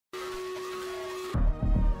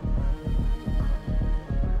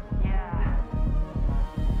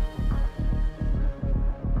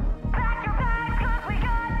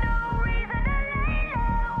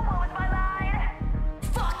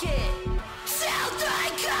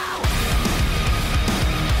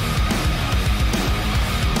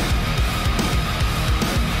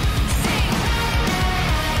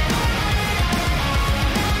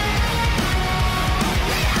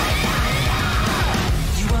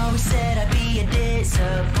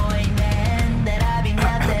Disappointment that I'd be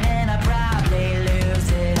nothing and I probably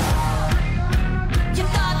lose it all. You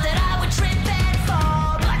thought that I would trip and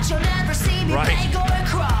fall, but you'll never see me beg or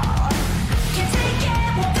crawl. Can't take it,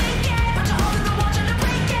 won't think it, but you're holding the watch on the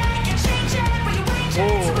break it. You change it, rearrange it, so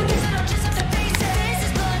we're using our just have to face it. This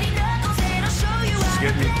is bloody knuckles and I'll show you how to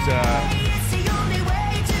play. It's the only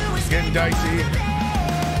way to escape. Getting dicey.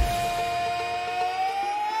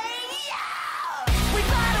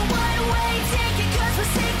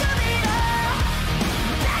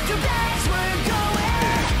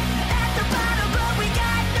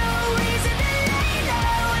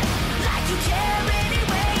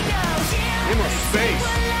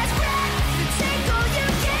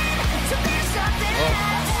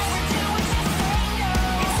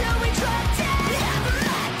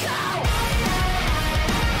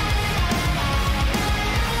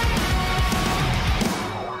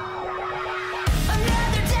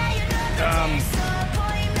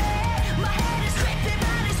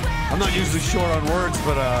 I'm not usually short on words,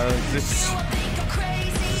 but this is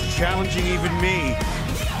challenging even me.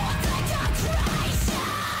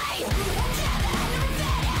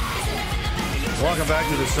 Welcome back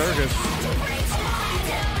to the circus.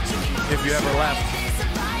 If you ever left,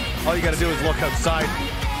 all you gotta do is look outside.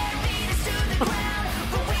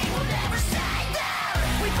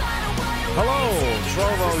 Hello,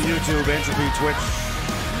 Trovo, YouTube, Entropy, Twitch,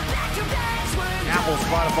 Apple,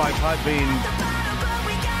 Spotify, Podbean,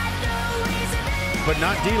 but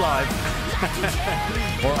not D-Live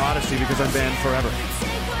or Odyssey because I'm banned forever.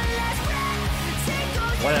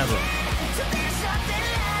 Whatever.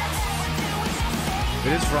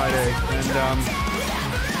 It is Friday, and I'm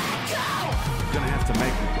gonna have to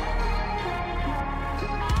make it.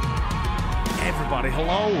 Everybody,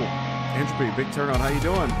 hello. Entropy, big turn on. How you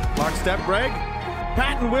doing? Lockstep, Greg,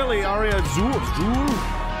 Pat and Willie, Aria, Zool,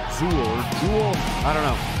 I don't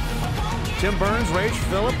know. Tim Burns, Rage,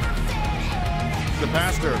 Phillip, the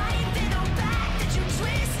pastor,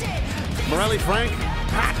 Morelli, Frank,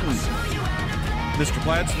 Patton, Mr.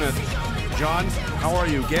 Pladsmith, John, how are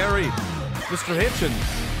you? Gary, Mr. Hitchin,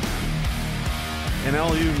 and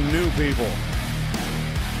all you new people.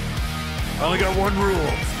 I only got one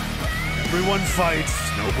rule. Everyone fights,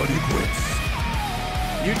 nobody quits.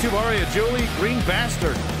 YouTube Aria, Julie, Green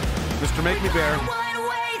Bastard, Mr. Make Me Bear,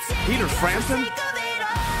 Peter Frampton,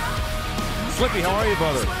 Slippy, how are you,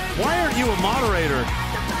 brother? Why aren't you a moderator?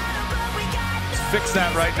 Let's fix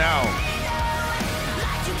that right now.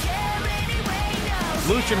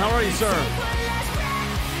 Lucian, how are you, sir?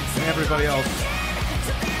 And everybody else.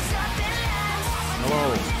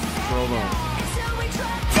 Hello, Trovo.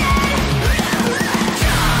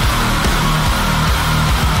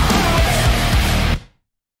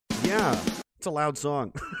 Yeah, it's a loud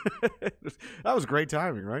song. That was great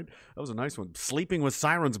timing, right? That was a nice one. Sleeping with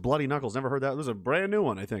Sirens, Bloody Knuckles. Never heard that. This is a brand new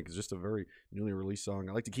one, I think. It's just a very newly released song.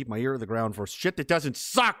 I like to keep my ear to the ground for shit that doesn't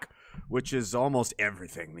suck, which is almost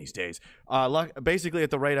everything these days. Basically,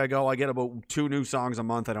 at the rate I go, I get about 2 new songs a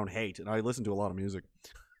month I don't hate, and I listen to a lot of music.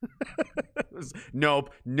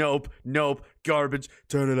 Nope, garbage,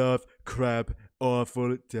 turn it off, crap,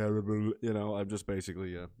 awful, terrible. You know, I'm just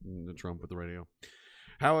basically the Trump with the radio.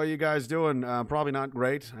 How are you guys doing? Probably not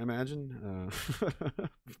great, I imagine.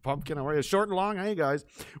 Pumpkin, how are you? Short and long, hey guys.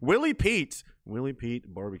 Willie Pete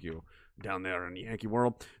Barbecue down there in Yankee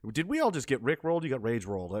World. Did we all just get Rick rolled? You got Rage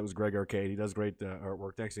rolled. That was Greg Arcade. He does great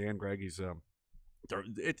artwork. Thanks again, Greg. He's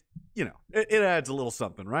it adds a little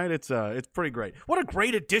something, right? It's pretty great. What a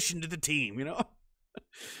great addition to the team, you know.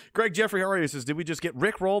 Greg Jeffrey, how are you? Says, did we just get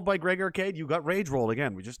Rick rolled by Greg Arcade? You got Rage rolled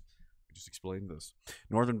again. We just explained this.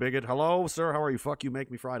 Northern Bigot, hello, sir. How are you? Fuck you,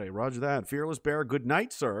 make me Friday. Roger that. Fearless Bear, good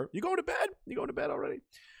night, sir. You going to bed? You going to bed already?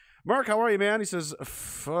 Mark, how are you, man? He says,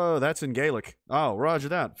 that's in Gaelic. Oh, roger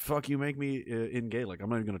that. Fuck you, make me in Gaelic. I'm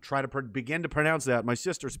not even going to try to begin to pronounce that. My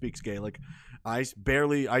sister speaks Gaelic. I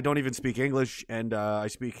don't even speak English, and I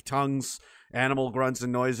speak tongues, animal grunts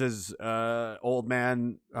and noises, old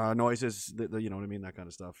man noises, you know what I mean? That kind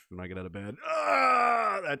of stuff when I get out of bed.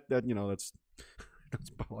 That's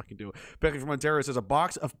all I can do. Becky from Ontario says, a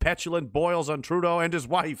box of petulant boils on Trudeau and his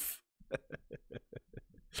wife.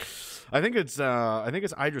 I think it's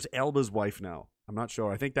Idris Elba's wife now. I'm not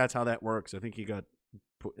sure. I think that's how that works. I think he got,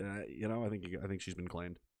 I think she's been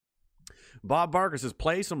claimed. Bob Barker says,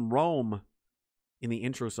 play some Rome in the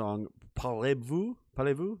intro song. Parlez-vous?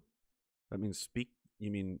 Parlez-vous? That means speak.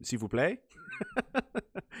 You mean s'il vous plaît?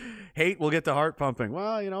 Hate will get the heart pumping.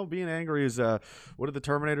 Well, being angry is, what did the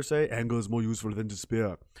Terminator say? Anger is more useful than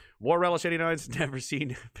despair. War Relish 89's never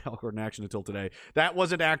seen Falcor in action until today. That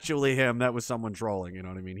wasn't actually him. That was someone trolling. You know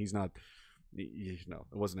what I mean? He's not. No,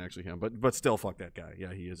 it wasn't actually him. But still, fuck that guy.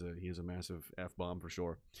 Yeah, he is a massive F-bomb for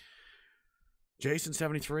sure.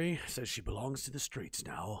 Jason73 says she belongs to the streets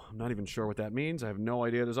now. I'm not even sure what that means. I have no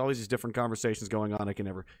idea. There's always these different conversations going on. I can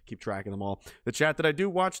never keep track of them all. The chat that I do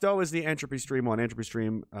watch, though, is the Entropy stream on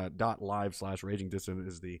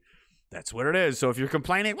entropystream.live/ragingdissident that's what it is. So if you're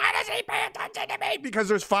complaining, why does he pay attention to me? Because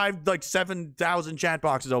there's 7,000 chat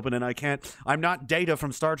boxes open and I'm not Data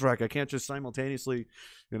from Star Trek. I can't just simultaneously,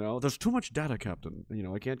 there's too much data, Captain.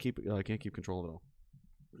 I can't keep control of it all.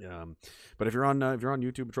 But if you're on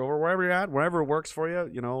YouTube Patrol or wherever you're at, wherever it works for you,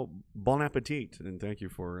 bon appetit, and thank you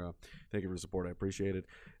for the support. I appreciate it.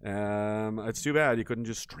 It's too bad you couldn't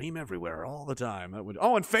just stream everywhere all the time. That would.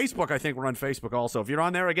 Oh, and Facebook. I think we're on Facebook also. If you're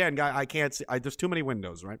on there again, guy, I can't see. There's too many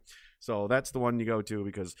windows, right? So that's the one you go to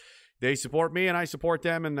because they support me and I support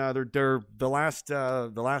them, and they're the last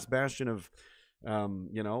bastion of.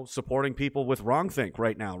 Supporting people with wrongthink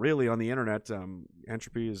right now, really on the internet.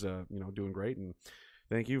 Entropy is doing great, and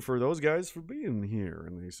thank you for those guys for being here,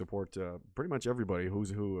 and they support pretty much everybody who's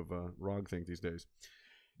who of wrongthink these days.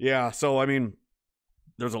 Yeah, so I mean,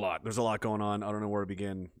 there's a lot going on. I don't know where to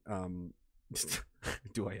begin.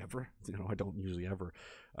 Do I ever? I don't usually ever.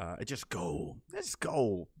 I just go. Let's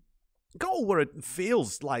go where it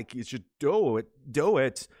feels like you should do it.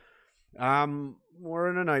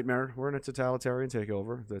 We're in a nightmare. We're in a totalitarian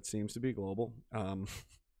takeover that seems to be global.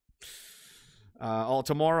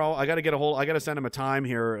 Tomorrow, I got to send him a time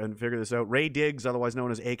here and figure this out. Ray Diggs, otherwise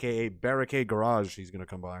known as AKA Barricade Garage, he's going to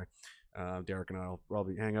come by. Derek and I will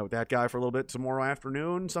probably hang out with that guy for a little bit tomorrow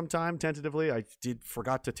afternoon sometime, tentatively. I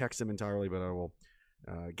forgot to text him entirely, but I will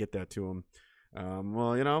get that to him.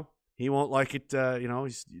 He won't like it.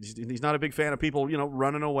 He's not a big fan of people,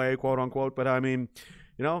 running away, quote unquote. But I mean,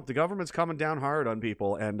 the government's coming down hard on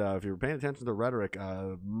people. And if you're paying attention to the rhetoric,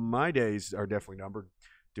 my days are definitely numbered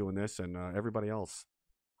doing this, and everybody else.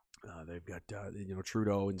 They've got,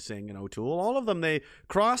 Trudeau and Singh and O'Toole. All of them, they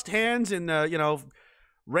crossed hands in the,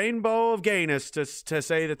 rainbow of gayness to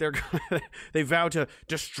say that they vow to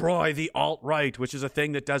destroy the alt-right, which is a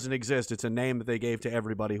thing that doesn't exist. It's a name that they gave to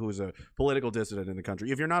everybody who is a political dissident in the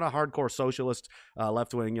country. If you're not a hardcore socialist,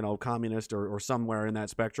 left-wing, communist or somewhere in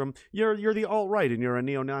that spectrum, you're the alt-right, and you're a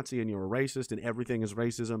neo-Nazi, and you're a racist, and everything is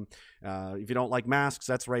racism. If you don't like masks,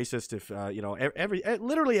 that's racist. If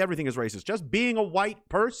literally everything is racist. Just being a white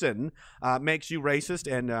person makes you racist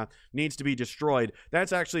and needs to be destroyed.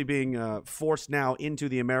 That's actually being forced now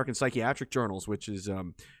into the American psychiatric journals, which is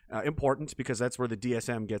important because that's where the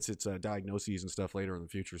DSM gets its diagnoses and stuff later in the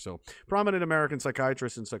future. So prominent American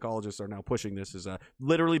psychiatrists and psychologists are now pushing this as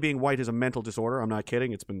literally being white is a mental disorder. I'm not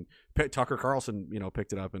kidding. It's been Tucker Carlson,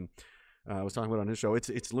 picked it up and was talking about it on his show.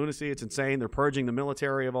 It's lunacy. It's insane. They're purging the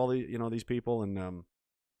military of all the these people and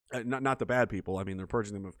not the bad people. I mean, they're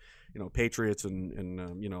purging them of patriots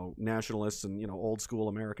and nationalists and old school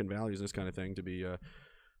American values and this kind of thing to be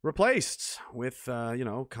replaced with,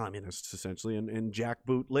 communists, essentially, and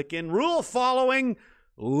jackboot licking, rule following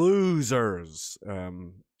losers.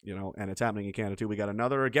 And it's happening in Canada, too. We got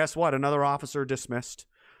another officer dismissed,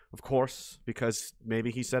 of course, because maybe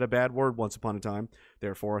he said a bad word once upon a time.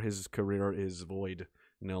 Therefore, his career is void,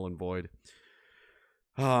 null and void.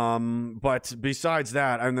 But besides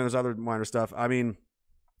that, and there's other minor stuff. I mean,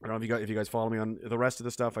 I don't know if you guys follow me on the rest of the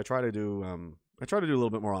stuff. I try to do a little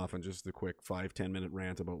bit more often, just a quick 5-10 minute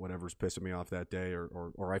rant about whatever's pissing me off that day,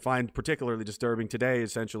 or I find particularly disturbing today.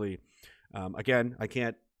 Essentially, again, I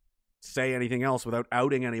can't say anything else without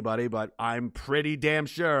outing anybody, but I'm pretty damn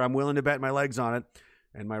sure, I'm willing to bet my legs on it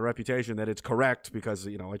and my reputation that it's correct because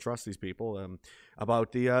I trust these people.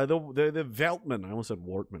 About the Veltman, I almost said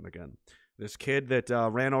Wortman again. This kid that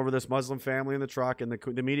ran over this Muslim family in the truck, and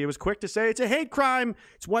the media was quick to say it's a hate crime,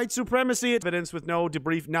 it's white supremacy, it's evidence with no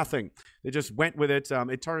debrief, nothing. They just went with it.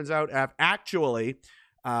 It turns out actually,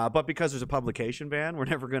 but because there's a publication ban, we're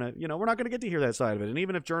never gonna, we're not gonna get to hear that side of it. And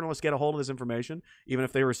even if journalists get a hold of this information, even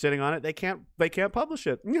if they were sitting on it, they can't publish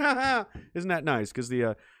it. Isn't that nice? Because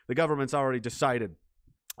the government's already decided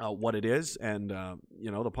what it is, and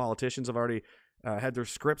the politicians have already had their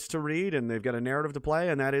scripts to read, and they've got a narrative to play,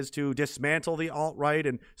 and that is to dismantle the alt-right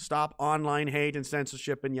and stop online hate and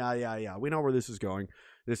censorship and yeah. We know where this is going.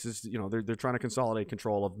 This is, they're trying to consolidate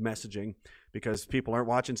control of messaging because people aren't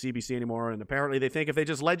watching CBC anymore. And apparently they think if they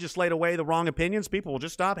just legislate away the wrong opinions, people will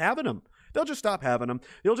just stop having them. They'll just stop having them.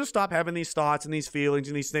 You'll just stop having these thoughts and these feelings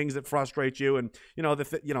and these things that frustrate you. And,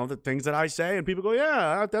 the things that I say, and people go,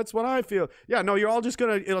 yeah, that's what I feel. Yeah, no, it's all just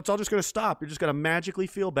going to stop. You're just going to magically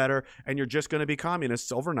feel better. And you're just going to be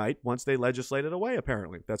communists overnight once they legislate it away,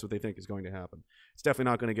 apparently. That's what they think is going to happen. It's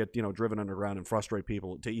definitely not going to get, driven underground and frustrate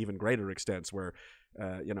people to even greater extents where,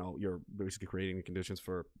 you're basically creating the conditions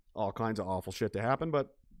for all kinds of awful shit to happen. But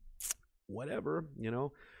whatever,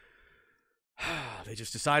 they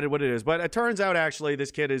just decided what it is. But it turns out, actually,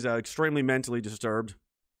 this kid is extremely mentally disturbed.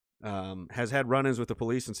 Has had run-ins with the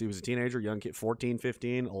police since he was a teenager, young kid, 14,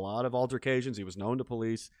 15, a lot of altercations. He was known to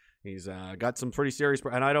police. He's got some pretty serious,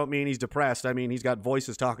 and I don't mean he's depressed. I mean, he's got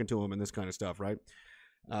voices talking to him and this kind of stuff, right?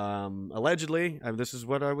 Allegedly, this is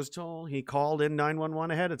what I was told, he called in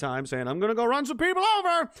 911 ahead of time saying, I'm going to go run some people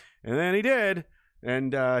over. And then he did.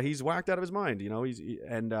 And he's whacked out of his mind,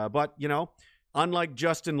 but unlike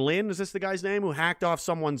Justin Lin, is this the guy's name, who hacked off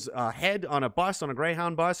someone's head on a bus, on a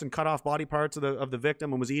Greyhound bus, and cut off body parts of the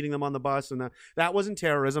victim and was eating them on the bus, and that wasn't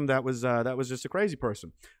terrorism. That was just a crazy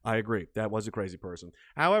person. I agree, that was a crazy person.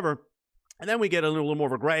 However, and then we get a little more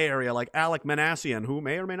of a gray area, like Alec Manassian, who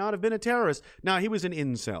may or may not have been a terrorist. Now, he was an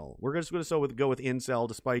incel. We're just going to go with incel,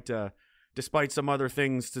 despite some other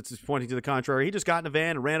things that's pointing to the contrary. He just got in a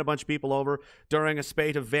van and ran a bunch of people over during a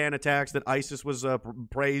spate of van attacks that ISIS was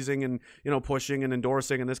praising and, pushing and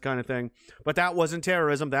endorsing and this kind of thing. But that wasn't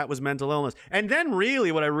terrorism. That was mental illness. And then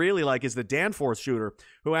really what I really like is the Danforth shooter,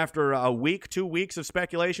 who after a week, 2 weeks of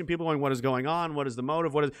speculation, people going, what is going on? What is the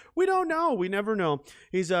motive? We don't know. We never know.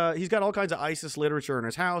 He's got all kinds of ISIS literature in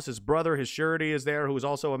his house. His brother, his surety, is there, who is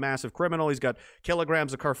also a massive criminal. He's got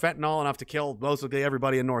kilograms of carfentanil, enough to kill basically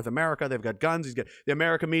everybody in North America. They've got guns. He's got the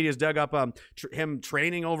American media's dug up him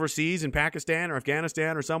training overseas in Pakistan or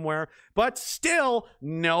Afghanistan or somewhere. But still,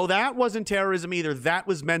 no, that wasn't terrorism either. That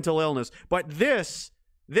was mental illness. But this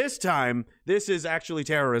time, this is actually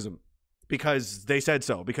terrorism. Because they said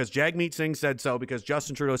so. Because Jagmeet Singh said so. Because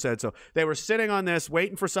Justin Trudeau said so. They were sitting on this,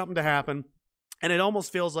 waiting for something to happen. And it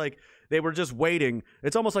almost feels like they were just waiting.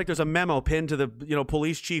 It's almost like there's a memo pinned to the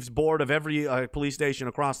police chief's board of every police station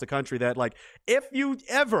across the country that, like, if you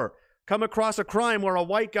ever come across a crime where a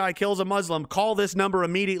white guy kills a Muslim, call this number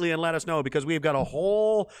immediately and let us know, because we've got a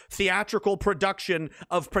whole theatrical production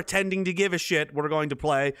of pretending to give a shit we're going to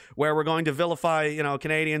play, where we're going to vilify,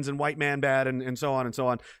 Canadians and white man bad and so on and so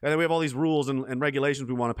on. And then we have all these rules and regulations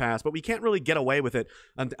we want to pass, but we can't really get away with it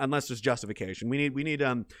unless there's justification. We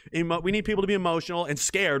need people to be emotional and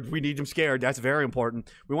scared. We need them scared. That's very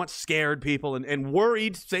important. We want scared people and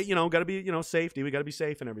worried. Say, got to be, safety. We got to be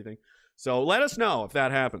safe and everything. So let us know if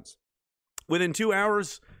that happens. Within 2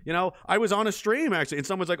 hours, I was on a stream, actually, and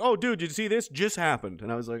someone's like, oh, dude, did you see this? Just happened.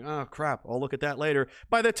 And I was like, oh, crap, I'll look at that later.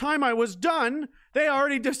 By the time I was done,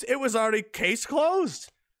 it was already case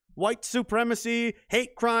closed. White supremacy,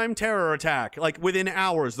 hate crime, terror attack. Like, within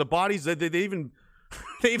hours. The bodies, they even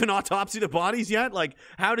autopsy the bodies yet? Like,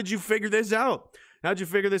 how did you figure this out? How'd you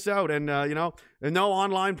figure this out? And, no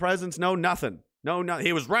online presence, no nothing. No,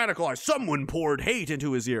 he was radicalized. Someone poured hate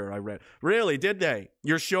into his ear, I read. Really, did they?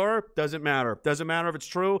 You're sure? Doesn't matter. Doesn't matter if it's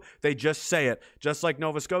true. They just say it. Just like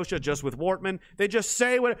Nova Scotia, just with Wortman. They just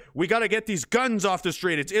say we got to get these guns off the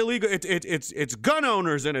street. It's illegal. It's gun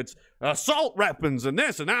owners and it's assault weapons and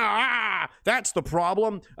this and that. That's the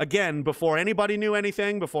problem. Again, before anybody knew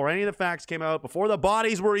anything, before any of the facts came out, before the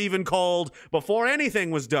bodies were even cold, before anything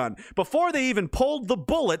was done, before they even pulled the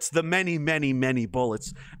bullets, the many, many, many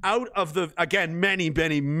bullets out of the, again, many,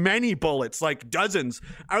 many, many bullets, like dozens,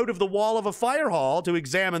 out of the wall of a fire hall to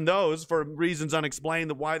examine those for reasons unexplained,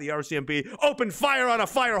 why the RCMP opened fire on a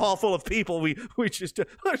fire hall full of people. We just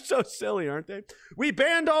are so silly, aren't they? We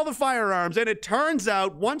banned all the firearms, and it turns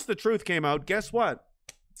out, once the truth came out, guess what?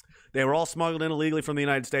 They were all smuggled in illegally from the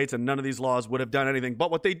United States, and none of these laws would have done anything. But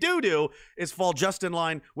what they do is fall just in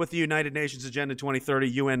line with the United Nations Agenda 2030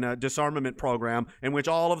 UN disarmament program, in which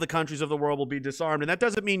all of the countries of the world will be disarmed. And that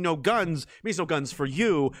doesn't mean no guns. It means no guns for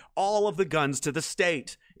you. All of the guns to the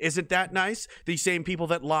state. Isn't that nice? These same people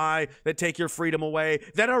that lie, that take your freedom away,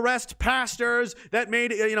 that arrest pastors, that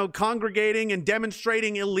made, congregating and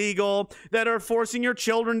demonstrating illegal, that are forcing your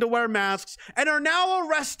children to wear masks, and are now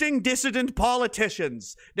arresting dissident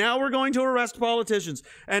politicians. Now we're going to arrest politicians.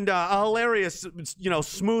 And a hilarious,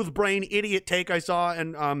 smooth brain idiot take I saw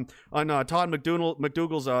on Todd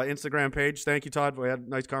McDougall's Instagram page. Thank you, Todd. We had a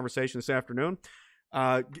nice conversation this afternoon.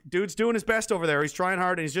 Dude's doing his best over there. He's trying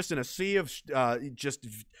hard, and he's just in a sea of just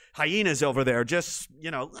hyenas over there. Just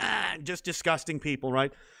disgusting people,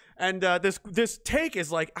 right? And this take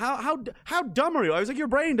is like, how dumb are you? I was like, your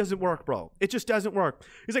brain doesn't work, bro. It just doesn't work.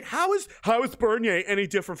 He's like, how is Bernier any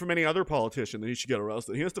different from any other politician? Then he should get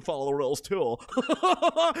arrested. He has to follow the rules too.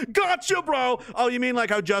 Gotcha, bro. Oh, you mean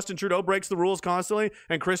like how Justin Trudeau breaks the rules constantly,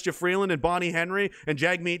 and Chrystia Freeland and Bonnie Henry and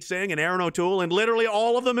Jagmeet Singh and Aaron O'Toole, and literally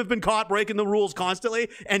all of them have been caught breaking the rules constantly,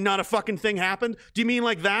 and not a fucking thing happened? Do you mean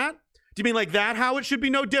like that? Do you mean like that? How it should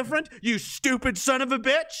be no different? You stupid son of a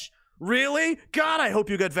bitch. Really? God, I hope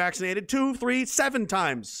you get vaccinated 2, 3, 7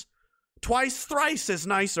 times. Twice, thrice is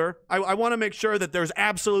nicer. I want to make sure that there's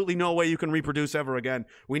absolutely no way you can reproduce ever again.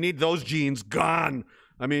 We need those genes gone.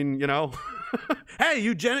 I mean, you know. Hey,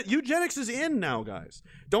 eugenics is in now, guys.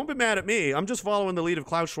 Don't be mad at me. I'm just following the lead of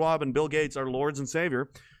Klaus Schwab and Bill Gates, our lords and savior.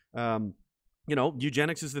 You know,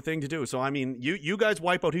 eugenics is the thing to do. So, I mean, you guys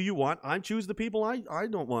wipe out who you want. I choose the people I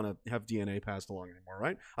don't want to have DNA passed along anymore,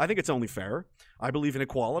 right? I think it's only fair. I believe in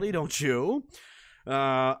equality, don't you?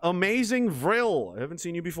 Amazing Vril. I haven't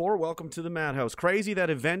seen you before. Welcome to the Madhouse. Crazy that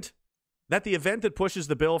the event that pushes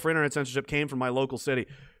the bill for internet censorship came from my local city.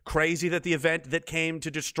 Crazy that the event that came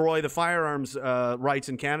to destroy the firearms rights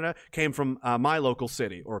in Canada came from my local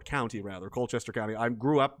city, or county rather, Colchester County. I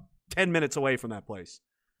grew up 10 minutes away from that place.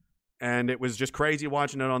 And it was just crazy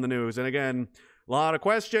watching it on the news. And again, a lot of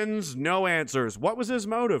questions, no answers. What was his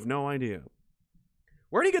motive? No idea.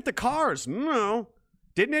 Where did he get the cars? No.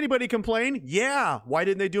 Didn't anybody complain? Yeah. Why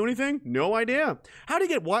didn't they do anything? No idea. How did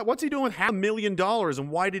he get what? What's he doing with $500,000? And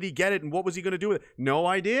why did he get it? And what was he going to do with it? No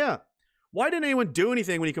idea. Why didn't anyone do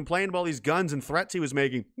anything when he complained about all these guns and threats he was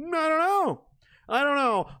making? I don't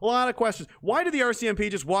know. A lot of questions. Why did the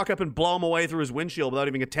RCMP just walk up and blow him away through his windshield without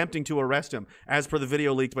even attempting to arrest him, as per the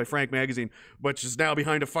video leaked by Frank Magazine, which is now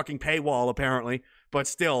behind a fucking paywall, apparently. But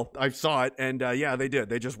still, I saw it, and yeah, they did.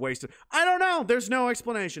 They just wasted. I don't know. There's no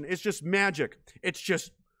explanation. It's just magic. It's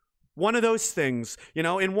just one of those things. You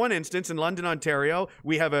know, in one instance, in London, Ontario,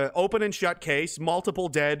 we have an open and shut case, multiple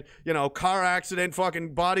dead, you know, car accident,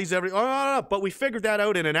 fucking bodies but we figured that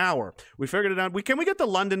out in an hour. We figured it out. Can we get the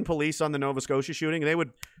London police on the Nova Scotia shooting? They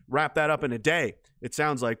would wrap that up in a day, it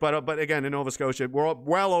sounds like. But again, in Nova Scotia, we're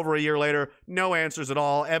well over a year later, no answers at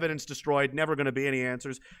all, evidence destroyed, never going to be any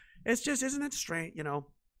answers. It's just, isn't it strange, you know?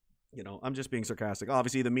 I'm just being sarcastic.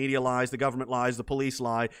 Obviously, the media lies, the government lies, the police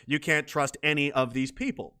lie. You can't trust any of these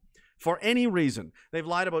people. For any reason. They've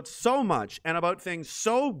lied about so much and about things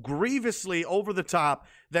so grievously over the top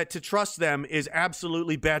that to trust them is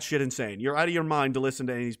absolutely batshit insane. You're out of your mind to listen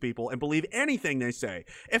to any of these people and believe anything they say.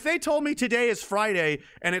 If they told me today is Friday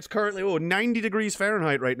and it's currently 90 degrees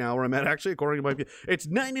Fahrenheit right now where I'm at, actually, according to my... It's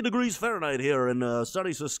 90 degrees Fahrenheit here in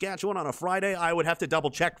sunny Saskatchewan on a Friday, I would have to double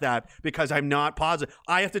check that because I'm not positive.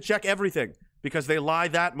 I have to check everything. Because they lie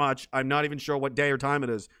that much, I'm not even sure what day or time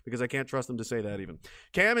it is because I can't trust them to say that even.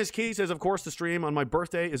 Cam is Key says, of course, the stream on my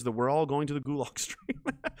birthday is the We're All Going to the Gulag stream.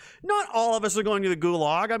 Not all of us are going to the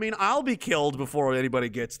Gulag. I mean, I'll be killed before anybody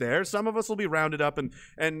gets there. Some of us will be rounded up and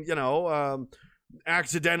you know,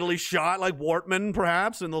 accidentally shot like Wortman,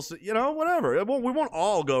 perhaps, and they'll say, you know, whatever. We won't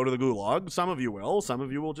all go to the Gulag. Some of you will. Some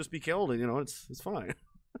of you will just be killed, and, you know, it's fine.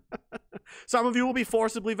 Some of you will be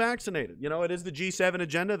forcibly vaccinated. You know, it is the G7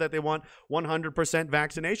 agenda that they want 100%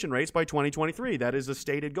 vaccination rates by 2023. That is a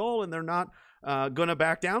stated goal, and they're not going to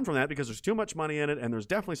back down from that because there's too much money in it, and there's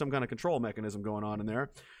definitely some kind of control mechanism going on in there.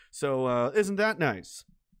 So isn't that nice?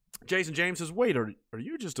 Jason James says, wait, are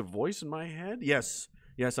you just a voice in my head? Yes,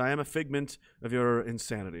 I am a figment of your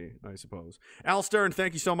insanity, I suppose. Al Stern,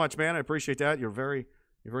 thank you so much, man. I appreciate that. You're very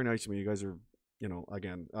nice to me. You guys are... You know,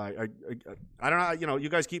 again, I don't know. You know, you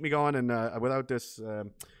guys keep me going, and without this,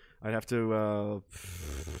 I'd have to.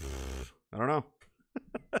 I don't know.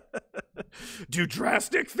 Do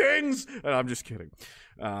drastic things. I'm just kidding.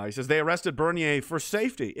 He says they arrested Bernier for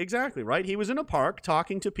safety. Exactly right. He was in a park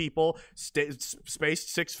talking to people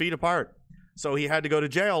spaced 6 feet apart, so he had to go to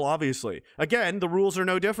jail. Obviously, again, the rules are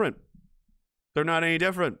no different. They're not any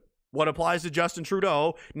different. What applies to Justin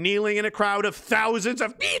Trudeau kneeling in a crowd of thousands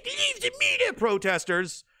of media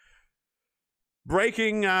protesters,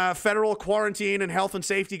 breaking federal quarantine and health and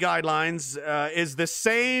safety guidelines is the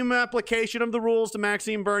same application of the rules to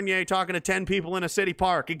Maxime Bernier talking to 10 people in a city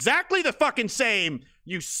park. Exactly the fucking same,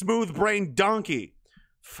 you smooth-brained donkey.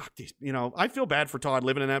 Fuck these, you know, I feel bad for Todd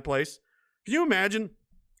living in that place. Can you imagine?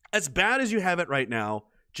 As bad as you have it right now,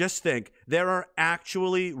 just think, there are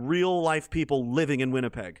actually real-life people living in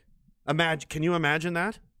Winnipeg. Can you imagine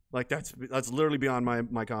that? Like, that's literally beyond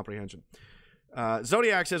my comprehension.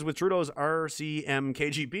 Zodiac says, with Trudeau's RCM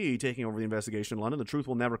KGB taking over the investigation in London, the truth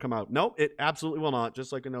will never come out. No, it absolutely will not.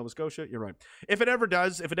 Just like in Nova Scotia, you're right. If it ever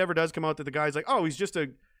does come out that the guy's like, oh, he's just a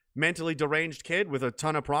mentally deranged kid with a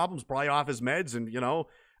ton of problems, probably off his meds, and, you know,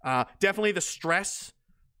 Definitely the stress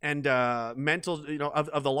and mental,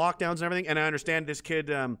 of the lockdowns and everything. And I understand this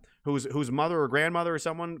kid whose mother or grandmother or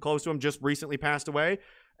someone close to him just recently passed away.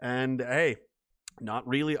 And hey, not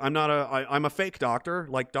really. I'm a fake doctor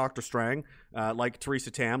like Dr. Strang, like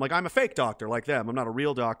Teresa Tam. Like, I'm a fake doctor like them. I'm not a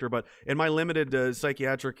real doctor, but in my limited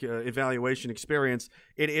psychiatric evaluation experience,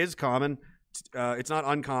 it is common. It's not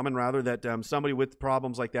uncommon, rather, that somebody with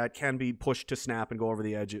problems like that can be pushed to snap and go over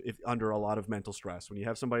the edge if under a lot of mental stress. When you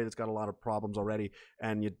have somebody that's got a lot of problems already,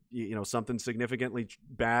 and something significantly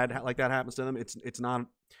bad like that happens to them, it's not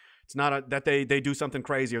that they do something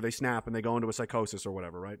crazy or they snap and they go into a psychosis or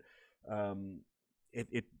whatever, right?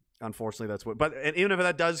 It unfortunately that's what. But even if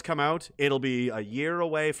that does come out, it'll be a year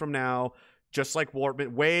away from now, just like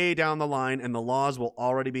Wartman, way down the line, and the laws will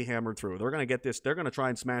already be hammered through. They're going to get this. They're going to try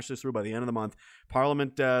and smash this through by the end of the month.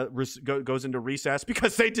 Parliament goes into recess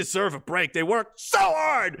because they deserve a break. They work so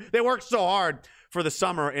hard. They work so hard for the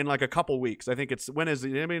summer in like a couple weeks. I think when is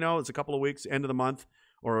it? Anybody know? It's a couple of weeks, end of the month,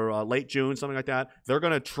 or late June, something like that. They're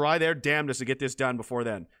going to try their damnedest to get this done before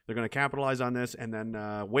then. They're going to capitalize on this, and then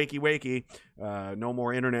wakey, no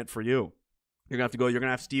more internet for you. You're going to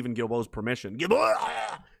have Stephen Guilbeault's permission.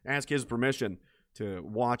 Ask his permission to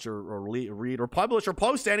watch or read or publish or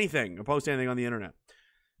post anything on the internet.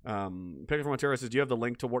 Picker from Ontario says, do you have the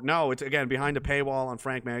link to work? No, it's, again, behind a paywall on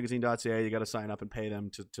frankmagazine.ca. You got to sign up and pay them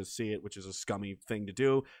to see it, which is a scummy thing to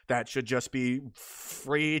do. That should just be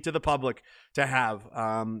free to the public to have.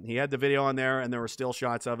 He had the video on there, and there were still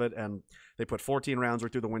shots of it, and they put 14 rounds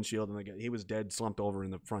right through the windshield, and he was dead, slumped over in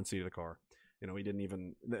the front seat of the car. He didn't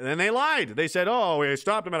even... And they lied. They said, we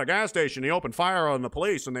stopped him at a gas station. He opened fire on the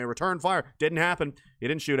police, and they returned fire. Didn't happen. He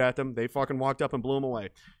didn't shoot at them. They fucking walked up and blew him away.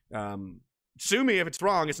 Sue me if it's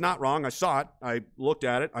wrong. It's not wrong. I saw it. I looked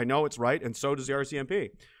at it. I know it's right, and so does the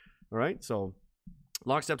RCMP. All right? So,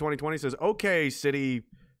 Lockstep 2020 says, okay, city...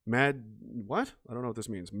 What? I don't know what this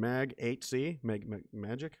means. Mag 8C?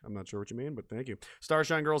 Magic? I'm not sure what you mean, but thank you.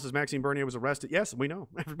 Starshine Girl says Maxime Bernier was arrested. Yes, we know.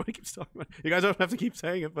 Everybody keeps talking about it. You guys don't have to keep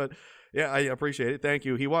saying it, but yeah, I appreciate it. Thank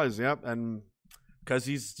you. He was, yep. And because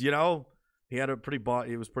he's, he had a pretty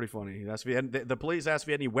it was pretty funny. He asked if the police asked if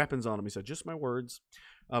he had any weapons on him. He said, just my words.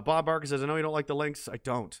 Bob Barker says, I know you don't like the links. I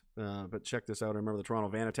don't. But check this out. I remember the Toronto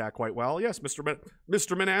van attack quite well. Yes, Mr.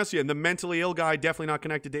 Manassian, the mentally ill guy, definitely not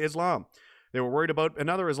connected to Islam. They were worried about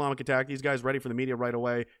another Islamic attack. These guys ready for the media right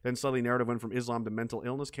away. Then suddenly narrative went from Islam to mental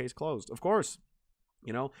illness. Case closed. Of course.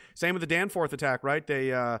 Same with the Danforth attack, right?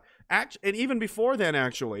 They and even before then,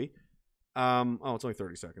 actually. It's only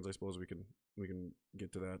 30 seconds. I suppose we can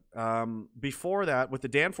get to that. Before that, with the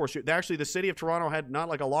Danforth shoot, actually the city of Toronto had not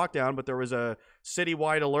like a lockdown, but there was a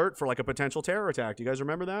citywide alert for like a potential terror attack. Do you guys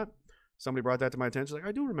remember that? Somebody brought that to my attention. Like,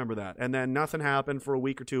 I do remember that. And then nothing happened for a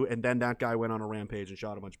week or two, and then that guy went on a rampage and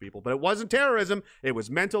shot a bunch of people. But it wasn't terrorism. It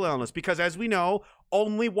was mental illness. Because as we know,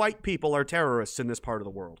 only white people are terrorists in this part of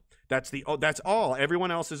the world. That's all.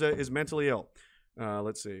 Everyone else is mentally ill.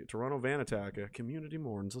 Let's see. Toronto van attack. Community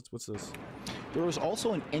mourns. What's this? There was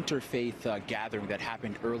also an interfaith gathering that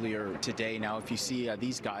happened earlier today. Now, if you see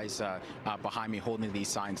these guys behind me holding these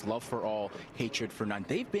signs, love for all, hatred for none.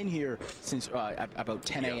 They've been here since about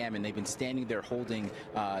 10 a.m. and they've been standing there holding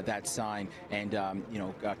that sign. And,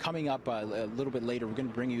 coming up a little bit later, we're going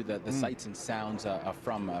to bring you the sights and sounds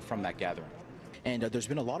from that gathering. And there's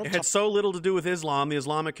been a lot of... It had so little to do with Islam. The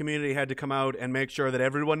Islamic community had to come out and make sure that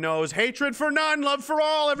everyone knows hatred for none, love for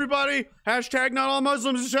all, everybody. Hashtag not all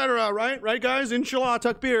Muslims, etc. Right, guys? Inshallah,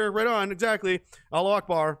 takbir. Right on, exactly. Allahu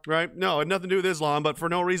Akbar, right? No, it had nothing to do with Islam, but for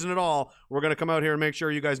no reason at all, we're going to come out here and make sure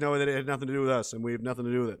you guys know that it had nothing to do with us, and we have nothing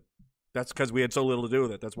to do with it. That's because we had so little to do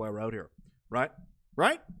with it. That's why we're out here. Right?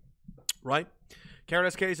 Karen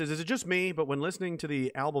SK says, is it just me, but when listening to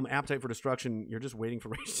the album Appetite for Destruction, you're just waiting for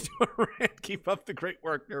Rage to do a rant? Keep up the great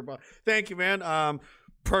work there, Bob. Thank you, man.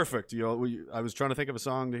 Perfect. I was trying to think of a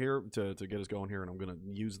song to hear to get us going here, and I'm going to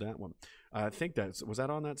use that one. I think was that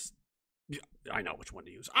on that? I know which one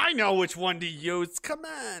to use. Come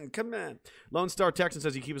on. Lone Star Texan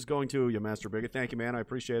says, you keep us going too, you master bigot. Thank you, man. I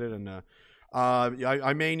appreciate it, and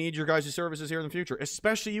I may need your guys' services here in the future,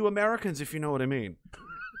 especially you Americans, if you know what I mean.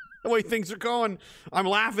 The way things are going, I'm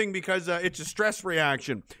laughing because it's a stress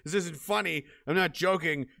reaction. This isn't funny. I'm not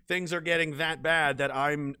joking. Things are getting that bad that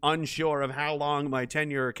I'm unsure of how long my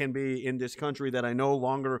tenure can be in this country that I no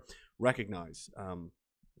longer recognize.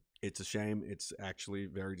 It's a shame. It's actually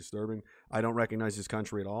very disturbing. I don't recognize this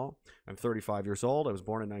country at all. I'm 35 years old. I was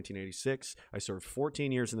born in 1986. I served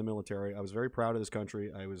 14 years in the military. I was very proud of this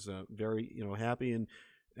country. I was very, happy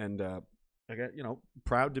and I got,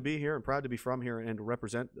 proud to be here and proud to be from here and to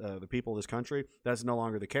represent the people of this country. That's no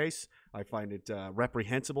longer the case. I find it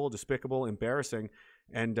reprehensible, despicable, embarrassing,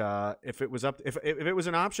 And if it was it was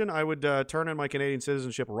an option, I would turn in my Canadian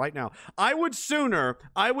citizenship right now. I would sooner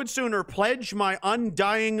pledge my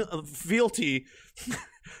undying fealty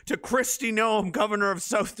to Kristi Noem, governor of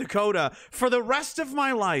South Dakota, for the rest of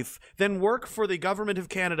my life than work for the government of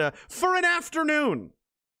Canada for an afternoon.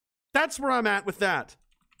 That's where I'm at with that.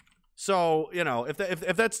 So, you know, if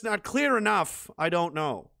that's not clear enough, I don't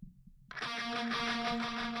know.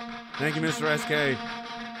 Thank you, Mr. SK.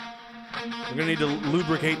 We're going to need to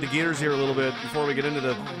lubricate the gears here a little bit before we get into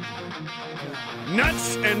the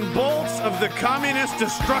nuts and bolts of the communist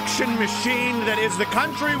destruction machine that is the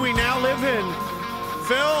country we now live in.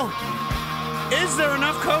 Phil, is there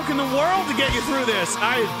enough coke in the world to get you through this?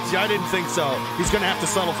 I didn't think so. He's going to have to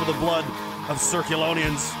settle for the blood of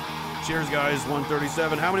Circulonians. Cheers, guys.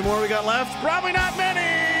 137. How many more we got left? Probably not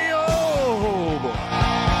many. Oh, boy.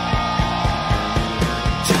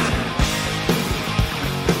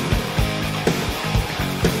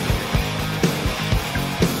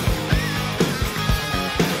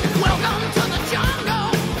 Welcome to the jungle.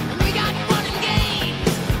 We got fun and games.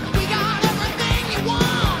 We got everything you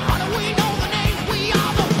want. How do we know the names? We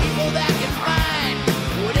are the people that can find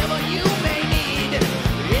whatever you may need.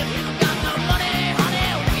 If you got the money, honey,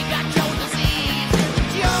 we got your disease in the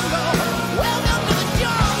jungle. Welcome to the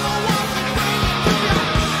jungle.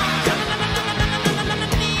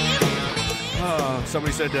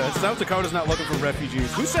 Somebody said South Dakota's not looking for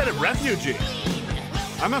refugees. Who said it? Refugee.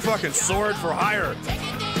 I'm a fucking sword for hire.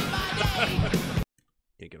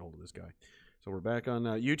 Can't get hold of this guy. So we're back on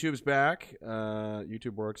YouTube's back.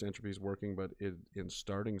 YouTube works, Entropy's working, but in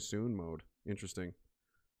starting soon mode. Interesting.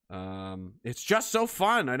 It's just so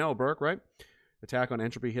fun. I know, Burke, right? Attack on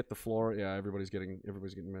Entropy hit the floor. Yeah, everybody's getting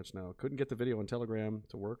matched now. Couldn't get the video on Telegram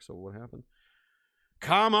to work, so what happened?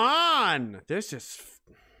 Come on! This is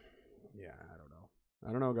yeah,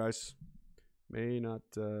 I don't know, guys. May not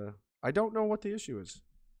I don't know what the issue is.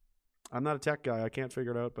 I'm not a tech guy. I can't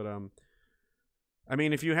figure it out, but I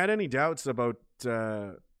mean, if you had any doubts about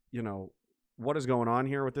you know, what is going on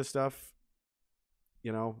here with this stuff,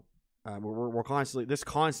 you know, we're constantly, this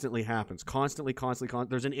constantly happens. Constantly.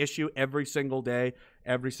 There's an issue every single day,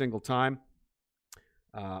 every single time.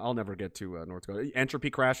 I'll never get to North Dakota. Entropy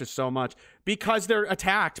crashes so much because they're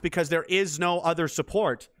attacked, because there is no other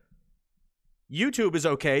support. YouTube is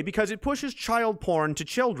okay because it pushes child porn to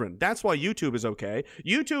children. That's why YouTube is okay.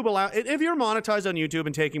 YouTube if you're monetized on YouTube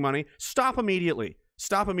and taking money, stop immediately.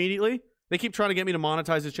 Stop immediately. They keep trying to get me to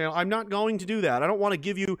monetize this channel. I'm not going to do that. I don't want to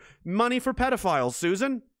give you money for pedophiles,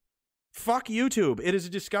 Susan. Fuck YouTube. It is a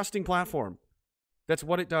disgusting platform. That's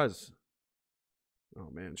what it does. Oh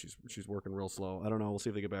man, she's working real slow. I don't know. We'll see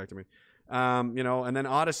if they get back to me. You know, and then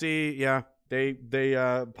Odyssey, yeah. They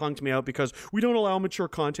punked me out because we don't allow mature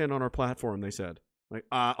content on our platform, they said. Like,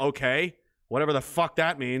 okay, whatever the fuck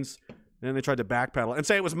that means. And then they tried to backpedal and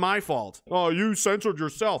say it was my fault. Oh, you censored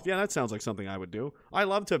yourself. Yeah, that sounds like something I would do. I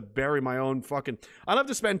love to bury my own fucking... I love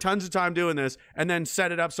to spend tons of time doing this and then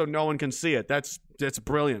set it up so no one can see it. That's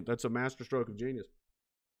brilliant. That's a masterstroke of genius.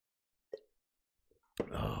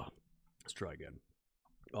 Oh, let's try again.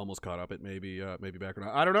 Almost caught up. It may be back or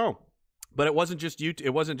not. I don't know. But it wasn't just YouTube.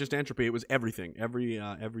 It wasn't just Entropy. It was everything.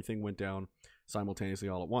 Everything went down simultaneously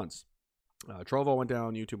all at once. Trovo went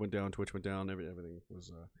down. YouTube went down. Twitch went down. Everything was.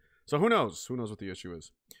 So who knows? Who knows what the issue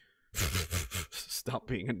is? Stop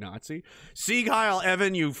being a Nazi. Sieg Heil,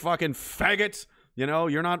 Evan, you fucking faggot. You know,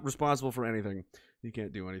 you're not responsible for anything. You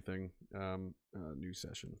can't do anything. New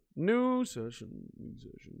session.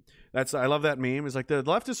 That's. I love that meme. It's like the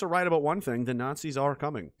leftists are right about one thing. The Nazis are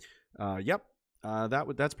coming. Yep.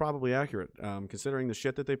 That's probably accurate, considering the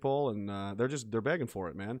shit that they pull, and they're begging for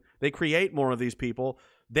it, man. They create more of these people.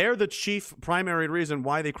 They're the chief primary reason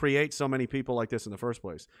why they create so many people like this in the first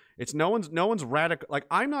place. It's no one's radical. Like,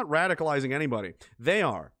 I'm not radicalizing anybody. They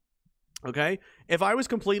are. Okay? If I was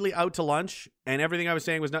completely out to lunch and everything I was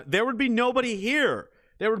saying was not, there would be nobody here.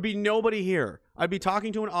 There would be nobody here. I'd be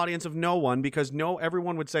talking to an audience of no one because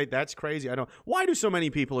everyone would say, that's crazy. Why do so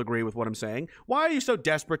many people agree with what I'm saying? Why are you so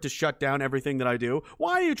desperate to shut down everything that I do?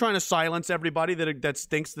 Why are you trying to silence everybody that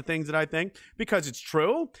thinks the things that I think? Because it's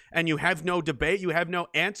true, and you have no debate, you have no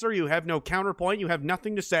answer, you have no counterpoint, you have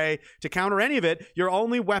nothing to say to counter any of it. Your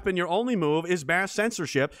only weapon, your only move is mass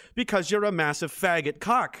censorship because you're a massive faggot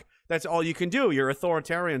cuck. That's all you can do. You're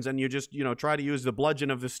authoritarians, and you just, try to use the bludgeon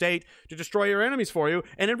of the state to destroy your enemies for you.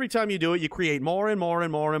 And every time you do it, you create more and more and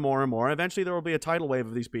more and more and more. Eventually, there will be a tidal wave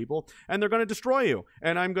of these people, and they're going to destroy you.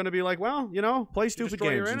 And I'm going to be like, well, play stupid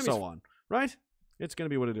games and so on. Right? It's going to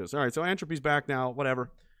be what it is. All right, so Entropy's back now. Whatever.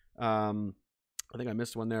 I think I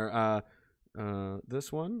missed one there.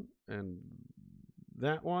 This one and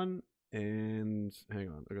that one And hang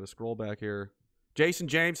on, I got to scroll back here. Jason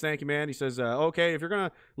James, thank you, man. He says, okay, if you're going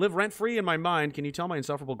to live rent-free in my mind, can you tell my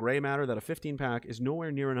insufferable gray matter that a 15-pack is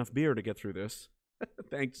nowhere near enough beer to get through this?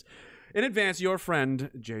 Thanks. In advance, your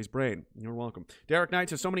friend, Jay's Brain. You're welcome. Derek Knight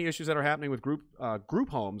says, so many issues that are happening with group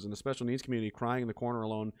homes in the special needs community, crying in the corner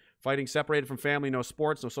alone, fighting separated from family, no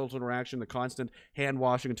sports, no social interaction, the constant hand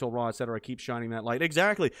washing until raw, etc. I keep shining that light.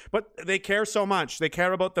 Exactly. But they care so much. They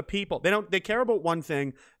care about the people. They care about one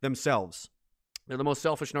thing, themselves. They're the most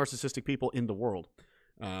selfish, narcissistic people in the world.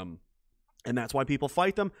 And that's why people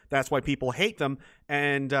fight them. That's why people hate them.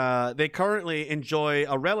 And they currently enjoy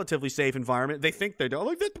a relatively safe environment. They think they don't.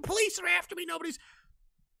 Like, the police are after me. Nobody's...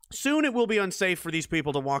 Soon it will be unsafe for these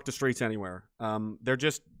people to walk the streets anywhere. They're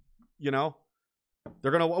just, they're going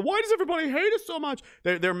to... Why does everybody hate us so much?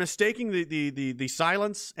 They're mistaking the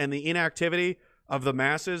silence and the inactivity of the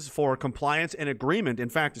masses for compliance and agreement. In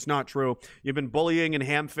fact, it's not true. You've been bullying and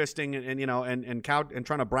ham-fisting and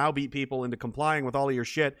trying to browbeat people into complying with all of your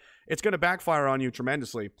shit. It's going to backfire on you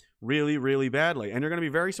tremendously, really, really badly. And you're going to be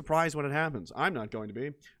very surprised when it happens. I'm not going to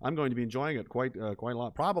be. I'm going to be enjoying it quite a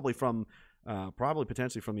lot. Probably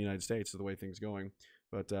potentially from the United States, is the way things are going.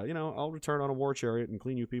 But, I'll return on a war chariot and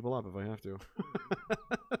clean you people up if I have to.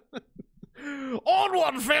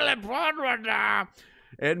 Onward, Philip, onward!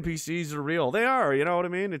 NPCs are real. They are, you know what I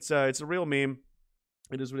mean? It's a real meme.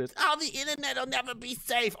 It is what it is. Oh, the internet will never be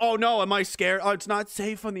safe. Oh, no, am I scared? Oh, it's not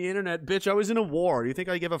safe on the internet. Bitch, I was in a war. Do you think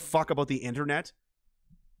I give a fuck about the internet?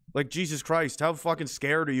 Like, Jesus Christ, how fucking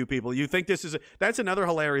scared are you people? You think this is... That's another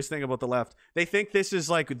hilarious thing about the left. They think this is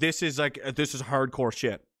hardcore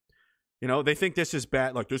shit. They think this is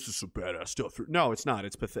bad. Like, this is some badass stuff. No, it's not.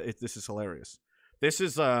 This is hilarious. This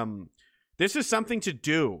is something to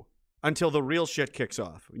do until the real shit kicks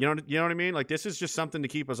off. You know what I mean? Like, this is just something to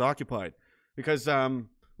keep us occupied. Because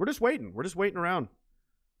we're just waiting. We're just waiting around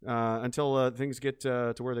until things get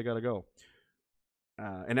to where they got to go.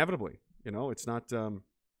 Inevitably. It's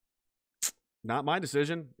not my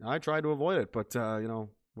decision. I tried to avoid it. But,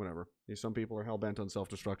 whatever. Some people are hell-bent on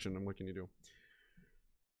self-destruction, and what can you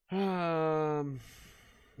do?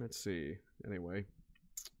 Let's see. Anyway.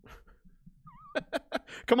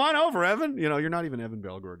 Come on over, Evan. You're not even Evan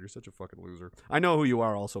Belgord. You're such a fucking loser. I know who you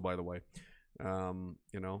are also, by the way.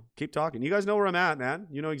 Keep talking. You guys know where I'm at, man.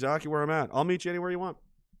 You know exactly where I'm at. I'll meet you anywhere you want.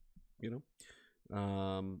 Let's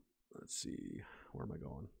see. Where am I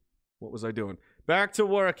going? What was I doing? Back to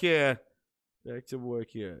work here.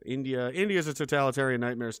 India is a totalitarian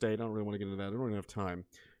nightmare state. I don't really want to get into that. I don't even have time.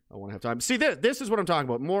 I want to have time. See, this is what I'm talking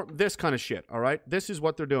about. More this kind of shit, all right? This is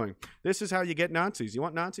what they're doing. This is how you get Nazis. You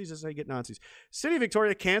want Nazis? This is how you get Nazis. City of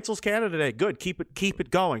Victoria cancels Canada Day. Good. Keep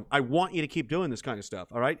it going. I want you to keep doing this kind of stuff,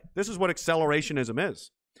 all right? This is what accelerationism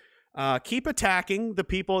is. Keep attacking the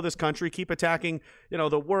people of this country. Keep attacking,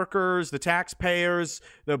 the workers, the taxpayers,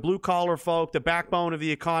 the blue-collar folk, the backbone of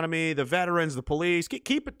the economy, the veterans, the police.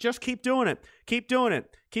 Just keep doing it. Keep doing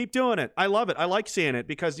it. Keep doing it. I love it. I like seeing it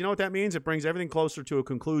because you know what that means? It brings everything closer to a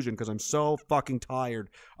conclusion because I'm so fucking tired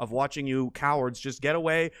of watching you cowards just get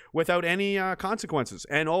away without any consequences.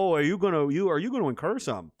 And, are you going to incur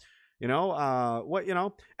some? And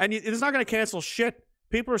it's not going to cancel shit.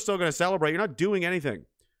 People are still going to celebrate. You're not doing anything.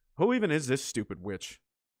 Who even is this stupid witch?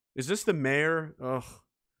 Is this the mayor? Ugh.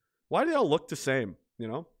 Why do they all look the same?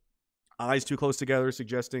 Eyes too close together,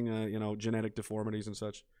 suggesting, genetic deformities and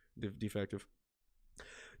such. Defective.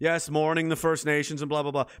 Yes, mourning the First Nations and blah,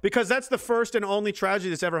 blah, blah. Because that's the first and only tragedy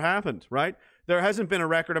that's ever happened, right? There hasn't been a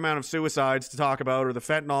record amount of suicides to talk about or the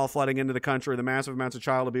fentanyl flooding into the country, the massive amounts of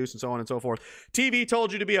child abuse and so on and so forth. TV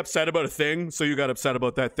told you to be upset about a thing, so you got upset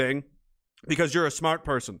about that thing. Because you're a smart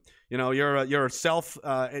person, you're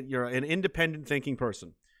an independent thinking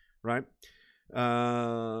person, right?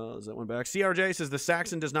 Is that one back? CRJ says the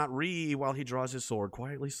Saxon does not while he draws his sword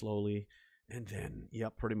quietly, slowly, and then,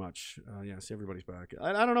 yep, pretty much. See, everybody's back.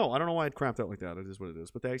 I don't know. I don't know why it crapped out like that. It is what it is.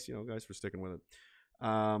 But thanks, guys, for sticking with it.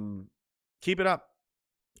 Keep it up.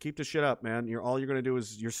 Keep the shit up, man. All you're gonna do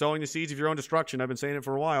is you're sowing the seeds of your own destruction. I've been saying it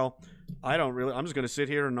for a while. I'm just gonna sit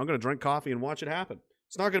here and I'm gonna drink coffee and watch it happen.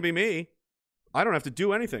 It's not gonna be me. I don't have to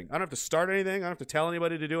do anything. I don't have to start anything. I don't have to tell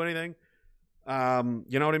anybody to do anything.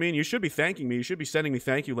 You know what I mean? You should be thanking me. You should be sending me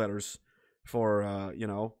thank you letters for,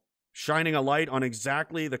 shining a light on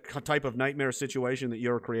exactly the type of nightmare situation that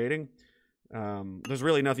you're creating. There's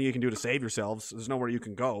really nothing you can do to save yourselves. There's nowhere you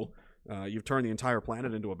can go. You've turned the entire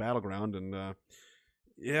planet into a battleground, and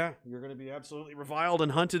you're going to be absolutely reviled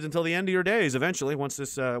and hunted until the end of your days. Eventually, once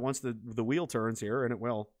the wheel turns here, and it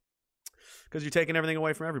will. Because you're taking everything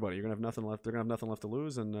away from everybody. You're going to have nothing left. They're going to have nothing left to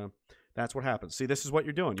lose, and that's what happens. See, this is what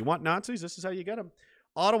you're doing. You want Nazis? This is how you get them.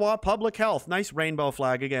 Ottawa Public Health. Nice rainbow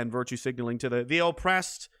flag again, virtue signaling to the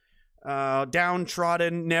oppressed,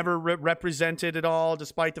 downtrodden, never represented at all,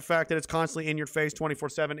 despite the fact that it's constantly in your face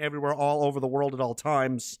 24/7 everywhere, all over the world at all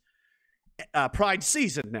times. Pride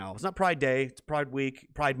season now. It's not Pride Day. It's Pride Week,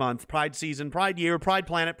 Pride Month, Pride season, Pride year, Pride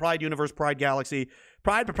planet, Pride universe, Pride galaxy.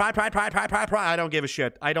 Pride. I don't give a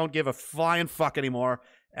shit. I don't give a flying fuck anymore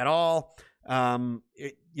at all.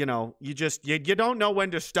 You know, you don't know when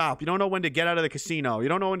to stop. You don't know when to get out of the casino. You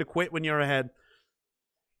don't know when to quit when you're ahead.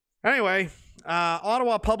 Anyway,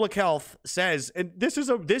 Ottawa Public Health says, and this is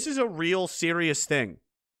a real serious thing.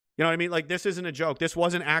 You know what I mean? Like, this isn't a joke. This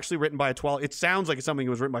wasn't actually written by a 12. It sounds like it's something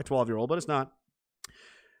that was written by a 12-year-old, but it's not.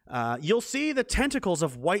 You'll see the tentacles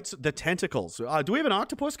of the tentacles. Do we have an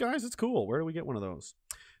octopus, guys? It's cool. Where do we get one of those?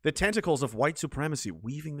 The tentacles of white supremacy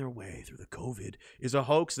weaving their way through the COVID is a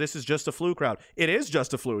hoax. This is just a flu crowd. It is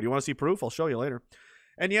just a flu. Do you want to see proof? I'll show you later.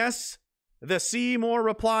 And yes, the see more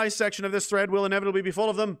replies section of this thread will inevitably be full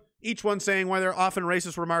of them, each one saying why their often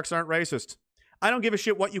racist remarks aren't racist. I don't give a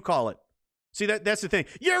shit what you call it. See, that's the thing.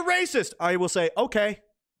 You're racist. I will say, okay.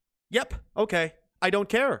 Yep, okay. I don't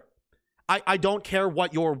care. I don't care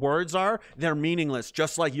what your words are. They're meaningless,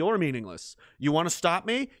 just like you're meaningless. You want to stop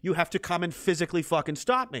me? You have to come and physically fucking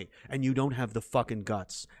stop me. And you don't have the fucking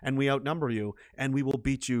guts. And we outnumber you, and we will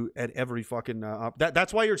beat you at every fucking...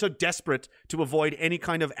 That's why you're so desperate to avoid any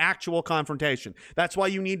kind of actual confrontation. That's why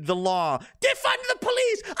you need the law. Defund the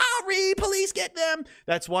police! Police get them!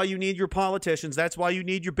 That's why you need your politicians. That's why you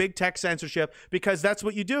need your big tech censorship, because that's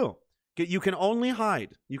what you do. You can only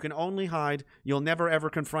hide. You can only hide. You'll never, ever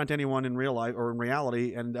confront anyone in real life or in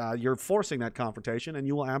reality, and you're forcing that confrontation, and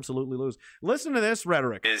you will absolutely lose. Listen to this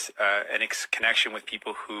rhetoric. Is an connection with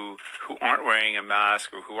people who aren't wearing a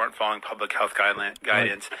mask or who aren't following public health guidance,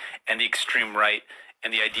 right, and the extreme right,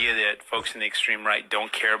 and the idea that folks in the extreme right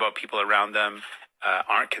don't care about people around them,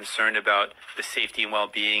 aren't concerned about the safety and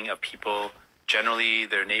well-being of people, generally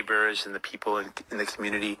their neighbors and the people in the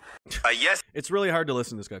community. Yes. It's really hard to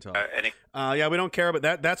listen to this guy talk. Yeah, we don't care about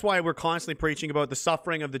that. That's why we're constantly preaching about the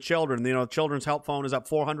suffering of the children. You know, Children's Help Phone is up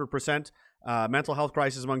 400%. Mental health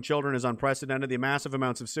crisis among children is unprecedented. The massive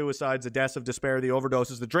amounts of suicides, the deaths of despair, the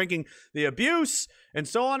overdoses, the drinking, the abuse, and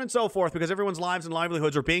so on and so forth, because everyone's lives and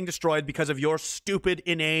livelihoods are being destroyed because of your stupid,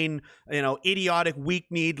 inane, idiotic,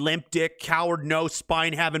 weak-kneed, limp dick, coward, no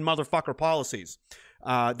spine-having motherfucker policies.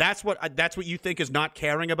 That's what you think is not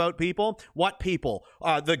caring about people. What people?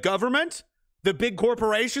 The government? The big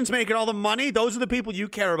corporations making all the money? Those are the people you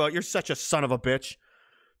care about. You're such a son of a bitch.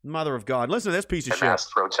 Mother of God. Listen to this piece of shit. Mass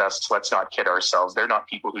protests, let's not kid ourselves. They're not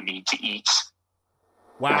people who need to eat.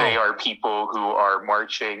 Wow. They are people who are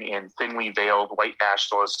marching in thinly veiled white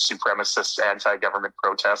nationalist, supremacist, anti-government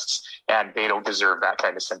protests, and they don't deserve that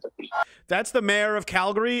kind of sympathy. That's the mayor of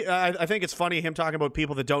Calgary. I think it's funny him talking about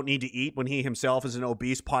people that don't need to eat when he himself is an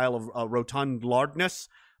obese pile of rotund lardness.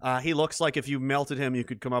 He looks like if you melted him, you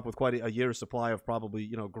could come up with quite a year's supply of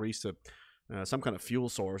probably, grease to some kind of fuel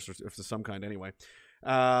source, or if there's some kind anyway.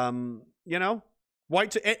 Anyone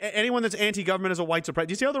that's anti-government is a white supremacist.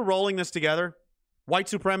 Do you see how they're rolling this together? White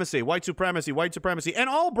supremacy, white supremacy, white supremacy. And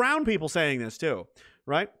all brown people saying this too,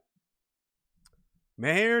 right?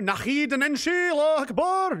 Mayor Nahid Nenshila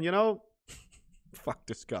Akbar, fuck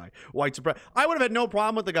this guy. White supremacy. I would have had no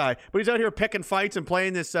problem with the guy, but he's out here picking fights and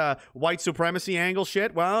playing this white supremacy angle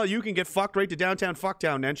shit. Well, you can get fucked right to downtown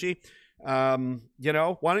fucktown, Nenshi.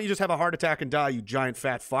 Why don't you just have a heart attack and die, you giant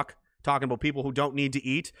fat fuck? Talking about people who don't need to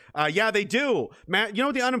eat. Yeah, they do. Matt, you know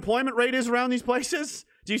what the unemployment rate is around these places?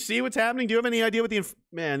 Do you see what's happening? Do you have any idea what the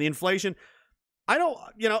inflation? I don't,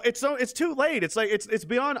 it's too late. It's like, it's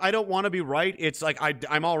beyond, I don't want to be right. It's like,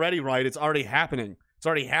 I'm already right. It's already happening. It's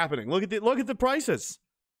already happening. Look at the prices.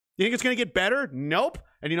 You think it's going to get better? Nope.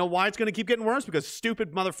 And you know why it's going to keep getting worse? Because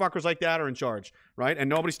stupid motherfuckers like that are in charge, right? And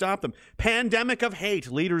nobody stopped them. Pandemic of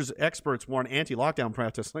hate. Leaders, experts warn anti-lockdown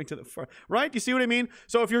protests. Link to the right? You see what I mean?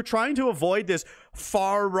 So if you're trying to avoid this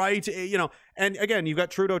far right, and again, you've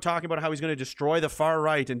got Trudeau talking about how he's going to destroy the far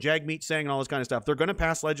right, and Jagmeet Singh and all this kind of stuff. They're going to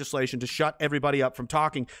pass legislation to shut everybody up from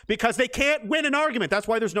talking because they can't win an argument. That's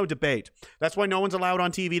why there's no debate. That's why no one's allowed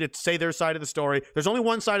on TV to say their side of the story. There's only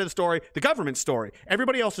one side of the story, the government story.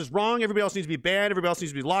 Everybody else is wrong. Everybody else needs to be banned. Everybody else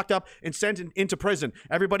needs to be locked up and sent into prison.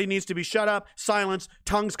 Everybody needs to be shut up, silenced,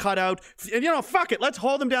 tongues cut out. And, fuck it. Let's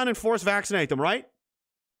hold them down and force vaccinate them, right?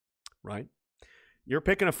 Right. You're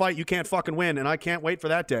picking a fight you can't fucking win, and I can't wait for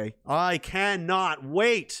that day. I cannot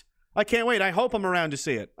wait. I can't wait. I hope I'm around to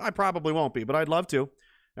see it. I probably won't be, but I'd love to.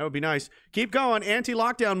 That would be nice. Keep going.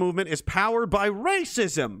 Anti-lockdown movement is powered by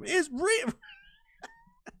racism.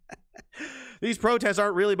 These protests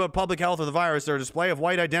aren't really about public health or the virus. They're a display of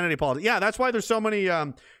white identity politics. Yeah, that's why there's so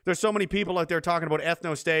many people out there talking about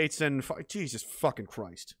ethno-states and Jesus fucking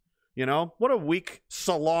Christ. You know, what a weak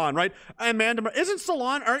Salon, right? Amanda,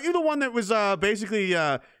 aren't you the one that was basically,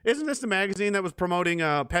 isn't this the magazine that was promoting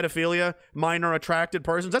pedophilia, minor attracted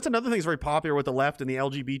persons? That's another thing that's very popular with the left and the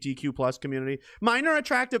LGBTQ plus community. Minor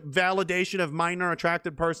attracted validation of minor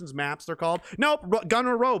attracted persons, MAPs they're called. Nope, gun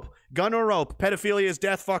or rope. Pedophilia is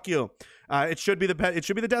death, fuck you. It should be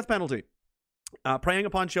the death penalty. Preying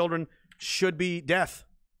upon children should be death,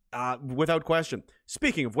 without question.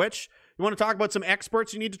 Speaking of which, you want to talk about some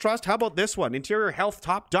experts you need to trust? How about this one? Interior Health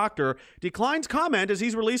top doctor declines comment as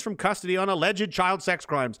he's released from custody on alleged child sex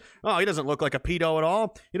crimes. Oh, he doesn't look like a pedo at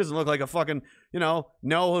all. He doesn't look like a fucking, no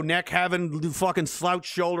neck having, fucking slouch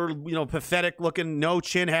shoulder, pathetic looking, no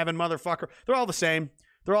chin having motherfucker. They're all the same.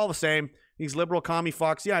 He's liberal commie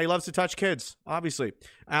fucks. Yeah, he loves to touch kids, obviously.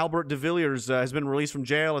 Albert de Villiers has been released from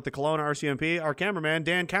jail at the Kelowna RCMP. Our cameraman,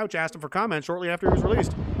 Dan Couch, asked him for comment shortly after he was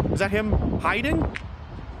released. Is that him hiding?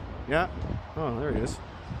 Yeah. Oh, there he is.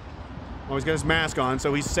 Oh, he's got his mask on,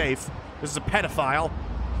 so he's safe. This is a pedophile.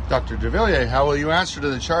 Dr. de Villiers, how will you answer to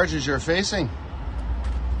the charges you're facing?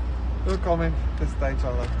 No comment. This stage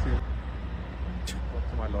I'll have to talk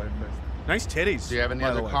to my lawyer first. Nice titties. Do you have any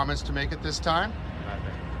other comments to make at this time?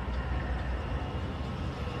 Nothing.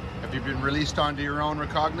 Have you been released onto your own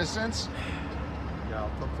recognizance? Yeah, I'll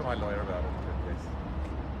talk to my lawyer about it,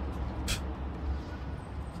 please.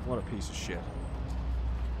 What a piece of shit.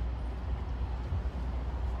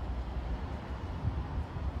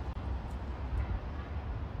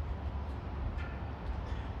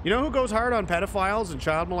 You know who goes hard on pedophiles and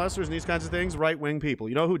child molesters and these kinds of things? Right-wing people.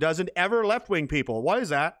 You know who doesn't? Ever left-wing people. Why is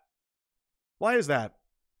that? Where's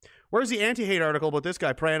the anti-hate article about this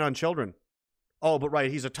guy preying on children? Oh, but right,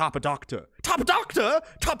 he's a top doctor. Top doctor?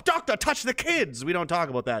 Top doctor, touch the kids. We don't talk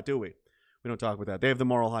about that, do we? We don't talk about that. They have the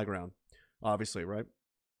moral high ground. Obviously, right?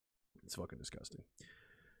 It's fucking disgusting.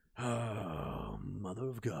 Oh, mother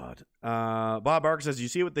of God. Bob Barker says, you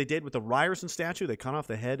see what they did with the Ryerson statue? They cut off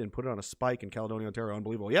the head and put it on a spike in Caledonia, Ontario.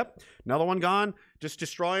 Unbelievable. Yep. Another one gone. Just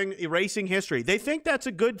erasing history. They think that's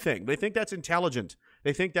a good thing. They think that's intelligent.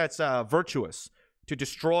 They think that's virtuous. To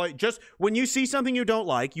destroy, just when you see something you don't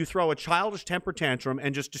like, you throw a childish temper tantrum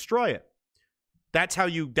and just destroy it. That's how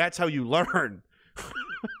you learn.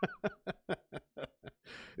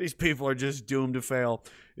 These people are just doomed to fail,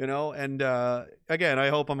 and again, I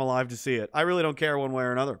hope I'm alive to see it. I really don't care one way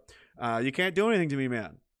or another. You can't do anything to me,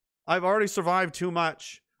 man. I've already survived too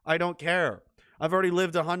much. I don't care. I've already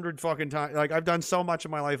lived 100 fucking times. Like, I've done so much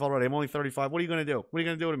in my life already. I'm only 35. What are you going to do? What are you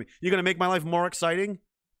going to do to me? You're going to make my life more exciting?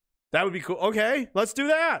 That would be cool. Okay, let's do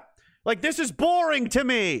that. Like, this is boring to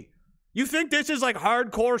me. You think this is like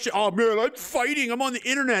hardcore shit? Oh, man, I'm fighting. I'm on the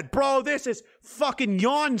internet. Bro, this is fucking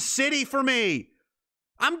Yawn City for me.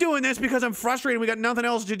 I'm doing this because I'm frustrated. We got nothing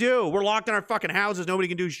else to do. We're locked in our fucking houses. Nobody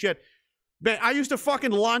can do shit. Man, I used to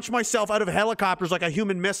fucking launch myself out of helicopters like a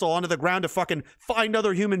human missile onto the ground to fucking find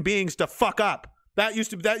other human beings to fuck up. That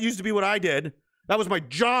used to be what I did. That was my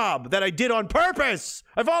job that I did on purpose.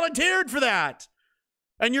 I volunteered for that.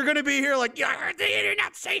 And you're going to be here like, yeah, the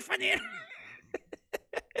internet's safe on the internet.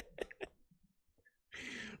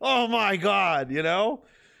 Oh my God,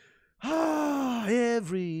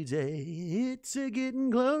 every day it's a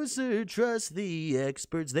getting closer. Trust the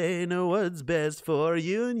experts. They know what's best for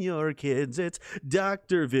you and your kids. It's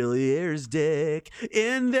Dr. Villiers' dick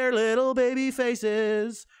in their little baby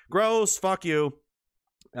faces. Gross. Fuck you.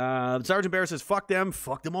 Sergeant Bear says, fuck them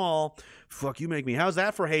all. Fuck you, make me. How's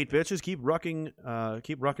that for hate, bitches? Keep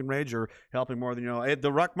rucking rage. You're helping more than you know.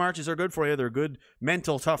 The ruck marches are good for you. They're good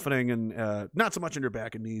mental toughening and not so much in your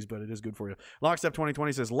back and knees, but it is good for you. Lockstep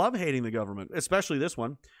 2020 says, love hating the government, especially this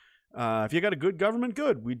one. If you got a good government,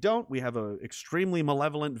 good. We don't. We have a extremely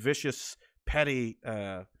malevolent, vicious, petty,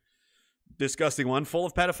 disgusting one full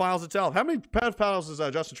of pedophiles itself. How many pedophiles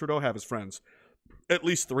does Justin Trudeau have as friends? At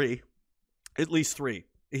least three.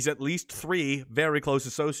 He's at least 3 very close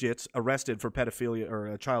associates arrested for pedophilia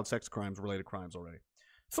or child sex crimes related crimes already.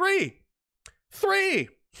 3.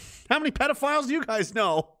 How many pedophiles do you guys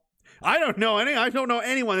know? I don't know any. I don't know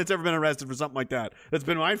anyone that's ever been arrested for something like that. That's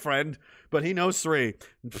been my friend, but he knows 3.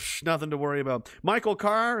 Nothing to worry about. Michael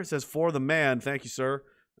Carr says, for the man. Thank you, sir.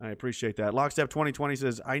 I appreciate that. Lockstep 2020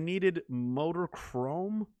 says, I needed motor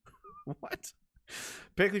chrome. What?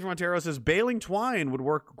 Pickley from Ontario says, baling twine would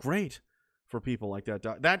work great for people like that.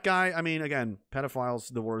 That guy, I mean, again,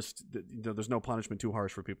 pedophiles, the worst. There's no punishment too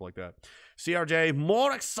harsh for people like that. CRJ,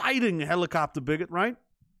 more exciting helicopter bigot, right?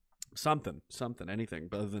 Something, anything,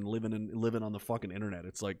 other than living on the fucking internet.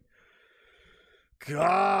 It's like,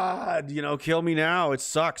 God, kill me now. It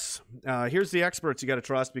sucks. Here's the experts you got to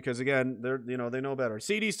trust because, again, they know better.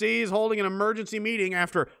 CDC is holding an emergency meeting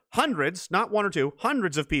after hundreds, not one or two,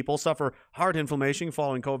 hundreds of people suffer heart inflammation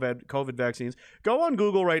following COVID vaccines. Go on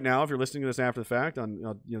Google right now if you're listening to this after the fact on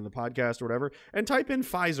the podcast or whatever, and type in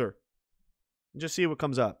Pfizer. Just see what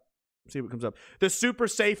comes up. The super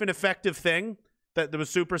safe and effective thing that was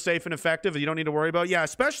super safe and effective, you don't need to worry about. Yeah,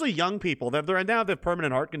 especially young people. They're now have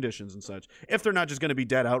permanent heart conditions and such. If they're not just going to be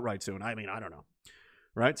dead outright soon. I mean, I don't know.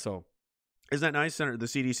 Right? So, isn't that nice? The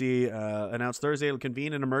CDC announced Thursday it'll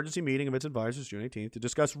convene an emergency meeting of its advisors June 18th to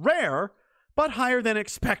discuss rare but higher than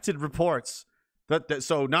expected reports.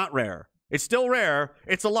 So, not rare. It's still rare.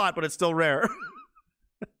 It's a lot, but it's still rare.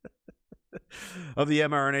 Of the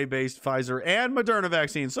mRNA-based Pfizer and Moderna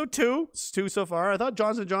vaccines. So two so far. I thought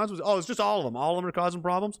Johnson & Johnson was, it's just all of them. All of them are causing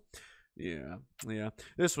problems. Yeah.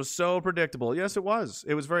 This was so predictable. Yes, it was.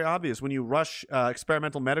 It was very obvious when you rush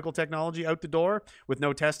experimental medical technology out the door with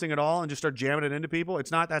no testing at all and just start jamming it into people.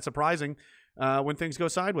 It's not that surprising when things go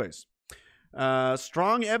sideways.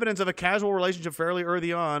 Strong evidence of a causal relationship fairly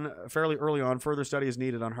early on. Further study is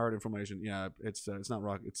needed on heart inflammation. Yeah, it's not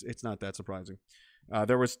rock. It's not that surprising.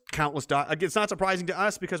 There was countless. It's not surprising to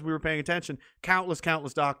us because we were paying attention. Countless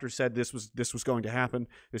doctors said this was going to happen.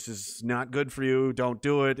 This is not good for you. Don't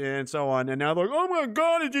do it, and so on. And now they're like, oh my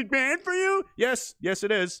God, is it bad for you? Yes,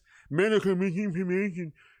 it is. Medical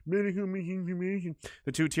misinformation.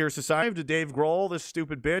 The two-tier society to Dave Grohl, this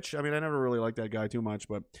stupid bitch. I mean, I never really liked that guy too much,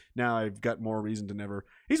 but now I've got more reason to never.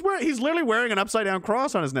 He's literally wearing an upside-down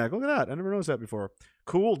cross on his neck. Look at that. I never noticed that before.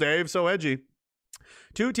 Cool, Dave. So edgy.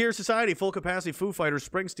 Two-tier society, full capacity Foo Fighters,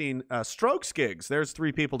 Springsteen, Strokes gigs. There's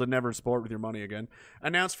 3 people to never support with your money again.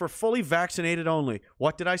 Announced for fully vaccinated only.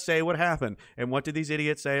 What did I say? What happened? And what did these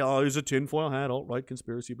idiots say? Oh, he's a tinfoil hat, alt-right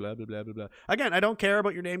conspiracy, blah, blah, blah, blah, blah. Again, I don't care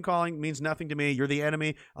about your name calling. It means nothing to me. You're the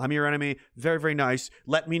enemy. I'm your enemy. Very, very nice.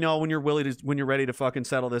 Let me know when you're ready to fucking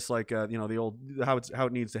settle this, like, the old, how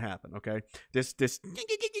it needs to happen, okay? This,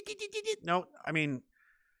 no, I mean,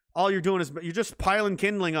 all you're doing is you're just piling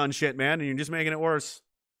kindling on shit, man, and you're just making it worse.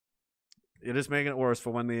 You're just making it worse for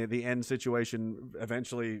when the end situation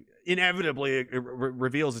eventually, inevitably,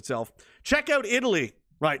 reveals itself. Check out Italy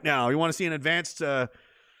right now. You want to see an advanced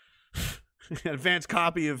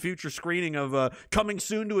copy of future screening of Coming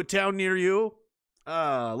Soon to a Town Near You?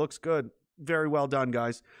 Looks good. Very well done,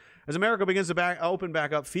 guys. As America begins to open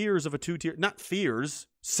back up, fears of a two-tier, not fears,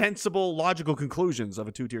 sensible, logical conclusions of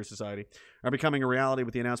a two-tier society are becoming a reality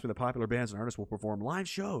with the announcement that popular bands and artists will perform live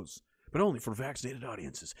shows, but only for vaccinated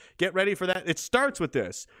audiences. Get ready for that. It starts with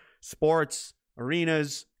this. Sports,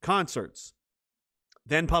 arenas, concerts,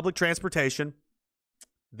 then public transportation,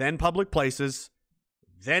 then public places,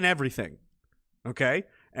 then everything. Okay?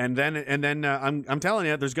 And then I'm telling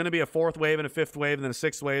you, there's going to be a 4th wave and a 5th wave and then a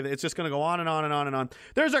 6th wave. It's just going to go on and on and on and on.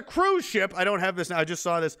 There's a cruise ship. I don't have this now. I just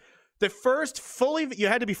saw this. The first you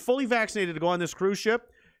had to be fully vaccinated to go on this cruise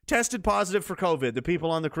ship, tested positive for COVID. The people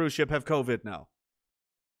on the cruise ship have COVID now.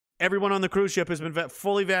 Everyone on the cruise ship has been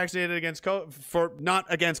fully vaccinated not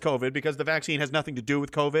against COVID, because the vaccine has nothing to do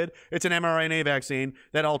with COVID. It's an mRNA vaccine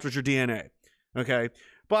that alters your DNA. Okay,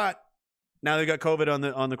 but now they got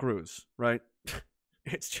COVID on the cruise, right?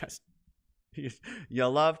 It's just, you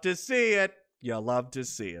love to see it. You love to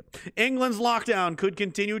see it. England's lockdown could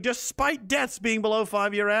continue despite deaths being below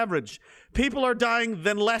 5-year average. People are dying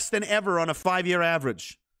less than ever on a 5-year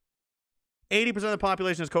average. 80% of the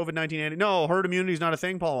population has COVID-19. No, herd immunity is not a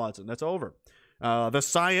thing, Paul Watson. That's over. The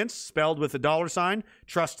science, spelled with a $sign.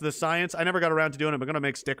 Trust the science. I never got around to doing it. I'm going to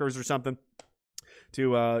make stickers or something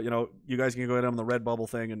to, you guys can go ahead on the Redbubble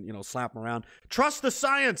thing and, slap them around. Trust the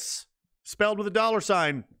science, spelled with a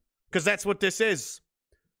 $sign, because that's what this is.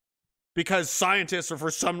 Because scientists are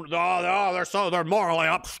they're morally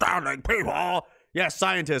upstanding people. Yeah,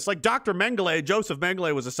 scientists. Like Dr. Mengele, Joseph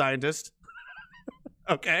Mengele was a scientist.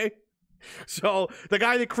 Okay? So the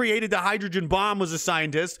guy that created the hydrogen bomb was a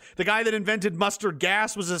scientist. The guy that invented mustard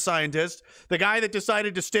gas was a scientist. The guy that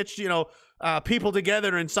decided to stitch, people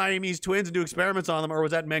together in Siamese twins and do experiments on them, or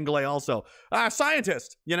was that Mengele also?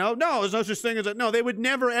 Scientist, No, there's no such thing as that. No, they would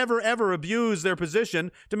never, ever, ever abuse their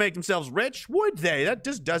position to make themselves rich, would they? That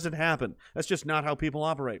just doesn't happen. That's just not how people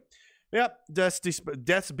operate. Yep,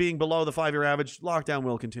 deaths being below the 5-year average, lockdown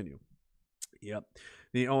will continue. Yep.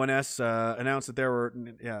 The ONS announced that there were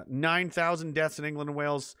 9,000 deaths in England and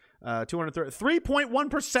Wales,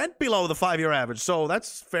 3.1% below the 5-year average. So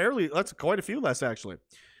that's quite a few less, actually.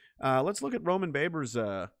 Let's look at Roman Baber's,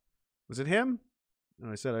 was it him?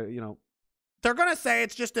 And I said, they're going to say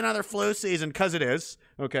it's just another flu season, because it is.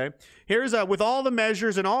 Okay. Here's, with all the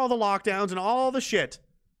measures and all the lockdowns and all the shit,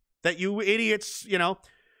 that you idiots,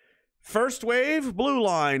 first wave, blue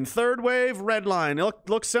line, third wave, red line. It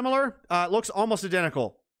looks similar. Looks almost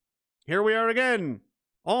identical. Here we are again.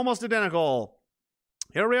 Almost identical.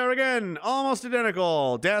 Here we are again. Almost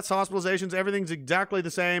identical. Deaths, hospitalizations, everything's exactly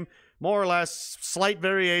the same. More or less, slight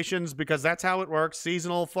variations because that's how it works.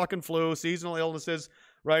 Seasonal fucking flu, seasonal illnesses,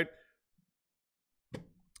 right?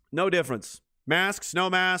 No difference. Masks, no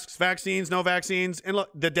masks. Vaccines, no vaccines. And look,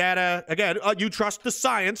 the data, again, you trust the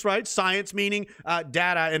science, right? Science meaning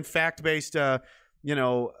data and fact-based,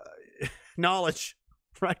 knowledge,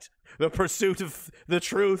 right? The pursuit of the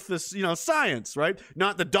truth, science, right?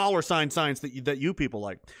 Not the dollar sign science that you people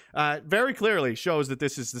like. Very clearly shows that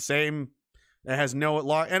this is the same. It has no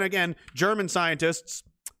law. And again, German scientists,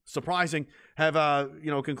 surprising, have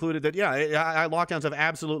concluded that lockdowns have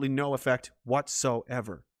absolutely no effect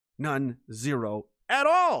whatsoever. None, zero at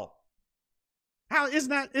all. How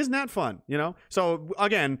isn't that fun? So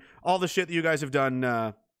again, all the shit that you guys have done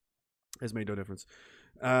has made no difference.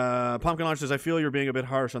 Pumpkin Launch says, I feel you're being a bit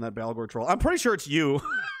harsh on that Balgor troll. I'm pretty sure it's you.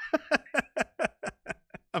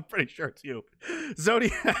 I'm pretty sure it's you.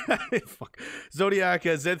 Zodiac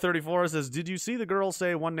Z34 says, did you see the girl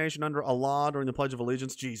say one nation under Allah during the Pledge of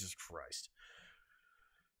Allegiance? Jesus Christ.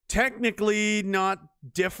 Technically not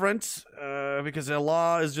different because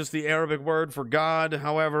Allah is just the Arabic word for God.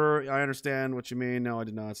 However, I understand what you mean. No, I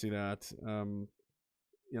did not see that.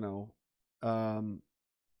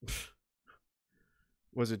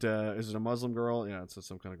 Is it a Muslim girl? Yeah, it's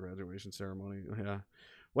some kind of graduation ceremony. Yeah.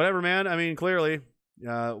 Whatever, man. I mean, clearly,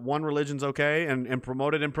 one religion's okay and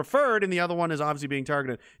promoted and preferred, and the other one is obviously being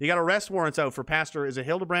targeted. You got arrest warrants out for Pastor, is it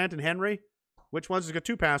Hildebrandt and Henry? Which ones? There's got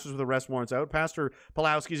two pastors with arrest warrants out. Pastor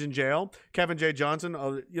Pulowski's in jail. Kevin J. Johnson,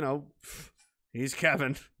 he's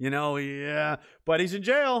Kevin, yeah, but he's in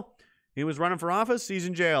jail. He was running for office. He's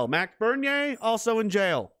in jail. Mac Bernier, also in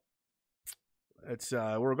jail. It's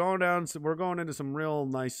we're going into some real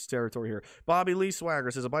nice territory here. Bobby Lee Swagger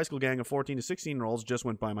says, a bicycle gang of 14 to 16-year-olds just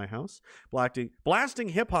went by my house, blasting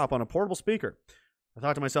hip-hop on a portable speaker. I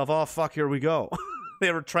thought to myself, oh, fuck, here we go.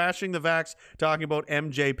 They were trashing the vax, talking about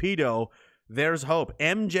MJ Pedo. There's hope.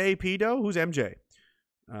 MJ Pedo? Who's MJ?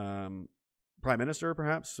 Prime Minister,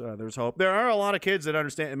 perhaps? There's hope. There are a lot of kids that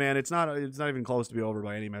understand, man, it's not even close to be over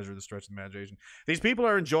by any measure of the stretch of the imagination. These people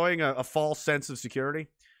are enjoying a false sense of security.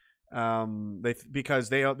 Because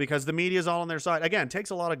the media is all on their side. Again, takes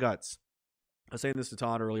a lot of guts. I was saying this to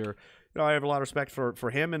Todd earlier. I have a lot of respect for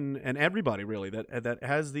him and everybody really that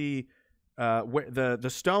has the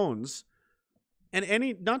stones,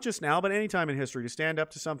 and not just now, but any time in history, to stand up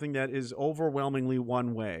to something that is overwhelmingly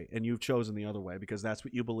one way, and you've chosen the other way because that's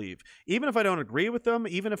what you believe. Even if I don't agree with them,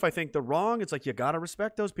 even if I think they're wrong, it's like you gotta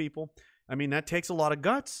respect those people. I mean, that takes a lot of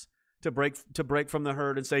guts to break from the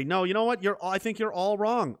herd and say, no, you know what? I think you're all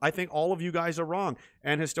wrong. I think all of you guys are wrong.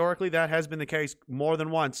 And historically, that has been the case more than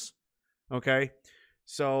once. Okay,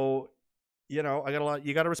 so you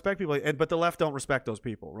got to respect people, but the left don't respect those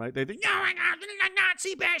people, right? They think, no,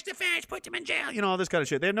 Nazi bash the fish, put them in jail, all this kind of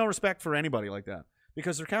shit. They have no respect for anybody like that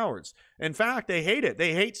because they're cowards. In fact, they hate it.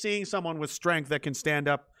 They hate seeing someone with strength that can stand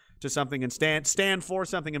up to something and stand for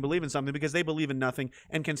something and believe in something, because they believe in nothing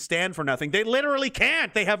and can stand for nothing. They literally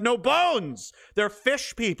can't. They have no bones. They're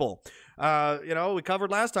fish people. We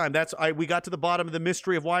covered last time. We got to the bottom of the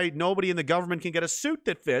mystery of why nobody in the government can get a suit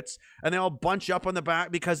that fits, and they all bunch up on the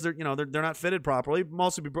back because they're not fitted properly.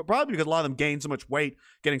 Mostly probably because a lot of them gain so much weight,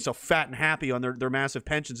 getting so fat and happy on their massive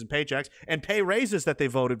pensions and paychecks and pay raises that they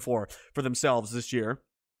voted for themselves this year.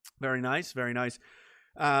 Very nice. Very nice.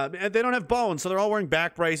 And they don't have bones, so they're all wearing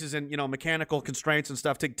back braces and mechanical constraints and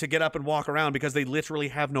stuff to get up and walk around because they literally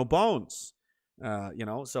have no bones.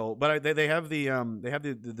 So but they have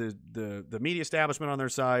the media establishment on their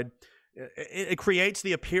side. It creates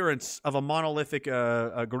the appearance of a monolithic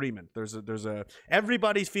agreement. There's a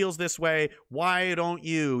everybody feels this way. Why don't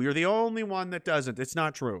you? You're the only one that doesn't. It's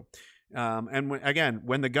not true. And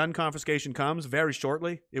when the gun confiscation comes very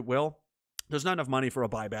shortly, it will. There's not enough money for a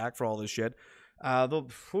buyback for all this shit.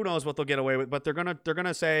 Who knows what they'll get away with, but they're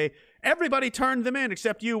gonna say everybody turned them in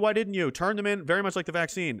except you. Why didn't you turn them in? Very much like the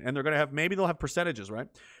vaccine, and maybe they'll have percentages, right?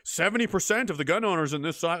 70% of the gun owners in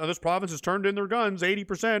this province has turned in their guns.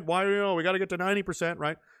 80%. Why we got to get to 90%,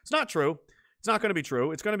 right? It's not true. It's not going to be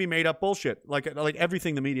true. It's going to be made up bullshit. Like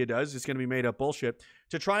everything the media does, it's going to be made up bullshit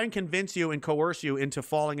to try and convince you and coerce you into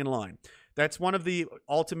falling in line. That's one of the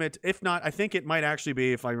ultimate, if not, I think it might actually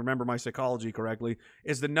be, if I remember my psychology correctly,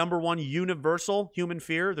 is the number one universal human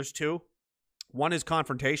fear. There's two. One is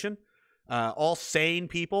confrontation. All sane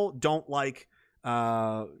people don't like,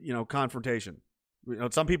 confrontation. You know,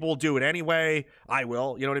 some people will do it anyway. I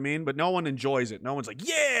will, you know what I mean? But no one enjoys it. No one's like,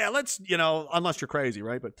 yeah, let's, you know, unless you're crazy,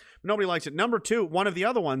 right? But nobody likes it. Number two, one of the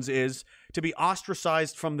other ones is to be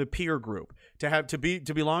ostracized from the peer group,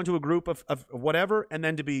 to belong to a group of whatever, and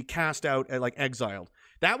then to be cast out, like exiled.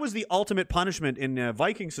 That was the ultimate punishment in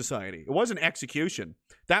Viking society. It wasn't execution.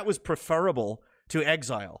 That was preferable to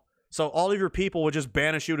exile. So all of your people would just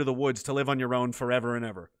banish you to the woods to live on your own forever and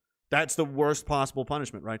ever. That's the worst possible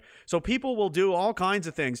punishment, right? So people will do all kinds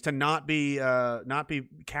of things to not be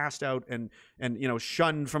cast out and you know,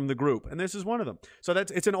 shunned from the group, and this is one of them. So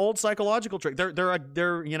it's an old psychological trick.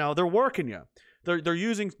 They're you know, they're working you. They're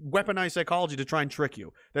using weaponized psychology to try and trick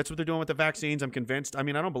you. That's what they're doing with the vaccines. I'm convinced. I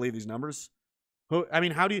mean, I don't believe these numbers. How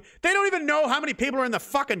do you? They don't even know how many people are in the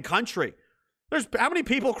fucking country. There's how many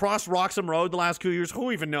people crossed Roxham Road the last 2 years?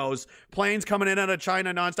 Who even knows? Planes coming in out of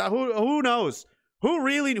China nonstop. Who knows? Who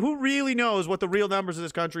really knows what the real numbers of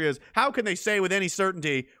this country is? How can they say with any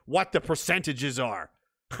certainty what the percentages are?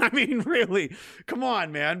 I mean, really, come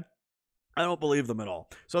on, man. I don't believe them at all.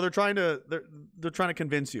 So they're trying to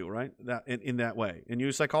convince you, right? That in that way, and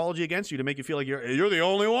use psychology against you to make you feel like you're the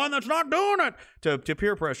only one that's not doing it, to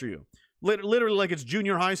peer pressure you. Literally like it's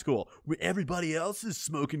junior high school. Everybody else is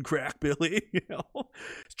smoking crack, Billy. You know,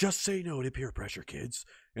 just say no to peer pressure, kids.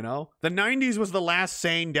 You know, the 90s was the last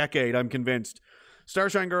sane decade, I'm convinced.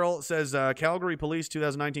 Starshine Girl says, Calgary Police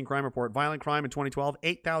 2019 crime report. Violent crime in 2012,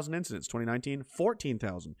 8,000 incidents. 2019,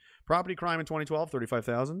 14,000. Property crime in 2012,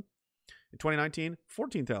 35,000. In 2019,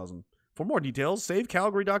 14,000. For more details,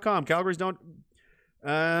 savecalgary.com. Calgary's don't...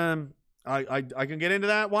 I can get into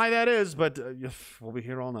that, why that is, but we'll be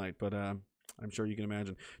here all night. But I'm sure you can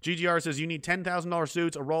imagine. GGR says, you need $10,000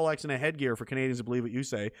 suits, a Rolex, and a headgear for Canadians to believe what you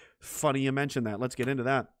say. Funny you mentioned that. Let's get into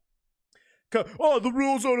that. Oh, the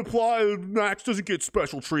rules don't apply. Max doesn't get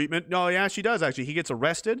special treatment. No, yeah, she does, actually. He gets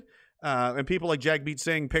arrested. And people like Jagmeet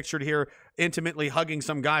Singh, pictured here, intimately hugging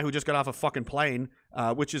some guy who just got off a fucking plane,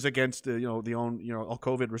 which is against all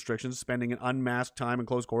COVID restrictions, spending an unmasked time in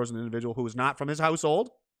close quarters with an individual who is not from his household.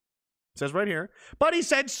 It says right here. But he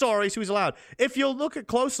said sorry, so he's allowed. If you look at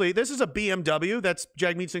closely, this is a BMW. That's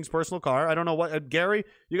Jagmeet Singh's personal car. I don't know what... Gary,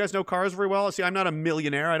 you guys know cars very well. See, I'm not a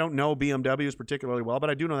millionaire. I don't know BMWs particularly well, but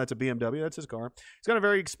I do know that's a BMW. That's his car. He's got a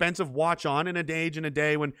very expensive watch on in a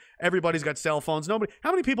day when everybody's got cell phones. How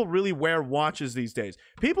many people really wear watches these days?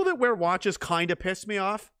 People that wear watches kind of piss me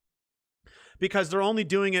off because they're only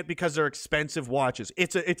doing it because they're expensive watches.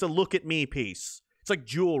 It's a look at me piece. It's like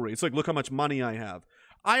jewelry. It's like, look how much money I have.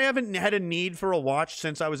 I haven't had a need for a watch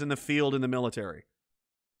since I was in the field in the military.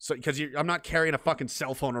 So, because I'm not carrying a fucking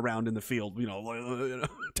cell phone around in the field,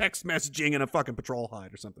 text messaging in a fucking patrol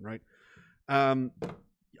hide or something, right?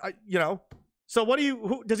 So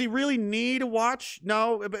who does he really need a watch?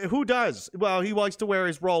 No, who does? Well, he likes to wear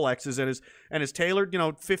his Rolexes and his tailored,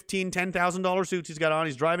 $10,000 suits he's got on.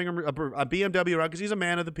 He's driving a BMW around because he's a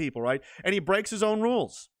man of the people, right? And he breaks his own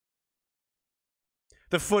rules.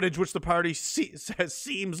 The footage, which the party says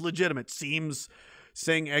seems legitimate, seems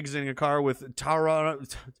Singh exiting a car with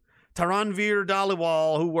Taranveer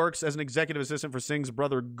Dhaliwal, who works as an executive assistant for Singh's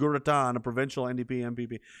brother Guratan, a provincial NDP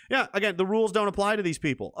MPP. Yeah, again, the rules don't apply to these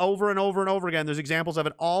people. Over and over and over again, there's examples of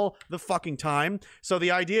it all the fucking time. So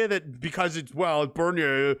the idea that because it's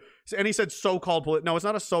Bernier, and he said so-called, no, it's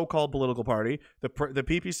not a so-called political party. The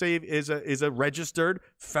PPC is a registered,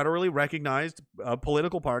 federally recognized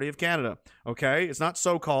political party of Canada. Okay, it's not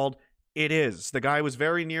so-called. It is. The guy was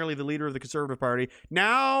very nearly the leader of the Conservative Party.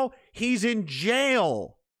 Now he's in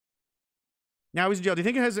jail. Do you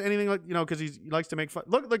think it has anything like, because he likes to make fun?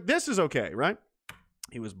 Look, this is okay, right?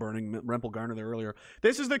 He was burning Rempel Garner there earlier.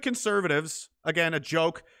 This is the Conservatives. Again, a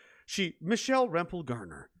joke. Michelle Rempel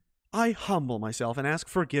Garner. I humble myself and ask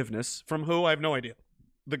forgiveness from who? I have no idea.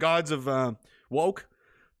 The gods of woke.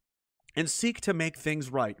 And seek to make things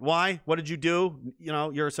right. Why? What did you do?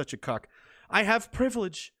 You're such a cuck. I have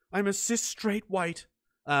privilege. I'm a cis straight white.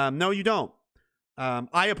 No, you don't.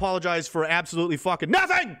 I apologize for absolutely fucking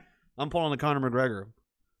nothing. I'm pulling the Conor McGregor.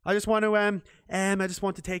 I just want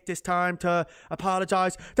to take this time to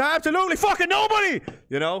apologize to absolutely fucking nobody.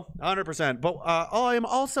 100%. But I am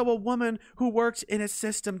also a woman who works in a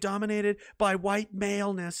system dominated by white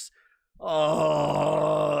maleness. I'm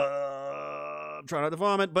trying not to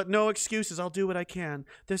vomit, but no excuses. I'll do what I can.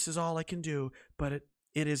 This is all I can do, but it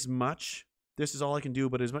is much. This is all I can do,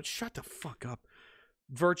 but it is much. Shut the fuck up.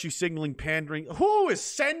 Virtue signaling, pandering. Who is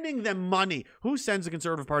sending them money? Who sends the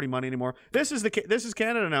Conservative Party money anymore? This is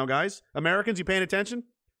Canada now, guys. Americans, you paying attention?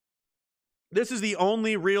 This is the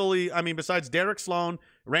only really, besides Derek Sloan,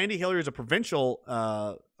 Randy Hillier is a provincial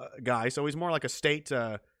guy, so he's more like a state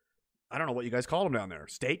I don't know what you guys call them down there.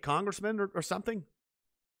 State congressman or something?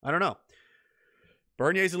 I don't know.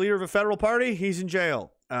 Bernier's the leader of a federal party. He's in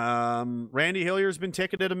jail. Randy Hillier's been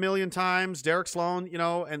ticketed 1 million times. Derek Sloan, you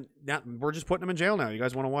know, and now we're just putting him in jail now. You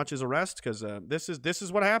guys want to watch his arrest? Because this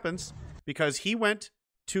is what happens. Because he went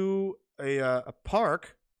to a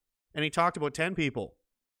park and he talked about 10 people.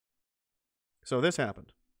 So this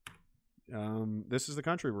happened. This is the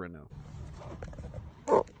country we're in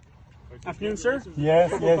now. Afternoon, sir.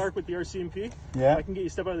 Yes, Purple yes. Park with the RCMP. Yeah. I can get you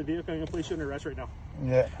step out of the vehicle. I'm going to place you under arrest right now.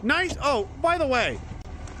 Yeah. Nice. Oh, by the way,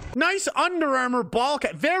 nice Under Armour ball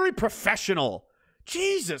cap. Very professional.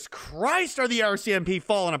 Jesus Christ, are the RCMP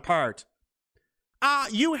falling apart?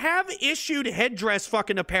 You have issued headdress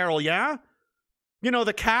fucking apparel, yeah? You know,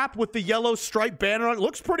 the cap with the yellow striped banner on it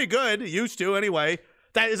looks pretty good. It used to, anyway.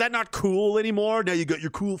 Is that not cool anymore? Now you got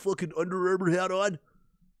your cool fucking Under Armour hat on?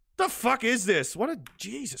 The fuck is this? What a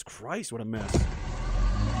Jesus Christ, what a mess.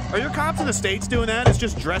 Are your cops in the States doing that? It's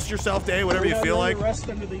just dress yourself day, whatever you feel like.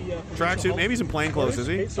 Tracksuit. Maybe he's in plain clothes, is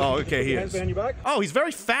he? Oh, okay, he is. Oh, he's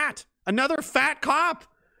very fat. Another fat cop.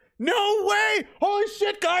 No way! Holy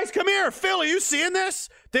shit, guys, come here. Phil, are you seeing this?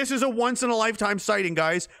 This is a once-in-a-lifetime sighting,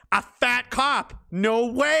 guys. A fat cop. No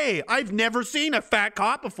way. I've never seen a fat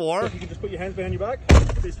cop before. You can just put your hands behind your back,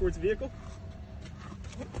 face towards the vehicle.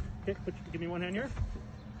 Okay, give me one hand here.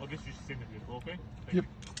 I'll get you to in the vehicle, okay? Yep.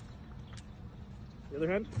 The other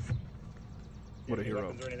hand. What a hero.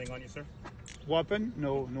 Weapons or anything on you, sir? Weapon?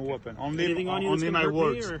 No, no weapon. Only, Anything on you that's only gonna my hurt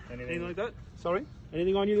words. me or anything like that? Sorry?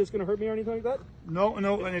 Anything on you that's going to hurt me or anything like that? No,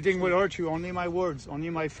 anything will hurt you. Only my words. Only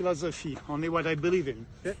my philosophy. Only what I believe in.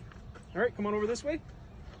 Okay. All right, come on over this way.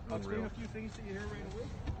 I'll explain Unreal. a few things to you here right away.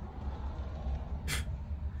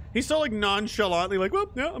 He's so like nonchalantly like,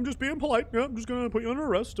 well, yeah, I'm just being polite. Yeah, I'm just gonna put you under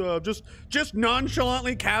arrest. Just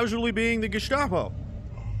nonchalantly, casually being the Gestapo.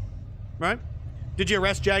 Right? Did you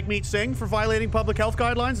arrest Jagmeet Singh for violating public health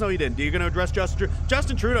guidelines? No, you didn't. Are you gonna address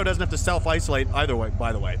Justin Trudeau doesn't have to self-isolate either way,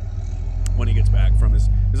 by the way, when he gets back from his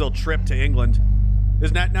little trip to England.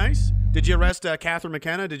 Isn't that nice? Did you arrest Catherine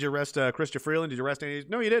McKenna? Did you arrest Chrystia Freeland? Did you arrest any of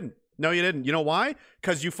these? No, you didn't. No, you didn't. You know why?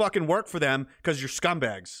 Because you fucking work for them because you're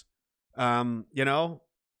scumbags. You know?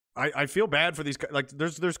 I feel bad for these, like,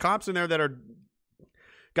 there's cops in there that are,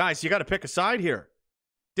 guys, you got to pick a side here.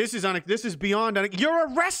 This is beyond,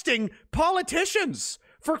 you're arresting politicians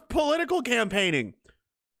for political campaigning.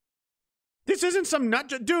 This isn't some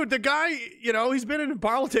nut, dude, the guy, you know, he's been in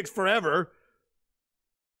politics forever.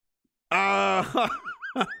 The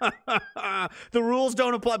rules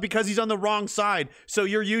don't apply because he's on the wrong side. So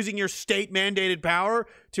you're using your state mandated power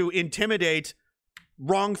to intimidate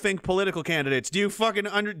wrong think political candidates. Do you fucking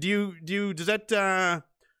does there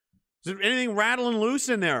anything rattling loose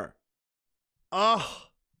in there? Oh,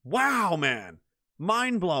 wow, man.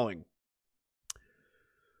 Mind blowing.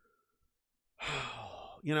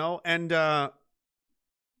 You know, and you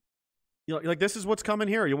know, like, this is what's coming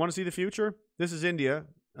here. You want to see the future? This is India.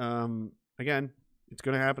 Again, it's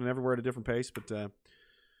going to happen everywhere at a different pace, but the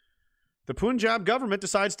Punjab government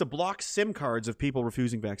decides to block SIM cards of people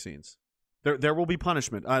refusing vaccines. There will be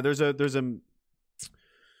punishment. There's a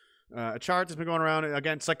chart that's been going around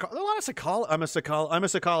again. A lot of I'm a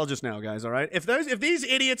psychologist now, guys. All right. If these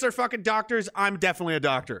idiots are fucking doctors, I'm definitely a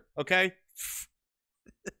doctor. Okay.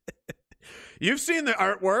 You've seen the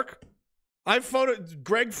artwork.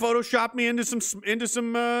 Greg photoshopped me into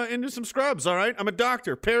some scrubs. All right. I'm a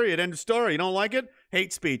doctor. Period. End of story. You don't like it?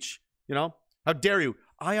 Hate speech. You know? How dare you?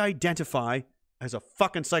 I identify as a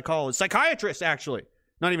fucking psychiatrist, actually.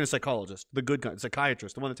 Not even a psychologist, the good kind,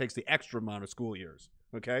 psychiatrist, the one that takes the extra amount of school years,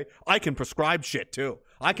 okay? I can prescribe shit, too.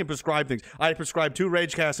 I can prescribe things. I prescribe 2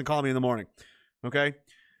 Ragecasts and call me in the morning, okay?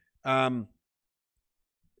 You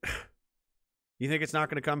think it's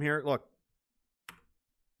not going to come here? Look,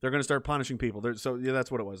 they're going to start punishing people. So yeah,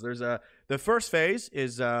 that's what it was. There's the first phase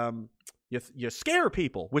is you scare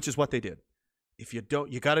people, which is what they did. If you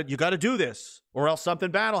don't, you gotta do this, or else something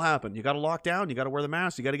bad will happen. You gotta lock down. You gotta wear the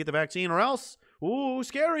mask. You gotta get the vaccine, or else, ooh,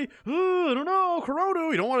 scary. Ooh, I don't know, corona.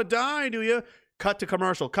 You don't want to die, do you? Cut to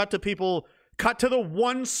commercial. Cut to people. Cut to the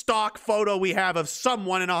one stock photo we have of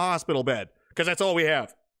someone in a hospital bed, because that's all we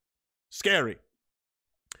have. Scary.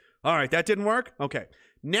 All right, that didn't work. Okay,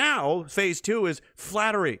 now phase 2 is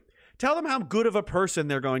flattery. Tell them how good of a person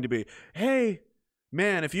they're going to be. Hey,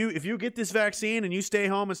 man, if you get this vaccine and you stay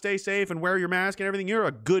home and stay safe and wear your mask and everything, you're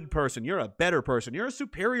a good person. You're a better person. You're a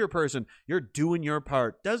superior person. You're doing your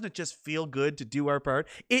part. Doesn't it just feel good to do our part?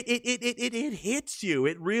 It hits you.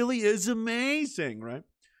 It really is amazing, right?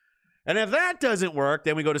 And if that doesn't work,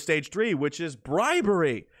 then we go to stage 3, which is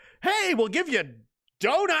bribery. Hey, we'll give you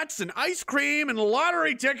donuts and ice cream and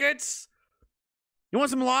lottery tickets You want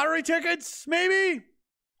some lottery tickets, maybe?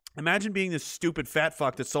 Imagine being this stupid fat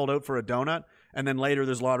fuck that sold out for a donut, and then later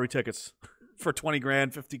there's lottery tickets for 20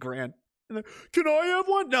 grand, 50 grand. And then, can I have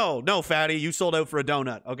one? No, fatty. You sold out for a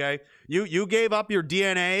donut, okay? You gave up your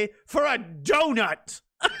DNA for a donut.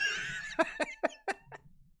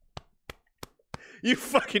 You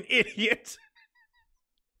fucking idiot.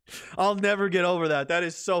 I'll never get over that. That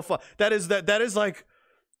is so fun. That is like,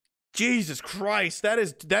 Jesus Christ. That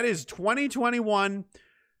is 2021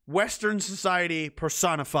 Western society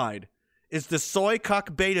personified. Is the soy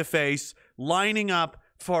cuck beta face lining up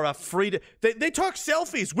for a free... They talk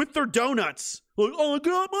selfies with their donuts. Like, oh, I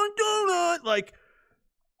got my donut. Like,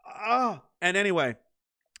 And anyway,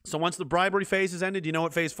 so once the bribery phase is ended, you know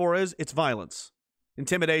what phase 4 is? It's violence.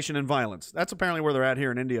 Intimidation and violence. That's apparently where they're at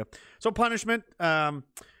here in India. So punishment,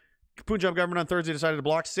 Punjab government on Thursday decided to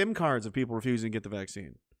block SIM cards of people refusing to get the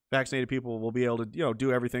vaccine. Vaccinated people will be able to,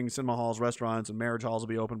 do everything. Cinema halls, restaurants, and marriage halls will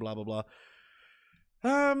be open, blah, blah, blah.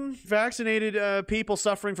 Vaccinated people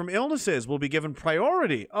suffering from illnesses will be given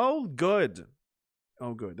priority. Oh, good.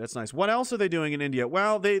 Oh, good. That's nice. What else are they doing in India?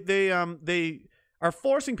 Well, they are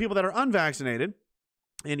forcing people that are unvaccinated,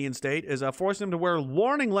 Indian state, is forcing them to wear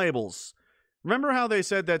warning labels. Remember how they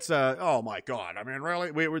said that's, oh my God, I mean,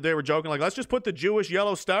 really? They were joking, like, let's just put the Jewish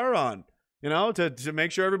yellow star on, to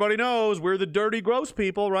make sure everybody knows we're the dirty, gross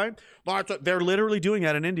people, right? They're literally doing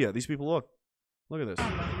that in India. These people, look at this.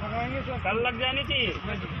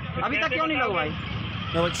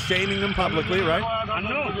 They're like shaming them publicly, right?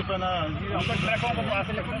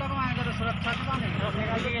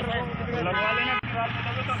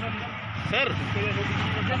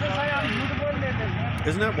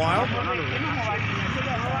 Isn't that wild?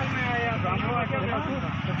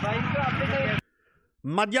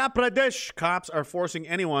 Madhya Pradesh cops are forcing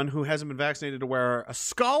anyone who hasn't been vaccinated to wear a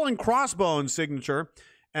skull and crossbones signature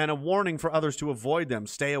and a warning for others to avoid them.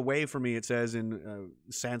 Stay away from me, it says in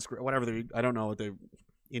Sanskrit, whatever I don't know what they,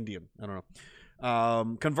 Indian, I don't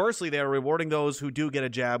know. Conversely, they are rewarding those who do get a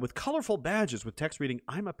jab with colorful badges with text reading,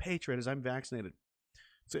 I'm a patriot as I'm vaccinated.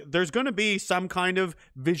 So there's going to be some kind of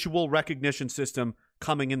visual recognition system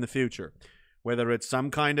coming in the future. Whether it's some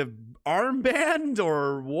kind of armband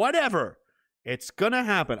or whatever, it's going to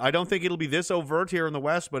happen. I don't think it'll be this overt here in the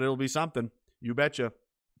West, but it'll be something. You betcha.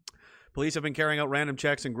 Police have been carrying out random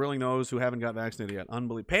checks and grilling those who haven't got vaccinated yet.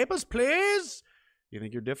 Unbelievable. Papers, please. You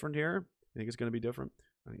think you're different here? You think it's going to be different?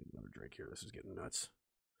 I need another drink here. This is getting nuts.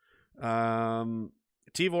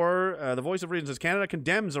 Tivor, the voice of reason, says Canada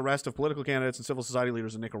condemns arrest of political candidates and civil society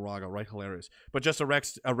leaders in Nicaragua. Right, hilarious. But just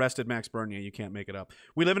arrested Max Bernier. You can't make it up.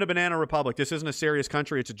 We live in a banana republic. This isn't a serious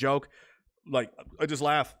country. It's a joke. Like, I just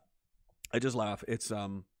laugh. It's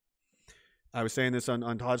I was saying this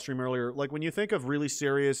on Todd's stream earlier. Like, when you think of really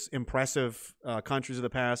serious, impressive countries of the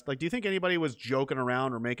past, like, do you think anybody was joking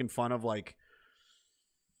around or making fun of, like,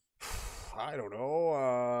 I don't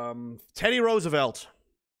know, Teddy Roosevelt?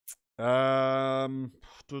 Alexander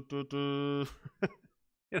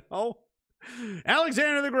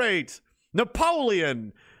the Great,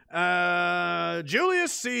 Napoleon,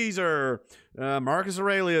 Julius Caesar, Marcus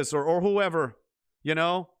Aurelius, or whoever,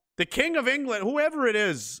 the King of England, whoever it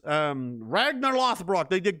is, Ragnar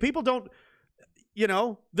Lothbrok. People don't,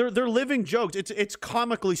 they're living jokes. It's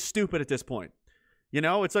comically stupid at this point.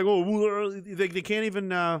 It's like, oh, they can't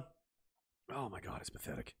even. Oh my God, it's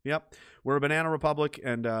pathetic. Yep, we're a banana republic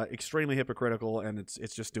and extremely hypocritical, and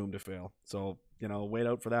it's just doomed to fail. So wait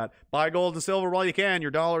out for that. Buy gold and silver while you can.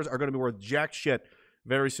 Your dollars are going to be worth jack shit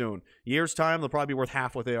very soon. Years time, they'll probably be worth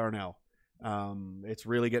half what they are now. It's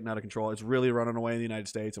really getting out of control. It's really running away in the United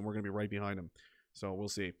States, and we're going to be right behind them. So we'll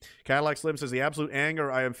see. Cadillac Slim says, the absolute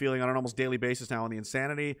anger I am feeling on an almost daily basis now on the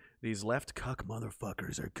insanity these left cuck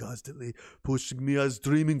motherfuckers are constantly pushing me as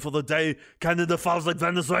dreaming for the day Canada falls like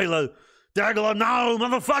Venezuela. Daggler now,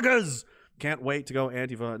 motherfuckers! Can't wait to go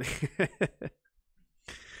Antifa.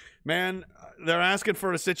 Man, they're asking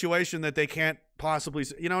for a situation that they can't possibly...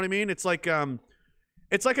 You know what I mean? It's like a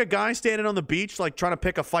guy standing on the beach, like, trying to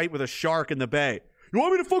pick a fight with a shark in the bay. You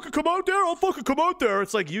want me to fucking come out there? I'll fucking come out there.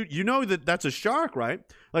 It's like, you know that's a shark, right?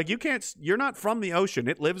 Like, you're not from the ocean.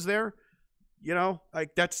 It lives there.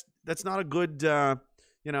 Like, that's not a good... or,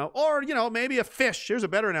 maybe a fish. Here's a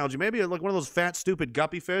better analogy. Maybe like one of those fat, stupid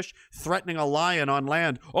guppy fish threatening a lion on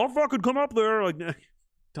land. I'll fucking come up there. Like,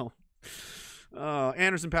 don't.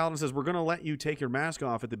 Anderson Paladin says, we're going to let you take your mask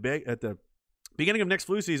off at the beginning of next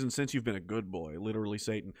flu season since you've been a good boy. Literally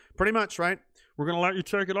Satan. Pretty much, right? We're going to let you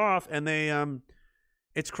take it off. And they,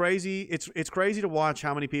 it's crazy. It's crazy to watch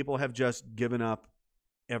how many people have just given up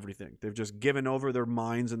everything. They've just given over their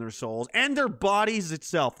minds and their souls and their bodies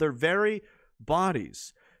itself. Their very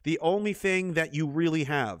bodies the only thing that you really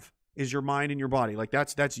have is your mind and your body. Like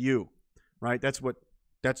that's you, right? That's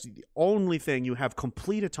the only thing you have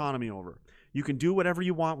complete autonomy over. You can do whatever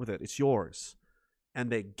you want with it. It's yours. And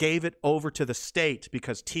they gave it over to the state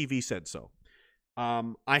because TV said so.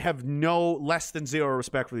 I have no less than zero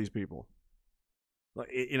respect for these people.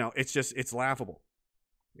 It's laughable.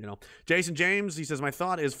 Jason James, he says, my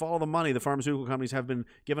thought is follow the money. The pharmaceutical companies have been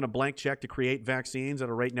given a blank check to create vaccines at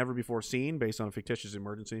a rate never before seen based on a fictitious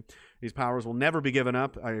emergency. These powers will never be given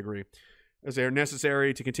up. I agree. As they are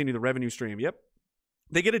necessary to continue the revenue stream. Yep.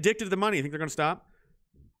 They get addicted to the money. You think they're going to stop?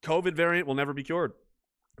 COVID variant will never be cured.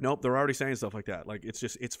 Nope. They're already saying stuff like that. Like,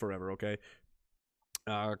 it's forever. Okay.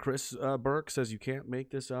 Chris Burke says you can't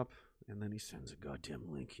make this up. And then he sends a goddamn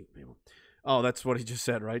link. People. Oh, that's what he just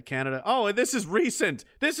said, right? Canada. Oh, and this is recent.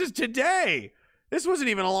 This is today. This wasn't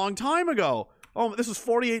even a long time ago. Oh, this was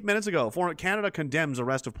 48 minutes ago. Canada condemns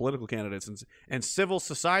arrest of political candidates and civil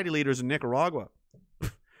society leaders in Nicaragua.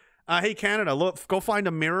 Hey, Canada, look, go find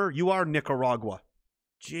a mirror. You are Nicaragua.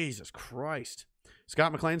 Jesus Christ.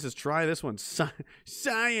 Scott McLean says, try this one.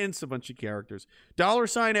 Science, a bunch of characters.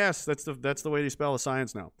 $S. That's the way they spell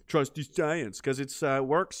science now. Trusty science, because it's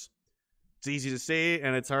works. It's easy to see,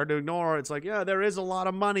 and it's hard to ignore. It's like, yeah, there is a lot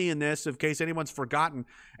of money in this, in case anyone's forgotten.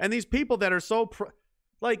 And these people that are so,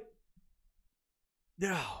 all you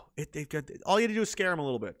have to do is scare them a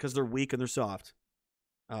little bit, because they're weak and they're soft.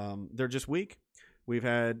 They're just weak. We've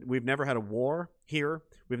never had a war here.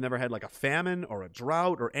 We've never had like a famine or a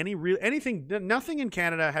drought or anything. Nothing in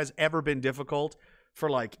Canada has ever been difficult for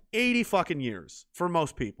like 80 fucking years for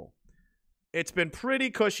most people. It's been pretty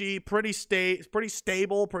cushy, pretty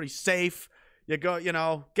stable, pretty safe. You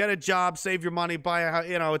go, get a job, save your money, buy a house.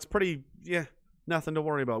 It's pretty, nothing to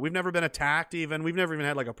worry about. We've never been attacked even. We've never even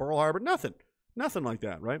had like a Pearl Harbor. Nothing like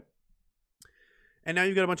that, right? And now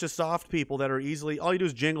you've got a bunch of soft people that are all you do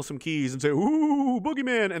is jingle some keys and say, ooh,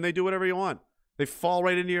 boogeyman, and they do whatever you want. They fall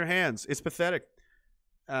right into your hands. It's pathetic.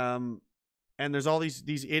 And there's all these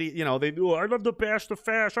idiots, they do, I love to bash the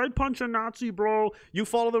fash. I'd punch a Nazi, bro. You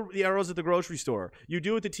follow the arrows at the grocery store. You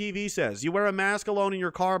do what the TV says. You wear a mask alone in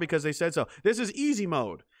your car because they said so. This is easy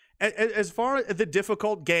mode. As far as the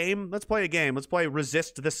difficult game, let's play a game. Let's play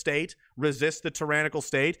resist the state, resist the tyrannical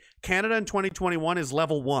state. Canada in 2021 is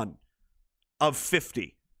level 1 of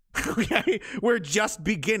 50. Okay, we're just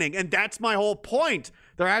beginning, and that's my whole point.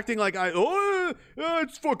 They're acting like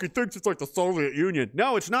it's fucking thinks it's like the Soviet Union.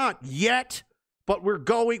 No, it's not yet, but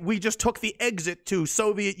we just took the exit to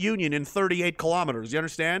Soviet Union in 38 kilometers. You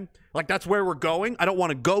understand? Like, that's where we're going. I don't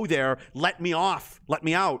want to go there. Let me off. Let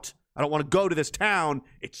me out. I don't want to go to this town.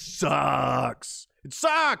 It sucks. It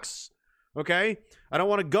sucks. Okay? I don't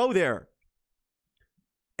want to go there.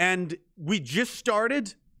 And we just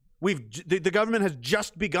started. The government has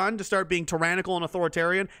just begun to start being tyrannical and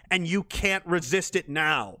authoritarian, and you can't resist it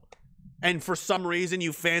now. And for some reason,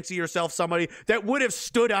 you fancy yourself somebody that would have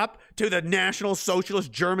stood up to the National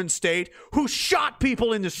Socialist German state who shot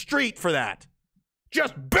people in the street for that.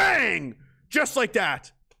 Just bang! Just like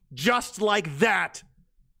that. Just like that.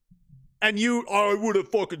 And I would have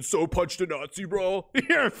fucking so punched a Nazi, bro.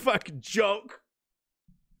 You're a fucking joke.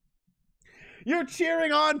 You're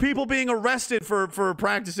cheering on people being arrested for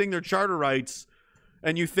practicing their charter rights,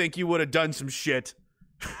 and you think you would have done some shit.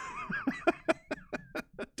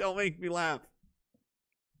 Don't make me laugh.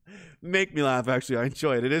 Make me laugh, actually. I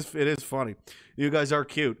enjoy it. It is funny. You guys are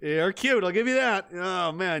cute. You're cute. I'll give you that.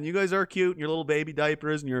 Oh, man. You guys are cute in your little baby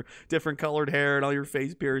diapers and your different colored hair and all your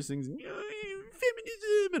face piercings and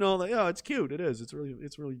feminism and all that. Yeah, it's cute. It is.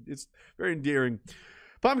 It's very endearing.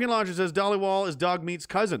 Pumpkin Launcher says Dolly Wall is Dogmeat's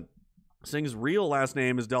cousin. Singh's real last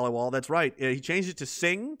name is Dhaliwal. That's right. He changed it to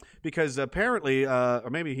Singh because apparently, or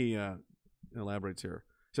maybe he elaborates here.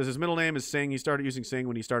 Says his middle name is Singh. He started using Singh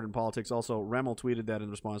when he started in politics. Also, Remel tweeted that in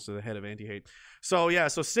response to the head of Anti-Hate. So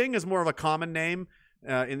Singh is more of a common name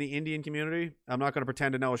in the Indian community. I'm not going to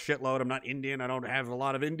pretend to know a shitload. I'm not Indian. I don't have a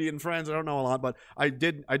lot of Indian friends. I don't know a lot, but I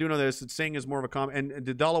do know this. That Singh is more of a common, and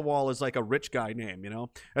the Dhaliwal is like a rich guy name.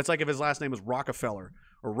 That's like if his last name was Rockefeller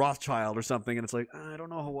or Rothschild or something, and it's like, I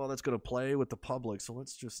don't know how well that's going to play with the public, so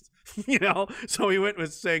let's just, so he went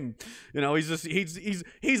with Singh.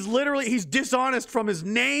 He's literally dishonest from his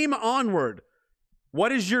name onward.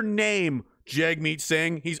 What is your name, Jagmeet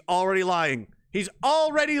Singh? He's already lying. He's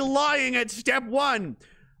already lying at step 1.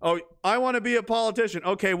 Oh, I want to be a politician.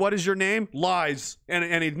 Okay, what is your name? Lies.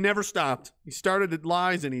 And he never stopped. He started at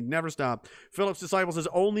lies and he never stopped. Philip's disciple says,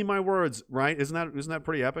 only my words, right? Isn't that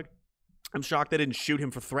pretty epic? I'm shocked they didn't shoot him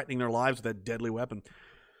for threatening their lives with that deadly weapon.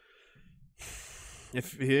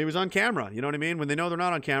 If he was on camera, you know what I mean? When they know they're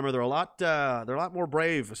not on camera, they're a lot more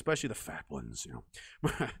brave, especially the fat ones, you know.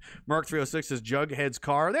 Mark 306 says Jughead's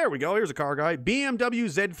car. There we go. Here's a car guy. BMW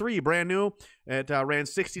Z3, brand new. It ran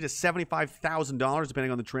 $60,000 to $75,000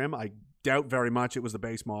 depending on the trim. I doubt very much it was the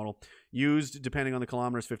base model. Used, depending on the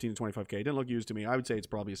kilometers, 15 to 25K. Didn't look used to me. I would say it's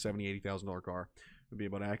probably a $70,000, $80,000 car. Would be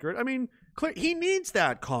about accurate. I mean, he needs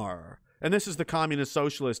that car. And this is the communist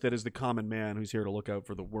socialist that is the common man who's here to look out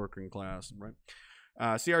for the working class, right?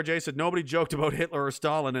 CRJ said nobody joked about Hitler or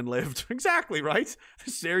Stalin and lived. Exactly, right?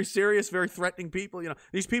 Very serious, very threatening people. You know,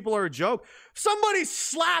 these people are a joke. Somebody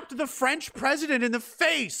slapped the French president in the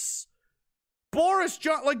face. Boris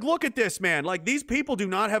Johnson, like, look at this, man. Like, these people do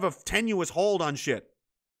not have a tenuous hold on shit.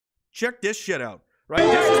 Check this shit out, right?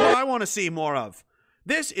 This is what I want to see more of.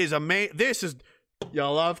 This is amazing. This is,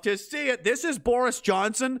 you'll love to see it. This is Boris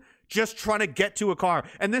Johnson just trying to get to a car.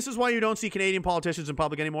 And this is why you don't see Canadian politicians in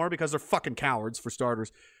public anymore, because they're fucking cowards, for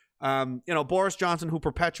starters. You know, Boris Johnson, who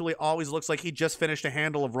perpetually always looks like he just finished a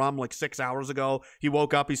handle of rum like 6 hours ago. He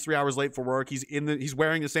woke up, he's 3 hours late for work. He's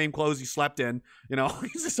wearing the same clothes he slept in. You know,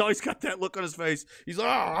 he's just always got that look on his face. He's like,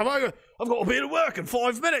 oh, I've got to be at work in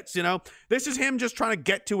 5 minutes, you know. This is him just trying to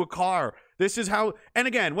get to a car. This is how, and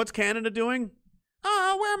again, what's Canada doing?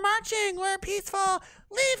 Oh, we're marching, we're peaceful.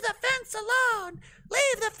 Leave the fence alone.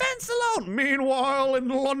 Leave the fence alone. Meanwhile, in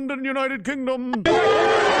London, United Kingdom.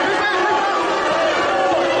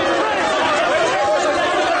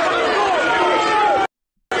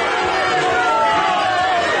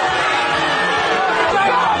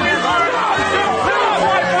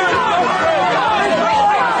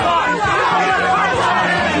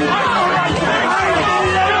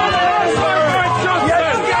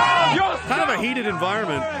 Kind of a heated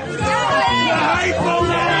environment.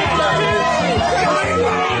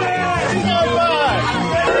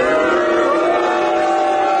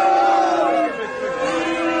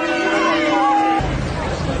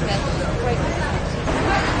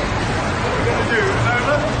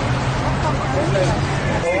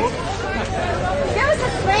 Give us a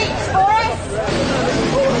speech, Boris.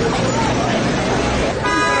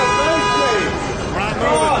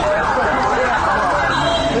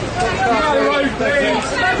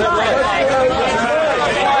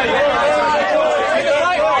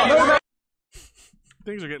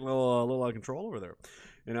 Things are getting a little out of control over there,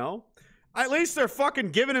 you know? At least they're fucking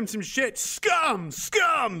giving him some shit. Scum,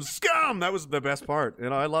 scum, scum. That was the best part. You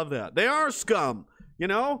know, I love that. They are scum, you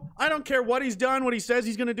know? I don't care what he's done, what he says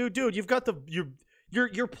he's going to do. Dude, you've got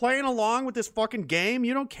you're playing along with this fucking game.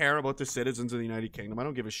 You don't care about the citizens of the United Kingdom. I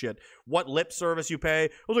don't give a shit what lip service you pay. I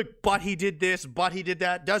was like, but he did this, but he did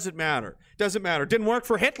that. Doesn't matter. Doesn't matter. Didn't work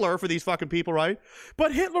for Hitler, for these fucking people, right?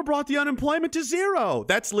 But Hitler brought the unemployment to zero.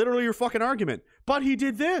 That's literally your fucking argument. But he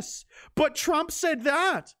did this. But Trump said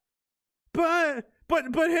that. But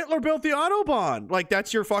Hitler built the Autobahn. Like,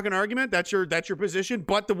 that's your fucking argument? That's your position?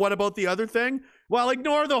 But what about the other thing? Well,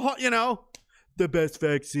 ignore the whole, you know. The best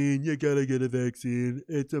vaccine. You gotta get a vaccine.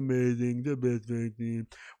 It's amazing. The best vaccine.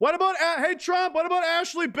 What about, hey Trump, what about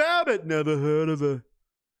Ashley Babbitt? Never heard of her.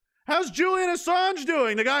 How's Julian Assange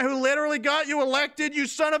doing? The guy who literally got you elected, you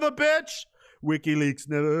son of a bitch? WikiLeaks,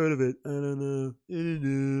 never heard of it. I don't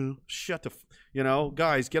know. Shut the, you know,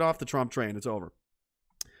 guys, get off the Trump train. It's over.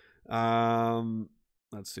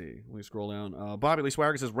 Let's see. Let me scroll down. Bobby Lee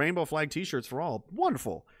Swagger says, rainbow flag t-shirts for all.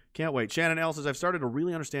 Wonderful. Can't wait. Shannon L says, I've started to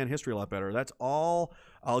really understand history a lot better. That's all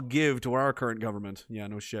I'll give to our current government. Yeah,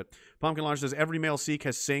 no shit. Pumpkin Launch says, every male Sikh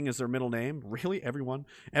has Singh as their middle name. Really? Everyone?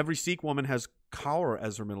 Every Sikh woman has Kaur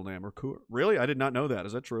as her middle name. Or Kaur. Really? I did not know that.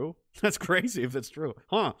 Is that true? That's crazy if that's true.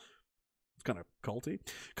 Huh. It's kind of culty.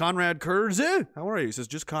 Conrad Kurze, how are you? He says,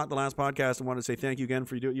 just caught the last podcast and wanted to say thank you again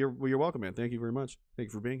for you're welcome, man. Thank you very much. Thank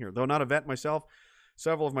you for being here. Though not a vet myself,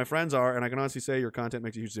 several of my friends are, and I can honestly say your content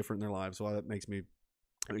makes a huge difference in their lives. So that makes me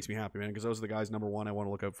happy, man, because those are the guys, number one, I want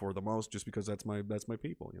to look out for the most, just because that's my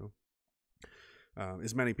people, you know.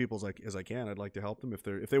 As many people as I can. I'd like to help them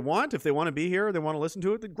if they want to be here, they want to listen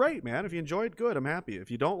to it, then great, man. If you enjoy it, good. I'm happy. If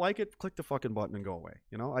you don't like it, click the fucking button and go away.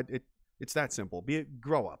 You know, it's that simple.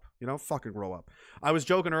 Grow up, you know, fucking grow up. I was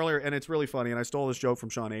joking earlier, and it's really funny, and I stole this joke from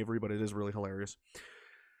Sean Avery, but it is really hilarious.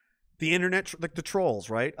 The internet, like the trolls,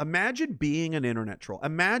 right? Imagine being an internet troll.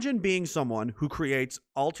 Imagine being someone who creates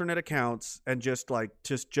alternate accounts and just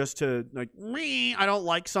to me, I don't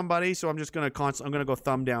like somebody, so I'm just gonna go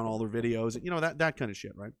thumb down all their videos, you know, that kind of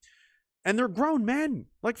shit, right? And they're grown men,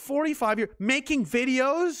 like 45 years, making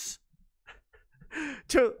videos.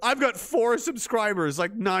 I've got 4 subscribers,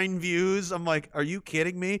 like 9 views. I'm like, are you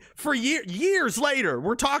kidding me? For years later,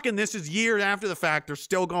 we're talking. This is years after the fact. They're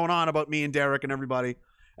still going on about me and Derek and everybody.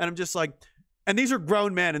 And I'm just like, And these are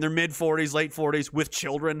grown men in their mid 40s, late 40s with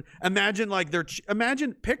children.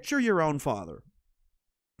 Imagine picture your own father.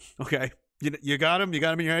 Okay. You got him in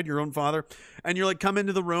your head, your own father. And you're like, come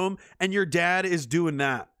into the room and your dad is doing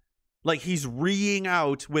that. Like he's reeing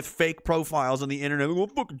out with fake profiles on the internet. We'll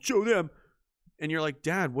fucking show them. And you're like,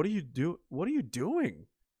 Dad, what are you doing?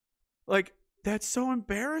 Like, that's so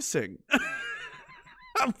embarrassing.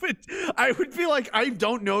 I would feel like I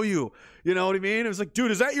don't know you. You know what I mean? It was like, dude,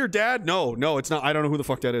 is that your dad? No, it's not. I don't know who the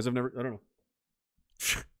fuck that is. I don't know.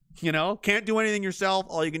 You know, can't do anything yourself.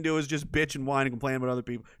 All you can do is just bitch and whine and complain about other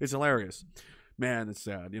people. It's hilarious. Man, it's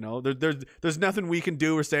sad. You know, there's nothing we can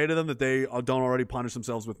do or say to them that they don't already punish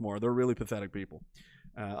themselves with more. They're really pathetic people.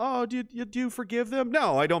 Do you forgive them?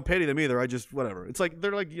 No, I don't pity them either. I just, whatever. It's like,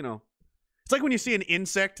 they're like, you know, it's like when you see an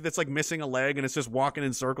insect that's like missing a leg and it's just walking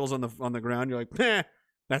in circles on the ground. You're like,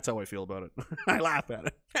 that's how I feel about it. I laugh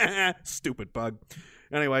at it. Stupid bug.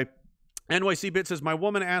 Anyway, NYC Bit says, my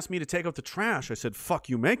woman asked me to take out the trash. I said, fuck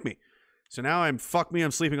you, make me. So now I'm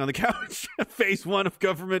sleeping on the couch. Phase 1 of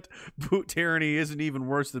government boot tyranny isn't even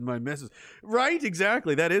worse than my missus. Right?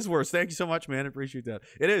 Exactly. That is worse. Thank you so much, man. I appreciate that.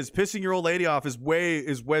 It is. Pissing your old lady off is way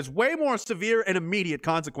more severe and immediate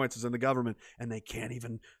consequences than the government, and they can't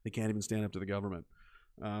even stand up to the government.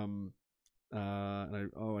 Did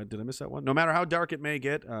I miss that one? No matter how dark it may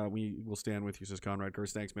get, we will stand with you, says Conrad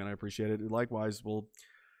Curse. Thanks, man. I appreciate it. Likewise,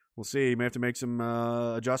 We'll see. You may have to make some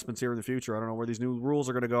adjustments here in the future. I don't know where these new rules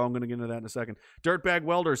are going to go. I'm going to get into that in a second. Dirtbag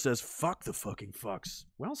Welder says, fuck the fucking fucks.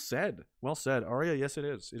 Well said. Well said. Aria, yes, it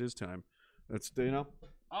is. It is time. That's, you know.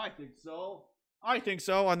 I think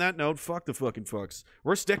so. On that note, fuck the fucking fucks.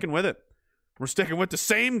 We're sticking with it. We're sticking with the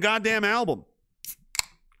same goddamn album.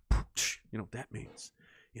 You know what that means.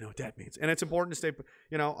 And it's important to stay,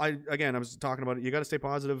 you know, I was talking about it. You got to stay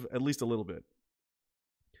positive at least a little bit.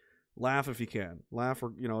 Laugh if you can. Laugh,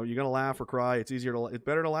 or, you know, you're going to laugh or cry. It's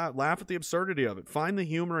better to laugh. Laugh at the absurdity of it. Find the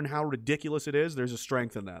humor in how ridiculous it is. There's a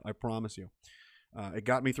strength in that. I promise you. It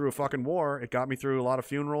got me through a fucking war. It got me through a lot of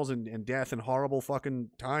funerals and death and horrible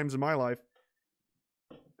fucking times in my life.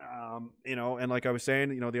 You know, and like I was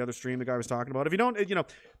saying, you know, the other stream the guy was talking about, if you don't, you know,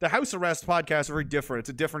 the house arrest podcasts are very different. It's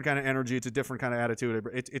a different kind of energy. It's a different kind of attitude.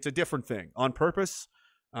 It's a different thing on purpose.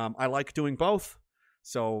 I like doing both.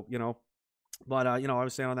 So, you know, but, you know, I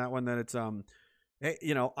was saying on that one that it's, hey,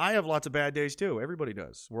 you know, I have lots of bad days too. Everybody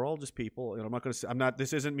does. We're all just people. You know,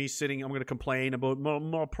 this isn't me sitting, I'm going to complain about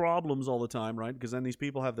more problems all the time, right? Because then these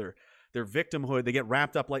people have their victimhood. They get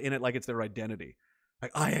wrapped up in it like it's their identity.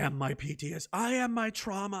 Like, I am my PTSD. I am my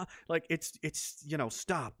trauma. Like, it's you know,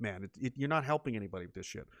 stop, man. You're not helping anybody with this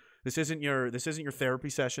shit. This isn't your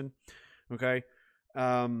therapy session, okay?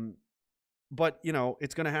 But, you know,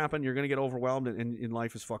 it's going to happen. You're going to get overwhelmed, and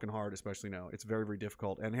life is fucking hard, especially now. It's very, very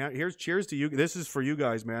difficult. And here's cheers to you. This is for you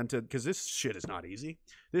guys, man, because this shit is not easy.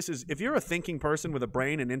 If you're a thinking person with a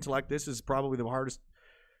brain and intellect, this is probably the hardest.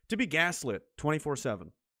 To be gaslit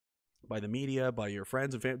 24/7 by the media, by your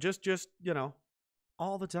friends and family, just you know,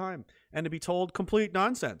 all the time. And to be told complete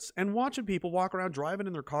nonsense. And watching people walk around driving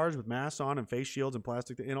in their cars with masks on and face shields and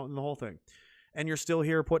plastic, you know, and the whole thing. And you're still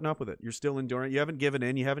here putting up with it. You're still enduring. You haven't given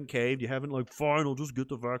in. You haven't caved. You haven't like, fine, I'll just get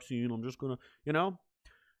the vaccine. I'm just going to, you know.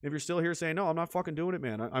 If you're still here saying, no, I'm not fucking doing it,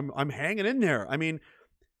 man. I'm hanging in there. I mean,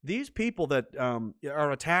 these people that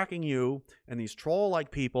are attacking you and these troll-like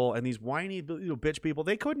people and these whiny, you know, bitch people,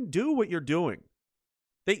 they couldn't do what you're doing.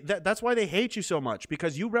 That's why they hate you so much,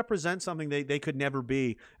 because you represent something they could never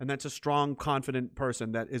be, and that's a strong, confident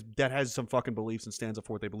person that has some fucking beliefs and stands up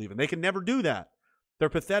for what they believe in. They can never do that. They're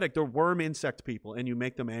pathetic. They're worm insect people, and you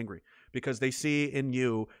make them angry because they see in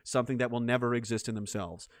you something that will never exist in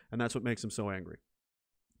themselves, and that's what makes them so angry.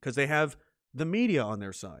 Because they have the media on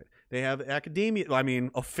their side. They have academia, I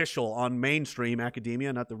mean, official on mainstream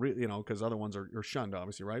academia, not the real, you know, because other ones are shunned,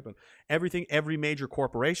 obviously, right? But everything, every major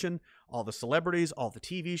corporation, all the celebrities, all the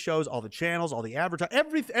TV shows, all the channels, all the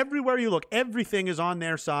advertising, everywhere you look, everything is on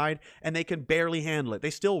their side, and they can barely handle it. They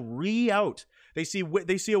still out. They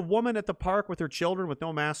see a woman at the park with her children with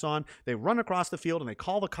no mask on. They run across the field and they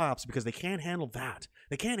call the cops because they can't handle that.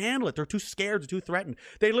 They can't handle it. They're too scared. They're too threatened.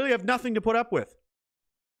 They literally have nothing to put up with.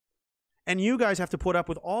 And you guys have to put up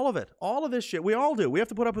with all of it. All of this shit. We all do. We have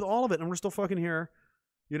to put up with all of it, and we're still fucking here.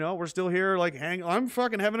 You know, we're still here like I'm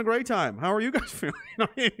fucking having a great time. How are you guys feeling? You know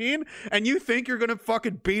what I mean? And you think you're going to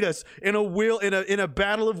fucking beat us in a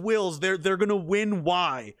battle of wills. They're going to win.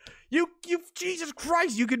 Why? You Jesus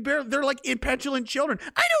Christ, you could bear, they're like petulant children.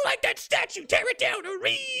 I don't like that statue. Tear it down.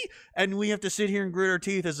 Hooray! And we have to sit here and grit our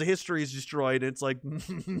teeth as the history is destroyed. It's like,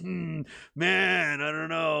 man, I don't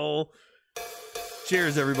know.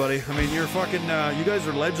 Cheers, everybody. I mean, you're fucking, you guys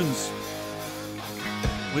are legends.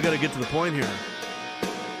 We got to get to the point here.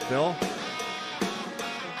 Phil?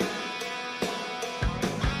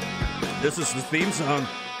 This is the theme song.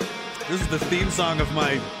 This is the theme song of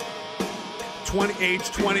my age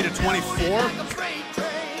 20 to 24.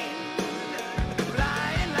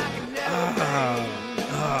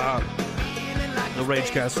 The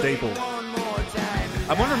Ragecast staple.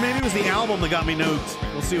 I wonder, maybe it was the album that got me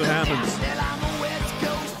nuked. We'll see what happens.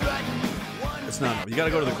 It's not. You got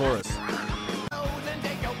to go to the chorus.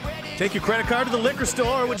 Take your credit card to the liquor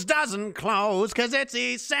store, which doesn't close, because it's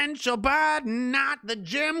essential, but not the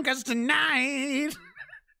gym, because tonight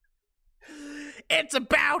it's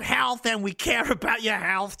about health, and we care about your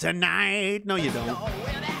health tonight. No, you don't.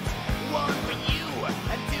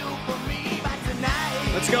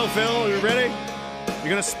 Let's go, Phil. Are you ready? You're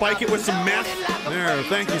going to spike it with some meth? There,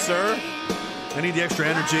 thank you, sir. I need the extra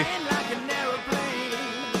energy.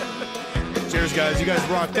 Cheers, guys. You guys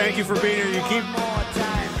rock. Thank you for being here. You keep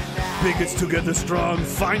bigots together strong.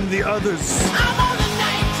 Find the others. I'm on the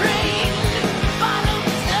night train.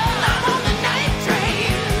 Bottoms up. I'm on the night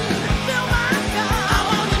train. Fill my cup. I'm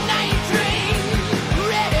on the night train.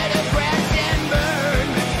 Ready to crash and burn.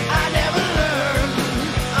 I never learn.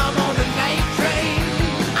 I'm on the night train.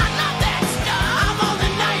 I love that stuff. I'm on the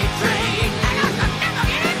night train. I got to never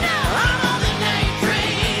get enough. I'm on the night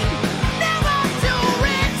train. Never to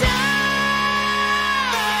return.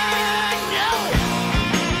 No.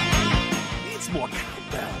 Needs more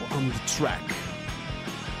cowbell on the track.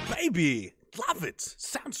 Baby, love it.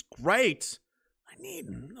 Sounds great. I need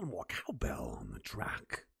a little more cowbell on the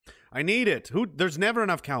track. I need it. There's never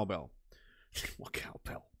enough cowbell. What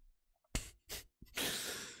cowbell?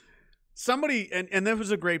 Somebody, and that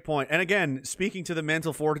was a great point. And again, speaking to the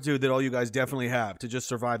mental fortitude that all you guys definitely have to just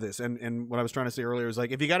survive this. And what I was trying to say earlier is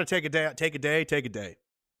like, if you got to take a day, take a day.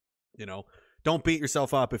 You know, don't beat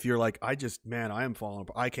yourself up if you're like, I am falling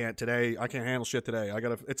apart. I can't handle shit today.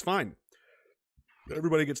 It's fine.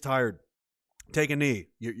 Everybody gets tired. Take a knee.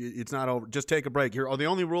 It's not over. Just take a break. The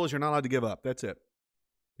only rule is you're not allowed to give up. That's it.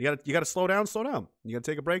 You got to slow down. You got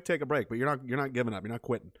to take a break, but you're not giving up. You're not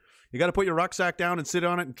quitting. You got to put your rucksack down and sit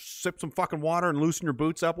on it and sip some fucking water and loosen your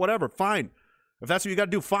boots up, whatever. Fine. If that's what you got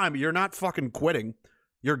to do, fine, but you're not fucking quitting.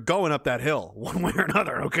 You're going up that hill one way or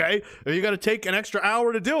another, okay? If you got to take an extra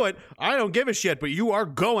hour to do it, I don't give a shit, but you are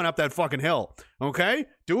going up that fucking hill, okay?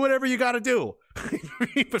 Do whatever you got to do.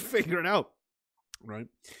 But figure it out, right?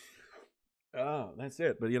 Oh, that's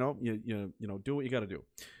it. But, you do what you got to do.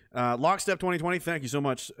 Lockstep 2020, thank you so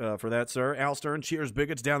much for that, sir. Al Stern, cheers,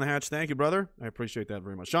 bigots, down the hatch. Thank you, brother. I appreciate that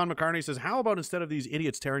very much. Sean McCartney says, how about instead of these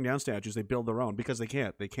idiots tearing down statues, they build their own? Because they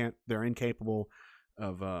can't. They're incapable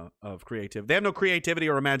of creativity. They have no creativity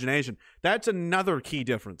or imagination. That's another key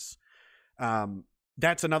difference.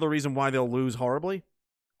 That's another reason why they'll lose horribly.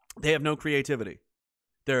 They have no creativity.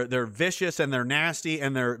 They're vicious and they're nasty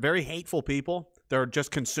and they're very hateful people. They're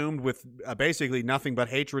just consumed with basically nothing but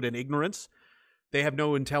hatred and ignorance. They have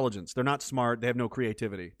no intelligence. They're not smart. They have no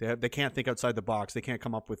creativity. They can't think outside the box. They can't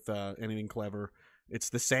come up with anything clever. It's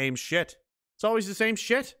the same shit. It's always the same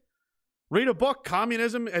shit. Read a book.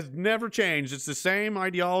 Communism has never changed. It's the same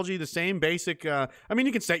ideology, the same basic... you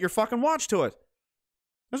can set your fucking watch to it.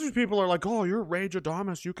 That's what people are like, oh, you're Rage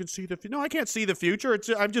Adamus. You can see the... No, I can't see the future.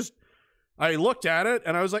 I looked at it,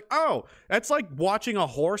 and I was like, oh, that's like watching a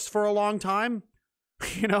horse for a long time.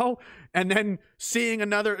 And then seeing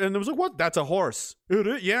another, and it was like, what? That's a horse.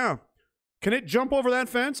 Yeah. Can it jump over that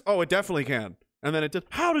fence? Oh, it definitely can. And then it did.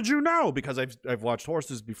 How did you know? Because I've watched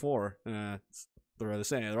horses before. They're the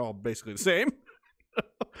same. They're all basically the same.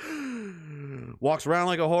 Walks around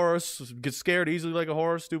like a horse. Gets scared easily like a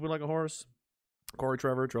horse. Stupid like a horse. Corey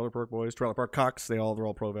Trevor, Trailer Park Boys, Trailer Park Cucks. They're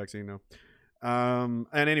all pro-vaccine now.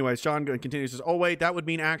 And anyway, Sean continues, says, oh, wait, that would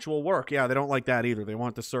mean actual work. Yeah, they don't like that either. They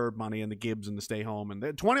want the CERB money and the Gibbs and the stay home. And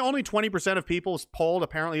only 20% of people polled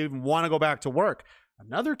apparently even want to go back to work.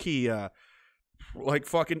 Another key, like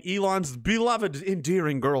fucking Elon's beloved,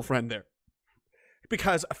 endearing girlfriend there.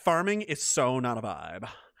 Because farming is so not a vibe.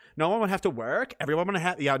 No one would have to work. Everyone would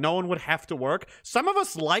have, no one would have to work. Some of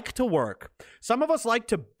us like to work. Some of us like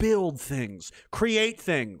to build things, create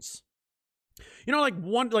things.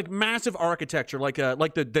 Like massive architecture, like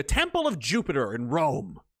the Temple of Jupiter in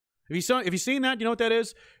Rome. Have you seen that? You know what that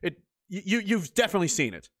is? You've definitely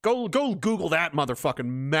seen it. Go Google that motherfucking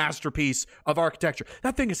masterpiece of architecture.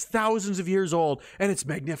 That thing is thousands of years old and it's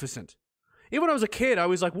magnificent. Even when I was a kid, I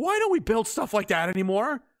was like, why don't we build stuff like that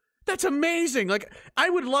anymore? That's amazing. Like, I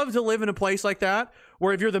would love to live in a place like that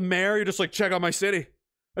where if you're the mayor, you're just like, check out my city.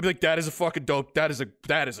 I'd be like, that is a fucking dope. That is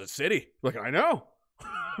a city. Like, I know.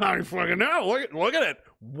 I don't fucking know. Look at it.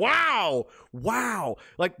 Wow.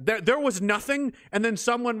 Like there was nothing, and then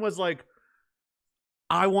someone was like,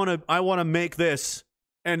 I want to make this,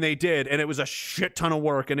 and they did, and it was a shit ton of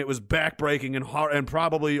work, and it was backbreaking and hard, and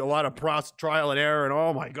probably a lot of trial and error, and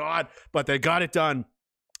oh my god, but they got it done.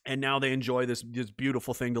 And now they enjoy this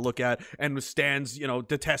beautiful thing to look at, and stands,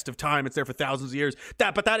 the test of time. It's there for thousands of years.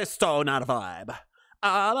 But that is so not a vibe.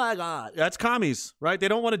 Oh my god, that's commies, right? They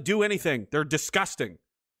don't want to do anything. They're disgusting,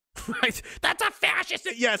 right? That's a fascist.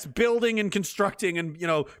 Yes, building and constructing and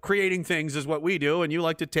creating things is what we do, and you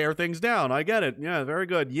like to tear things down. I get it. Yeah, very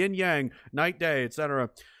good. Yin yang, night day, etc.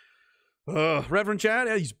 Reverend Chad,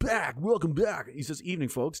 he's back. Welcome back. He says, "Evening,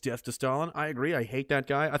 folks. Death to Stalin." I agree. I hate that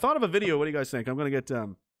guy. I thought of a video. What do you guys think? I'm gonna get.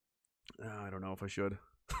 I don't know if I should.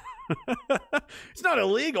 It's not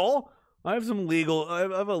illegal. I have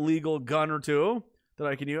a legal gun or two that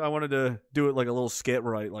I can use. I wanted to do it like a little skit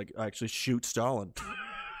where I actually shoot Stalin.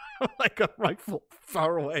 Like a rifle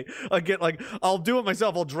far away. I'll do it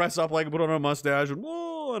myself. I'll dress up, put on a mustache, and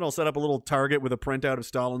I'll set up a little target with a printout of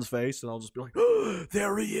Stalin's face, and I'll just be like, oh,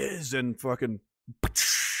 there he is, and fucking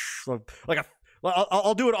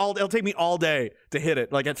I'll do it all. It'll take me all day to hit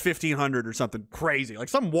it, like at 1,500 or something crazy, like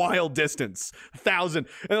some wild distance, 1,000,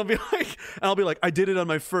 and I'll be like, I did it on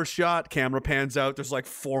my first shot. Camera pans out. There's like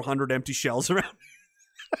 400 empty shells around.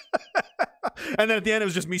 And then at the end, it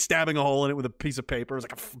was just me stabbing a hole in it with a piece of paper. It was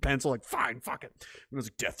like a pencil. Like, fine, fuck it. And it was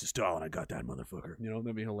like, death to Stalin. I got that motherfucker.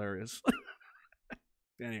 That'd be hilarious.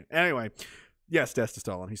 Anyway. Yes, death to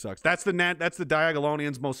Stalin. He sucks. That's the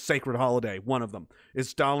Diagolonians' most sacred holiday. One of them is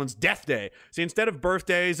Stalin's death day. See, instead of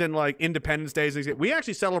birthdays and Independence Days, we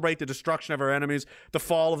actually celebrate the destruction of our enemies. The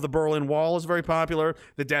fall of the Berlin Wall is very popular.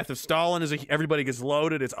 The death of Stalin is everybody gets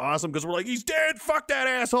loaded. It's awesome because we're like, he's dead. Fuck that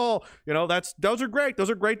asshole. Those are great. Those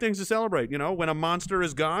are great things to celebrate. When a monster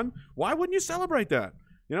is gone, why wouldn't you celebrate that?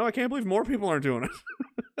 I can't believe more people aren't doing it.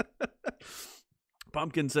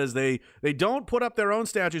 Pumpkin says they don't put up their own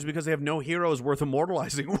statues because they have no heroes worth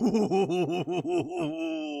immortalizing.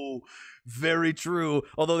 Ooh, very true.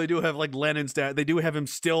 Although they do have Lenin's they do have him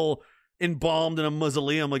still embalmed in a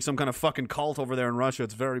mausoleum like some kind of fucking cult over there in Russia.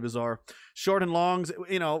 It's very bizarre. Short and longs,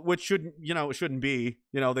 which shouldn't, it shouldn't be.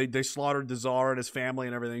 They slaughtered the Tsar and his family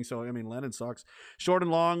and everything. So I mean, Lenin sucks. Short and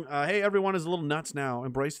long. Hey, everyone is a little nuts now.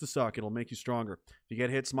 Embrace the suck. It'll make you stronger. If you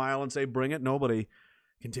get hit, smile and say, "Bring it." Nobody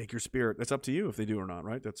can take your spirit. That's up to you if they do or not,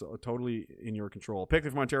 right? That's totally in your control.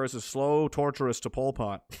 Picnic Montero says, slow, torturous to Pol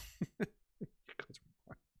Pot.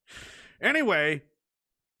 Anyway,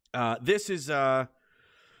 this is,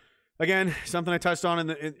 again, something I touched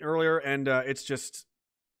on earlier, and it's just,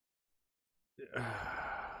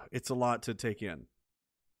 it's a lot to take in.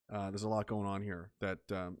 There's a lot going on here that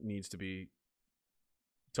needs to be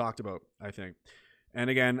talked about, I think.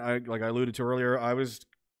 And again, like I alluded to earlier, I was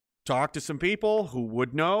talked to some people who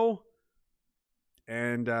would know,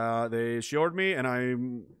 and they assured me, and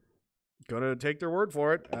I'm gonna take their word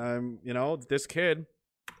for it. This kid,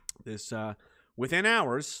 within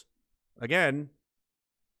hours, again,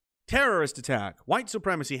 terrorist attack, white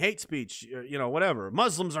supremacy, hate speech, whatever.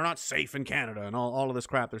 Muslims are not safe in Canada, and all of this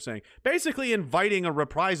crap they're saying. Basically inviting a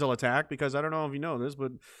reprisal attack, because I don't know if you know this,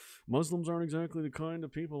 but Muslims aren't exactly the kind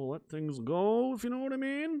of people who let things go, if you know what I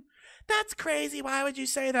mean. That's crazy. Why would you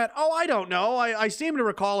say that? Oh, I don't know. I seem to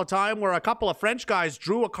recall a time where a couple of French guys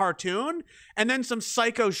drew a cartoon, and then some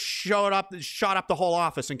psychos shot up the whole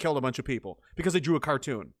office and killed a bunch of people because they drew a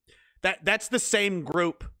cartoon. That's the same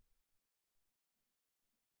group.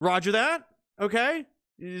 Roger that? Okay.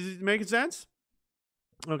 Is it making sense?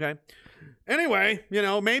 Okay. Anyway,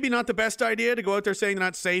 maybe not the best idea to go out there saying they're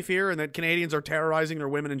not safe here and that Canadians are terrorizing their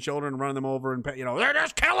women and children and running them over and, they're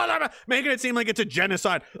just killing them, making it seem like it's a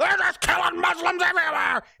genocide. They're just killing Muslims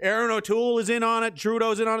everywhere. Aaron O'Toole is in on it.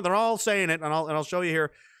 Trudeau's in on it. They're all saying it, and I'll show you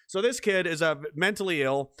here. So this kid is mentally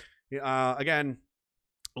ill. Again,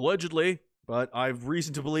 allegedly, but I've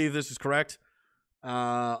reason to believe this is correct.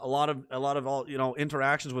 A lot of all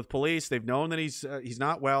interactions with police. They've known that he's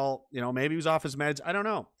not well. Maybe he was off his meds. I don't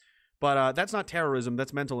know. But that's not terrorism.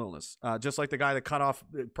 That's mental illness. Just like the guy that cut off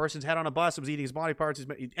the person's head on a bus and was eating his body parts.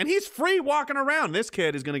 And he's free walking around. This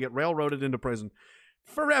kid is going to get railroaded into prison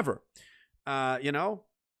forever.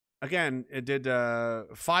 Again, it did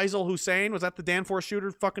Faisal Hussein. Was that the Danforth shooter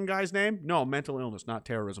fucking guy's name? No, mental illness, not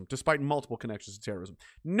terrorism, despite multiple connections to terrorism.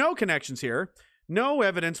 No connections here. No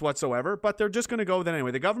evidence whatsoever, but they're just going to go with it anyway.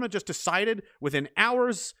 The government just decided within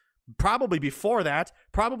hours, probably before that,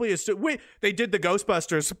 they did the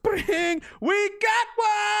Ghostbusters. Bring, we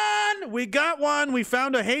got one. We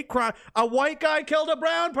found a hate crime. A white guy killed a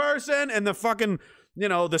brown person, and the fucking you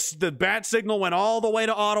know, the bat signal went all the way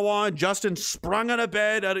to Ottawa, and Justin sprung out of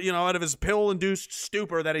bed, out of his pill-induced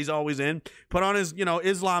stupor that he's always in, put on his,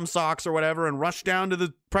 Islam socks or whatever, and rushed down to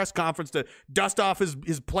the press conference to dust off his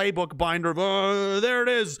playbook binder of, there it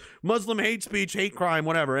is, Muslim hate speech, hate crime,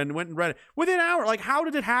 whatever, and went and read it. Within an hour, like, how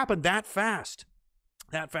did it happen that fast?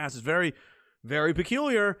 That fast is very, very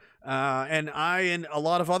peculiar, and I and a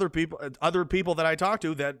lot of other people that I talk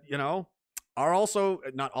to that, are also,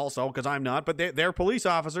 not also, because I'm not, but their police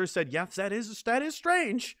officers said, yes, that is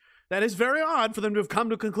strange. That is very odd for them to have come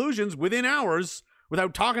to conclusions within hours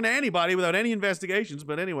without talking to anybody, without any investigations.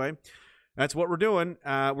 But anyway, that's what we're doing.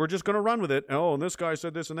 We're just going to run with it. Oh, and this guy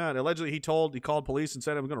said this and that. Allegedly, he called police and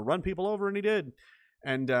said, I'm going to run people over, and he did.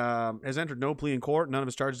 And has entered no plea in court. None of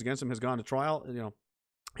his charges against him has gone to trial.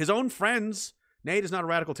 His own friends, Nate is not a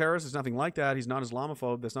radical terrorist. It's nothing like that. He's not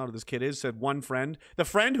Islamophobe. That's not what this kid is, said one friend. The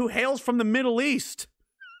friend who hails from the Middle East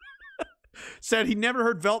said he never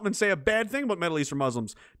heard Veltman say a bad thing about Middle Eastern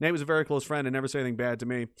Muslims. Nate was a very close friend and never said anything bad to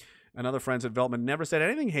me. Another friend said Veltman never said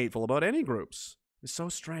anything hateful about any groups. It's so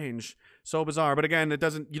strange, so bizarre. But again,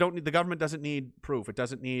 the government doesn't need proof. It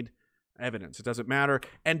doesn't need evidence. It doesn't matter.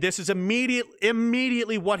 And this is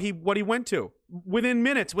immediately what he went to. Within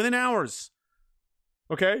minutes, within hours.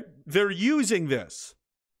 Okay? They're using this.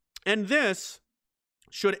 And this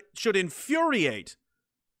should infuriate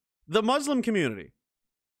the Muslim community.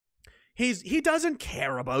 He doesn't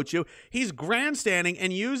care about you. He's grandstanding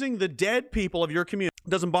and using the dead people of your community.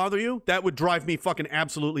 Doesn't bother you? That would drive me fucking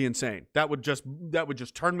absolutely insane. That would just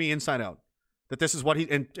turn me inside out. That this is what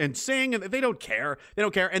and saying, and they don't care. They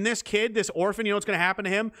don't care. And this kid, this orphan, what's going to happen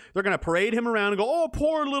to him? They're going to parade him around and go, oh,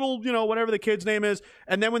 poor little, whatever the kid's name is.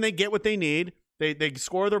 And then when they get what they need, They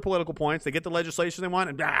score their political points. They get the legislation they want,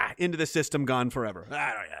 and into the system, gone forever.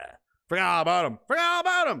 Forget all about them. Forget all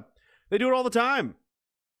about them. They do it all the time.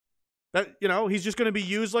 That he's just going to be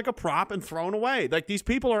used like a prop and thrown away. Like, these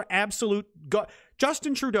people are absolute.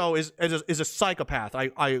 Justin Trudeau is a psychopath.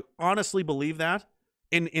 I honestly believe that.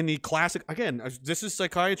 In the classic, again, this is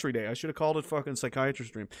Psychiatry Day. I should have called it fucking Psychiatry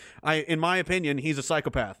Stream. In my opinion, he's a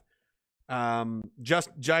psychopath.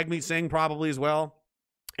 Just Jagmeet Singh probably as well.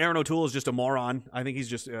 Aaron O'Toole is just a moron. I think he's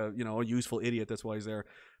just a useful idiot. That's why he's there.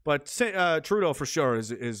 But Trudeau for sure is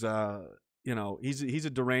he's a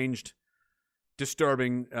deranged,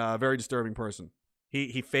 disturbing, very disturbing person.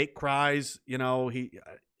 He fake cries. He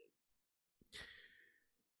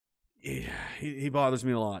bothers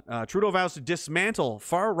me a lot. Trudeau vows to dismantle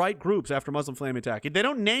far right groups after Muslim flame attack. They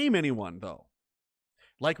don't name anyone though,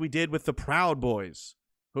 like we did with the Proud Boys,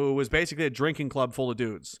 who was basically a drinking club full of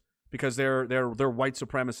dudes. Because they're white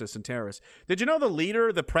supremacists and terrorists. Did you know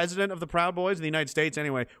the president of the Proud Boys in the United States,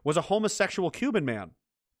 anyway, was a homosexual Cuban man?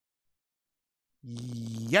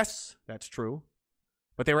 Yes, that's true.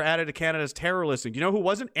 But they were added to Canada's terror listing. Do you know who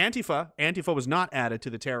wasn't? Antifa. Antifa was not added to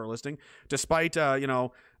the terror listing, despite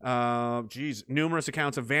numerous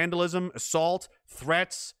accounts of vandalism, assault,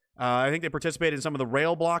 threats. I think they participated in some of the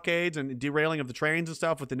rail blockades and derailing of the trains and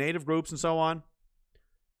stuff with the native groups and so on.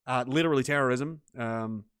 Literally terrorism.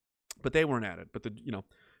 But they weren't added. But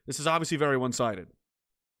this is obviously very one-sided.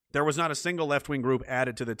 There was not a single left-wing group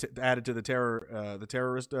added to the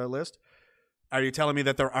terrorist list. Are you telling me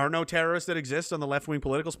that there are no terrorists that exist on the left-wing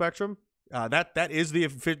political spectrum? That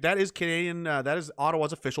is Canadian. That is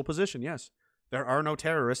Ottawa's official position. Yes, there are no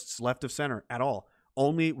terrorists left of center at all.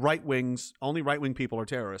 Only right-wing people are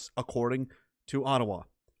terrorists, according to Ottawa.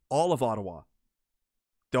 All of Ottawa.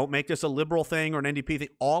 Don't make this a liberal thing or an NDP thing.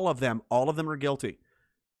 All of them are guilty.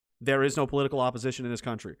 There is no political opposition in this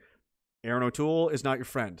country. Aaron O'Toole is not your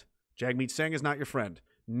friend. Jagmeet Singh is not your friend.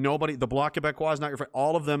 Nobody, the Bloc Québécois is not your friend.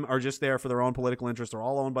 All of them are just there for their own political interests. They're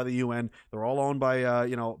all owned by the UN. They're all owned by,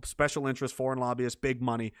 special interests, foreign lobbyists, big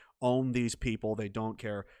money. Own these people. They don't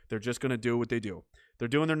care. They're just going to do what they do. They're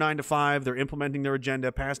doing their 9 to 5. They're implementing their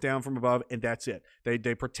agenda, passed down from above, and that's it. They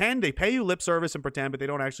pretend, they pay you lip service and pretend, but they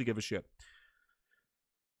don't actually give a shit.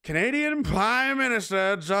 Canadian Prime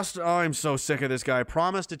Minister I'm so sick of this guy,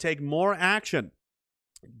 promised to take more action.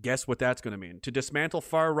 Guess what that's going to mean? To dismantle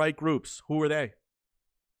far-right groups. Who are they?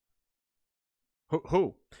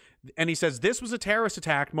 Who? And he says, this was a terrorist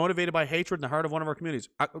attack motivated by hatred in the heart of one of our communities.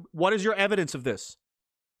 What is your evidence of this?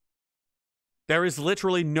 There is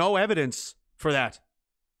literally no evidence for that.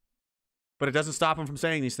 But it doesn't stop him from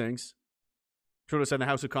saying these things. Trudeau said in the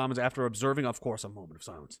House of Commons after observing, of course, a moment of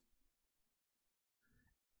silence.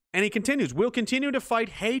 And he continues, we'll continue to fight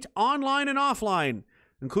hate online and offline,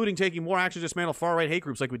 including taking more action to dismantle far-right hate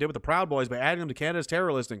groups like we did with the Proud Boys by adding them to Canada's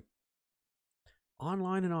terror listing.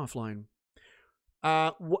 Online and offline.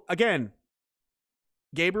 Again,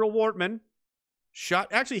 Gabriel Wortman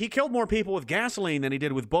Actually, he killed more people with gasoline than he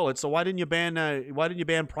did with bullets. So why didn't you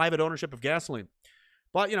ban private ownership of gasoline?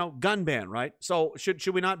 But, gun ban, right? So should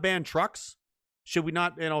we not ban trucks? Should we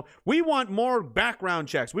not, we want more background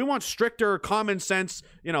checks. We want stricter common sense,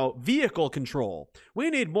 vehicle control. We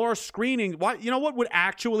need more screening. What would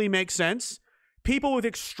actually make sense? People with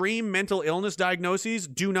extreme mental illness diagnoses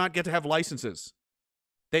do not get to have licenses.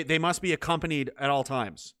 They must be accompanied at all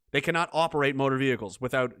times. They cannot operate motor vehicles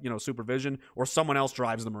without, supervision, or someone else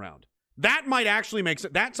drives them around. That might actually make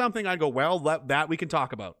sense. That's something I'd go, well, that we can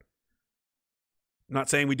talk about. I'm not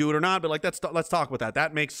saying we do it or not, but let's talk about that.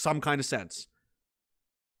 That makes some kind of sense.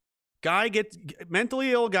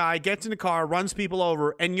 Mentally ill guy gets in a car, runs people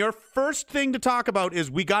over, and your first thing to talk about is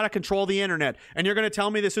we got to control the internet, and you're going to tell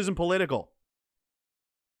me this isn't political.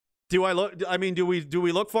 Do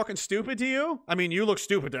we look fucking stupid to you? I mean, you look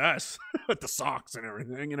stupid to us with the socks and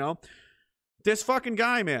everything, This fucking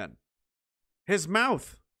guy, man. His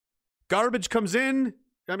mouth. Garbage comes in.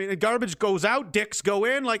 Garbage goes out. Dicks go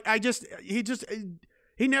in.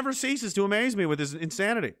 He never ceases to amaze me with his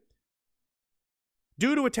insanity.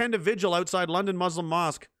 Due to attend a vigil outside London Muslim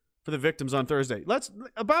mosque for the victims on Thursday.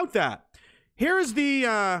 About that. Here's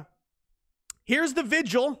the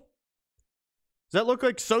vigil. Does that look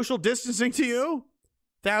like social distancing to you?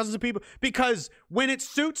 Thousands of people. Because when it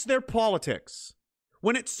suits their politics,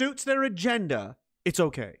 when it suits their agenda, it's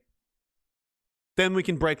okay. Then we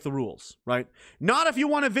can break the rules, right? Not if you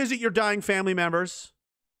want to visit your dying family members.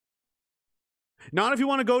 Not if you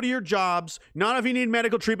want to go to your jobs. Not if you need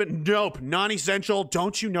medical treatment. Nope, non-essential.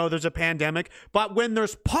 Don't you know there's a pandemic? But when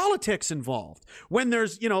there's politics involved, when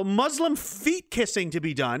there's, Muslim feet kissing to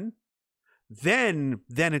be done, then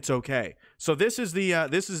it's okay. So this is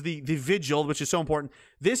the vigil, which is so important.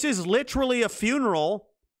 This is literally a funeral,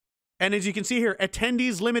 and as you can see here,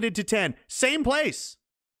 attendees limited to 10. Same place.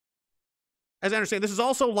 As I understand, this is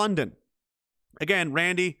also London. Again,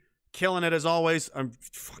 Randy killing it as always.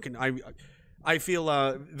 I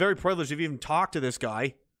feel very privileged to even talk to this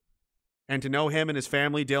guy and to know him and his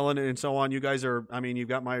family, Dylan, and so on. You guys are, you've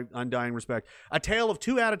got my undying respect. A tale of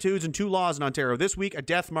two attitudes and two laws in Ontario. This week, a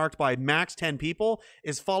death marked by max 10 people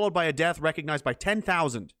is followed by a death recognized by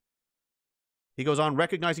 10,000. He goes on,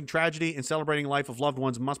 recognizing tragedy and celebrating life of loved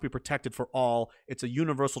ones must be protected for all. It's a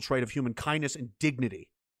universal trait of human kindness and dignity.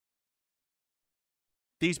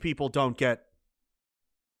 These people don't get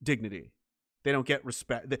dignity. They don't get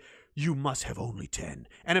respect. You must have only 10.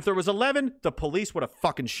 And if there was 11, the police would have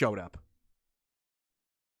fucking showed up.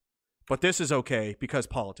 But this is okay because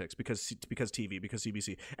politics, because TV, because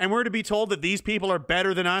CBC. And we're to be told that these people are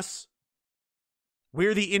better than us?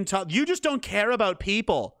 We're the intel. You just don't care about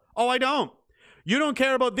people. Oh, I don't. You don't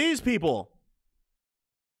care about these people.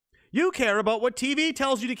 You care about what TV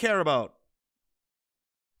tells you to care about.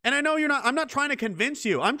 And I know I'm not trying to convince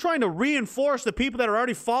you. I'm trying to reinforce the people that are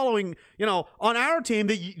already following, on our team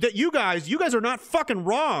that you guys are not fucking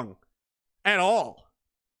wrong at all.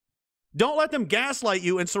 Don't let them gaslight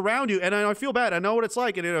you and surround you. And I feel bad. I know what it's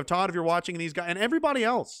like. And Todd, if you're watching these guys and everybody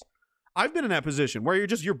else, I've been in that position where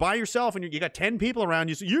you're by yourself and you got 10 people around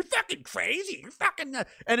you. So you're fucking crazy. You're fucking,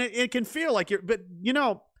 and it can feel like but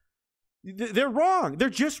they're wrong. They're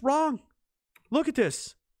just wrong. Look at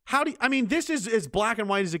this. This is as black and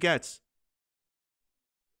white as it gets.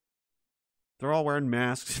 They're all wearing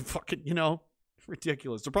masks. Fucking,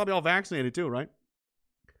 ridiculous. They're probably all vaccinated too, right?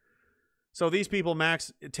 So these people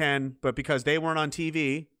max 10, but because they weren't on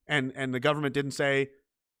TV and the government didn't say,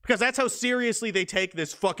 because that's how seriously they take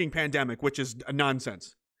this fucking pandemic, which is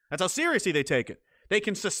nonsense. That's how seriously they take it. They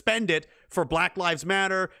can suspend it for Black Lives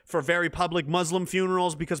Matter, for very public Muslim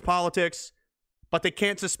funerals because politics, but they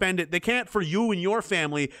can't suspend it. They can't for you and your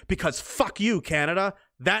family because fuck you, Canada.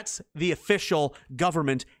 That's the official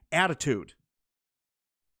government attitude.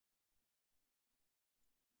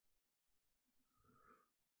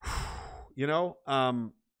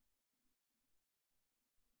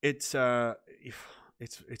 It's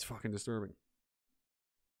fucking disturbing.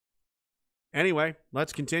 Anyway,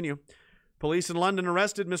 let's continue. Police in London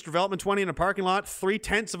arrested Mr. Veltman, 20, in a parking lot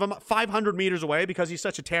 3/10 of 500 meters away because he's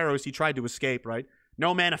such a terrorist. He tried to escape, right?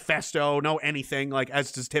 No manifesto, no anything, like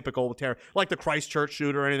as is typical with terror, like the Christchurch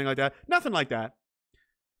shooter or anything like that. Nothing like that.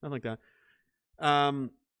 Nothing like that.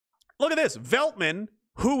 Look at this. Veltman,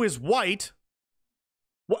 who is white.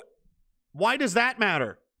 Why does that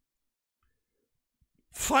matter?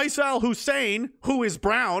 Faisal Hussein, who is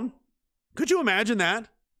brown. Could you imagine that?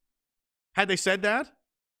 Had they said that?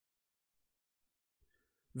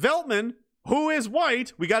 Veltman, who is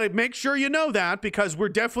white, we got to make sure you know that, because we're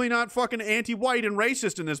definitely not fucking anti-white and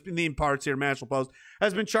racist in these parts here. National Post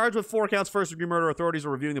has been charged with 4 counts first-degree murder. Authorities are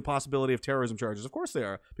reviewing the possibility of terrorism charges. Of course they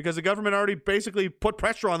are, because the government already basically put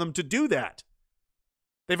pressure on them to do that.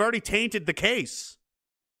 They've already tainted the case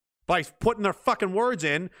by putting their fucking words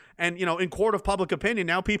in, and, you know, in court of public opinion,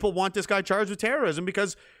 now people want this guy charged with terrorism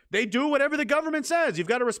because they do whatever the government says. You've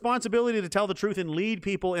got a responsibility to tell the truth and lead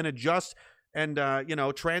people in a just and, you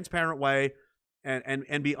know, transparent way,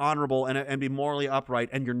 and be honorable and be morally upright,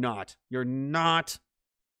 and you're not. You're not.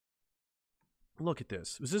 Look at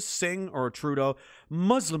this. Was this Singh or Trudeau?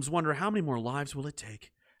 Muslims wonder how many more lives will it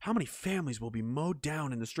take? How many families will be mowed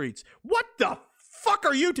down in the streets? What the fuck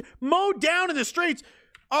are you mowed down in the streets?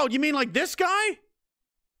 Oh, you mean like this guy?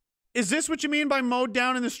 Is this what you mean by mowed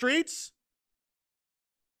down in the streets?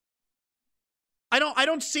 I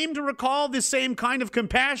don't seem to recall the same kind of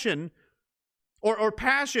compassion or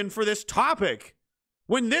passion for this topic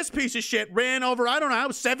when this piece of shit ran over, I don't know,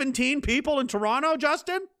 17 people in Toronto,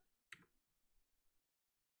 Justin?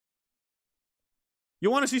 You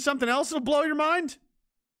want to see something else that'll blow your mind?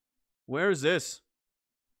 Where is this?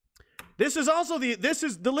 This is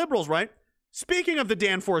the Liberals, right? Speaking of the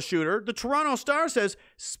Danforth shooter, the Toronto Star says,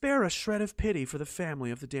 spare a shred of pity for the family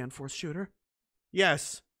of the Danforth shooter.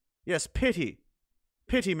 Yes, pity.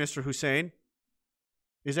 Pity, Mr. Hussein.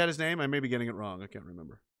 Is that his name? I may be getting it wrong. I can't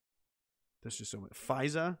remember. That's just so much.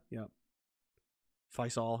 Faiza? Yeah.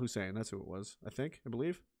 Faisal Hussein. That's who it was, I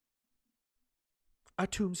believe. A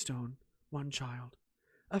tombstone, one child.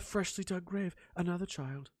 A freshly dug grave, another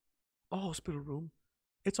child. A hospital room.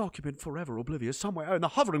 Its occupant forever oblivious, somewhere in the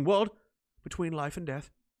hovering world between life and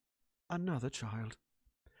death. Another child.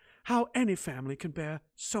 How any family can bear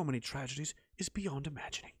so many tragedies is beyond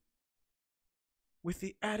imagining. With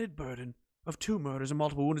the added burden of 2 murders and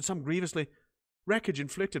multiple wounded, some grievously, wreckage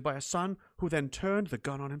inflicted by a son who then turned the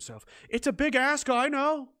gun on himself. It's a big ask, I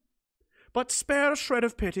know, but spare a shred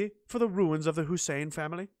of pity for the ruins of the Hussein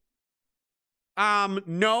family.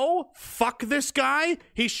 No, fuck this guy.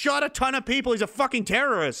 He shot a ton of people. He's a fucking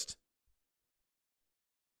terrorist.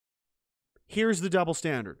 Here's the double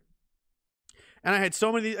standard. And I had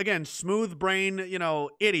so many, again, smooth brain, you know,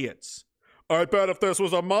 idiots. I bet if this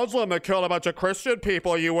was a Muslim that killed a bunch of Christian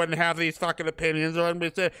people, you wouldn't have these fucking opinions.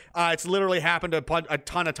 It's literally happened a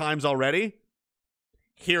ton of times already.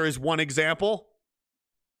 Here is one example.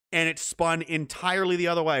 And it spun entirely the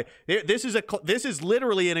other way. This is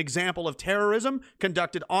literally an example of terrorism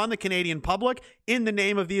conducted on the Canadian public in the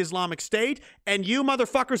name of the Islamic State. And you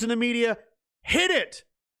motherfuckers in the media hit it.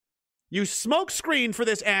 You smoke screen for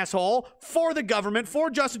this asshole, for the government, for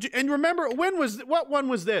Justin. And remember, what one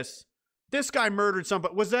was this? This guy murdered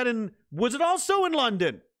somebody. Was it also in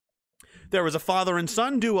London? There was a father and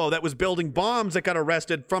son duo that was building bombs that got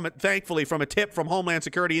arrested thankfully from a tip from Homeland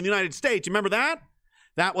Security in the United States. You remember that?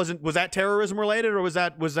 Was that terrorism related, or was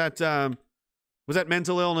that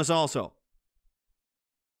mental illness also?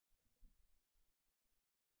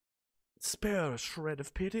 Spare a shred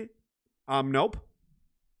of pity? Nope.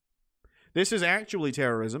 This is actually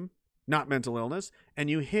terrorism, not mental illness, and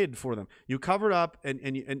you hid for them. You covered up, and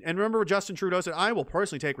remember what Justin Trudeau said? I will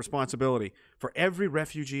personally take responsibility for every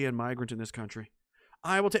refugee and migrant in this country.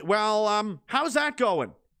 I will take. Well, how's that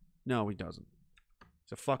going? No, he doesn't.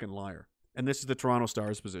 He's a fucking liar. And this is the Toronto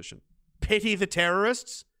Star's position. Pity the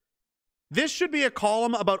terrorists? This should be a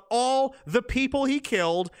column about all the people he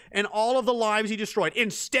killed and all of the lives he destroyed.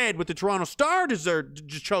 Instead, what the Toronto Star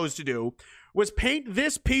chose to do was paint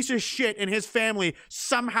this piece of shit and his family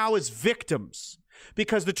somehow as victims.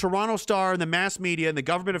 Because the Toronto Star and the mass media and the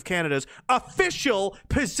government of Canada's official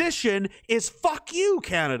position is fuck you,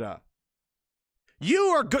 Canada. You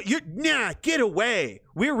are good. Nah, get away.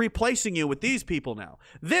 We're replacing you with these people now.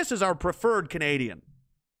 This is our preferred Canadian.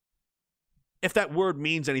 If that word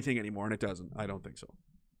means anything anymore, and it doesn't. I don't think so.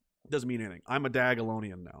 It doesn't mean anything. I'm a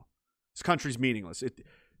Dagalonian now. This country's meaningless.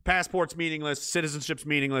 Passport's meaningless. Citizenship's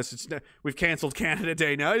meaningless. We've canceled Canada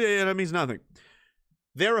Day now. That means nothing.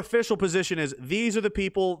 Their official position is, these are the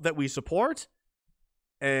people that we support,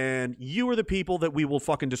 and you are the people that we will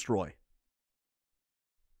fucking destroy.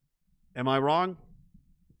 Am I wrong?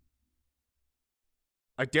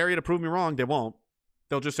 I dare you to prove me wrong. They won't.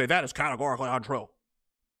 They'll just say that is categorically untrue.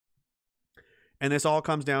 And this all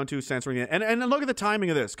comes down to censoring it. And look at the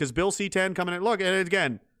timing of this, because Bill C-10 coming in. Look, and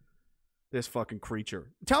again, this fucking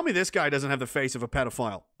creature. Tell me this guy doesn't have the face of a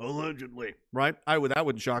pedophile. Allegedly. Right? That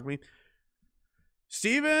wouldn't shock me.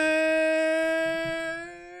 Stephen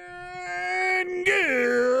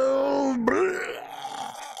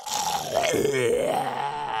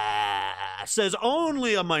says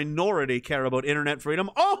only a minority care about internet freedom.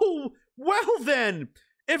 Oh, well then,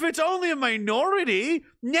 if it's only a minority,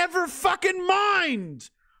 never fucking mind.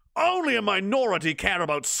 Only a minority care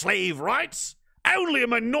about slave rights. Only a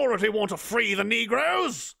minority want to free the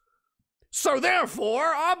Negroes. So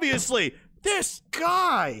therefore, obviously, this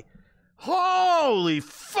guy, holy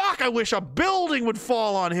fuck, I wish a building would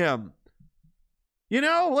fall on him. You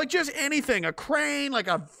know, like just anything, a crane, like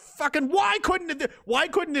a fucking, why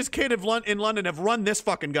couldn't this kid in London have run this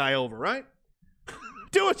fucking guy over, right?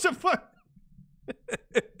 Doing some fuck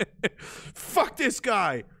this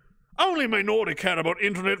guy. Only minority care about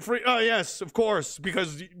internet free. Oh, yes, of course,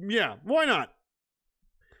 because, yeah, why not?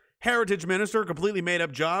 Heritage Minister, completely made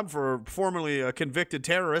up job for formerly a convicted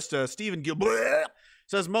terrorist, Stephen Gilbert,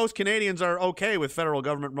 says most Canadians are okay with federal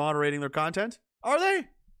government moderating their content. Are they?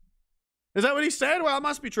 Is that what he said? Well, it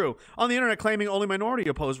must be true. On the internet, claiming only minority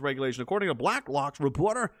opposed regulation. According to Blacklock's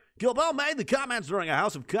reporter, Gilbert made the comments during a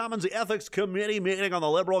House of Commons Ethics Committee meeting on the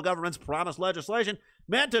Liberal government's promised legislation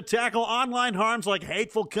meant to tackle online harms like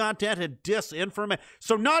hateful content and disinformation.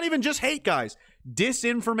 So not even just hate, guys.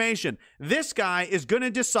 Disinformation. This guy is going to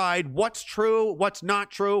decide what's true, what's not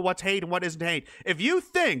true, what's hate, and what isn't hate. If you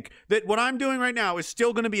think that what I'm doing right now is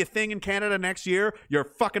still going to be a thing in Canada next year, you're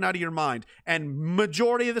fucking out of your mind. And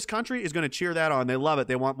majority of this country is going to cheer that on. They love it.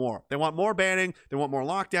 They want more. They want more banning. They want more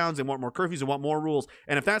lockdowns. They want more curfews. They want more rules.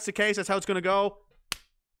 And if that's the case, that's how it's going to go.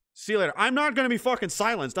 See you later. I'm not going to be fucking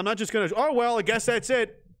silenced. I'm not just going to, oh, well, I guess that's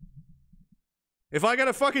it. If I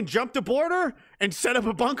gotta fucking jump the border and set up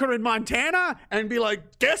a bunker in Montana and be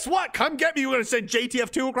like, guess what? Come get me. You're gonna send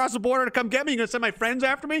JTF2 across the border to come get me. You're gonna send my friends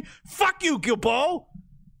after me? Fuck you, Gilbo.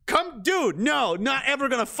 Come, dude. No, not ever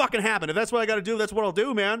gonna fucking happen. If that's what I gotta do, that's what I'll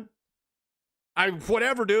do, man.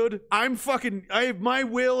 Whatever, dude. My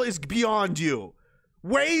will is beyond you.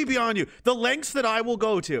 Way beyond you. The lengths that I will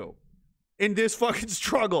go to in this fucking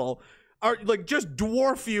struggle are like just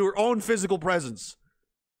dwarf your own physical presence.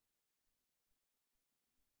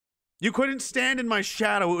 You couldn't stand in my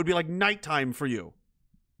shadow. It would be like nighttime for you.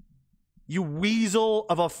 You weasel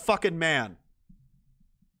of a fucking man.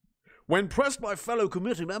 When pressed by fellow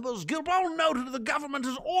committee members, Gilbert noted the government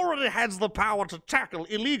already has the power to tackle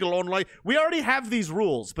illegal online. We already have these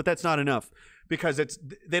rules, but that's not enough because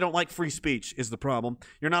they don't like free speech is the problem.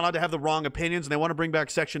 You're not allowed to have the wrong opinions, and they want to bring back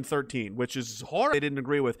Section 13, which is horrible. They didn't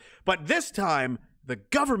agree with. But this time, the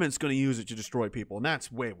government's going to use it to destroy people, and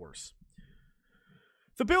that's way worse.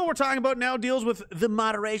 The bill we're talking about now deals with the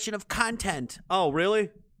moderation of content. Oh,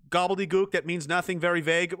 really? Gobbledygook that means nothing, very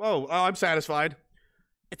vague. Oh, I'm satisfied.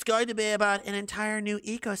 It's going to be about an entire new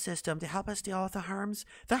ecosystem to help us deal with the harms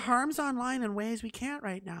online in ways we can't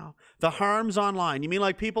right now. The harms online. You mean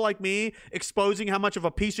like people like me exposing how much of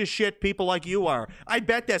a piece of shit people like you are? I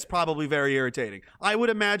bet that's probably very irritating. I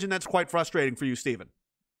would imagine that's quite frustrating for you, Stephen.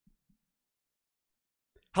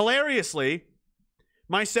 Hilariously,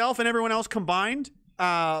 myself and everyone else combined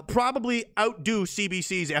probably outdo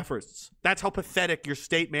CBC's efforts. That's how pathetic your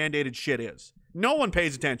state-mandated shit is. No one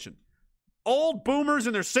pays attention. Old boomers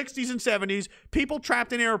in their 60s and 70s, people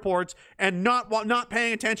trapped in airports and not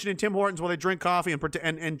paying attention in Tim Hortons while they drink coffee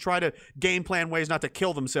and try to game plan ways not to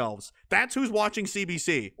kill themselves. That's who's watching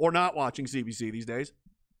CBC or not watching CBC these days.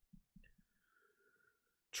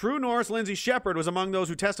 True North's Lindsay Shepherd was among those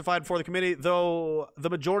who testified before the committee, though the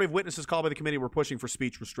majority of witnesses called by the committee were pushing for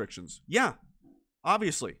speech restrictions. Yeah.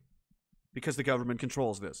 Obviously, because the government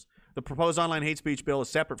controls this. The proposed online hate speech bill is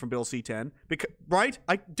separate from Bill C-10. Right?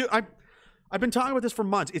 I've been talking about this for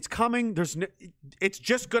months. It's coming. It's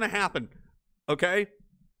just going to happen. Okay?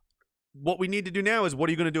 What we need to do now is, what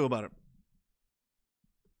are you going to do about it?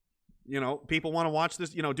 You know, people want to watch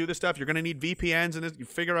this, you know, do this stuff. You're going to need VPNs and this, you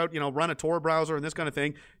figure out, you know, run a Tor browser and this kind of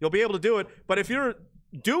thing. You'll be able to do it. But if you're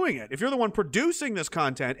doing it, if you're the one producing this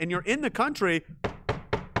content and you're in the country,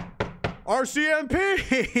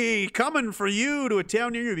 RCMP coming for you to a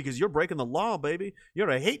town near you because you're breaking the law, baby. You're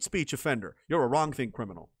a hate speech offender. You're a wrong thing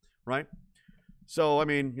criminal, right? So, I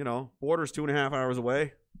mean, you know, border's 2.5 hours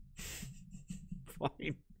away.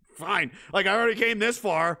 Fine. Like, I already came this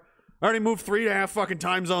far. I already moved 3.5 fucking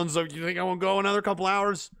time zones. So you think I won't go another couple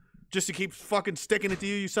hours just to keep fucking sticking it to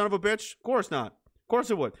you, you son of a bitch? Of course not. Of course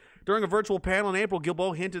it would. During a virtual panel in April,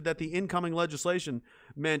 Guilbeault hinted that the incoming legislation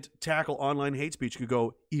meant tackle online hate speech could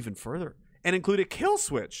go even further and include a kill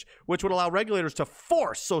switch, which would allow regulators to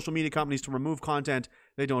force social media companies to remove content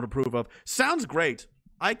they don't approve of. Sounds great.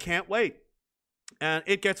 I can't wait. And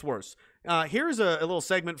it gets worse. Here's a little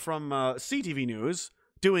segment from CTV News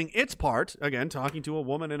doing its part, again, talking to a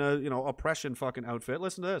woman in a, oppression fucking outfit.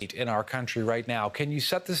 Listen to this. In our country right now, can you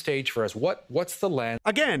set the stage for us? What's the land?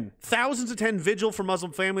 Again, thousands attend vigil for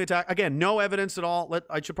Muslim family attack. Again, no evidence at all.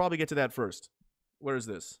 I should probably get to that first. Where is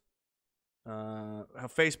this? How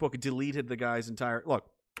Facebook deleted the guy's entire... Look.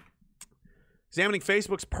 Examining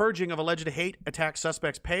Facebook's purging of alleged hate attack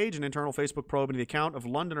suspects page, an internal Facebook probe into the account of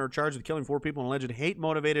Londoner charged with killing 4 people in an alleged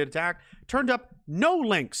hate-motivated attack, turned up no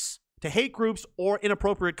links to hate groups or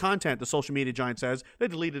inappropriate content, the social media giant says. They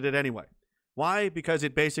deleted it anyway. Why? Because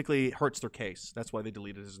it basically hurts their case. That's why they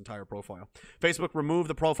deleted his entire profile. Facebook removed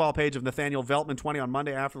the profile page of Nathaniel Veltman, 20, on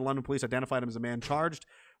Monday after the London police identified him as a man charged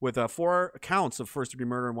with 4 counts of first-degree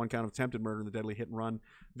murder and 1 count of attempted murder in the deadly hit-and-run.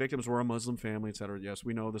 Victims were a Muslim family, etc. Yes,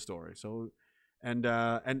 we know the story. So... And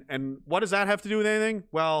what does that have to do with anything?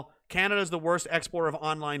 Well, Canada's the worst exporter of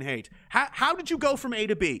online hate. How did you go from A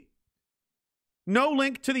to B? No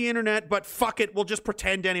link to the internet, but fuck it, we'll just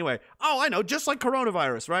pretend anyway. Oh, I know, just like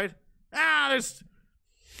coronavirus, right? There's...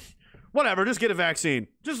 Whatever, just get a vaccine.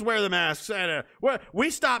 Just wear the masks. We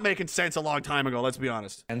stopped making sense a long time ago, let's be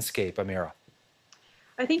honest. Landscape, Amira.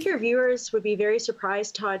 I think your viewers would be very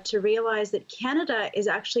surprised, Todd, to realize that Canada is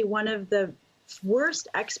actually one of the worst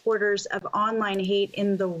exporters of online hate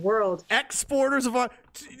in the world. Exporters of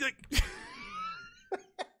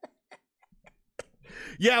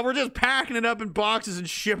yeah, we're just packing it up in boxes and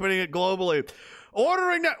shipping it globally.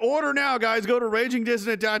 Order now, guys. Go to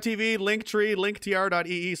ragingdissident.tv, Linktree,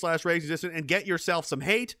 linktr.ee/ragingdissident, and get yourself some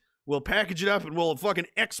hate. We'll package it up and we'll fucking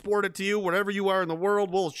export it to you wherever you are in the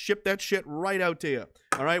world. We'll ship that shit right out to you.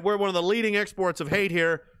 All right, we're one of the leading exports of hate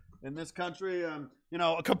here in this country.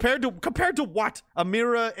 Compared to what?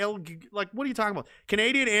 Amira, what are you talking about?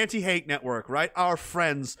 Canadian Anti-Hate Network, right? Our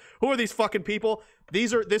friends. Who are these fucking people?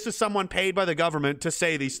 This is someone paid by the government to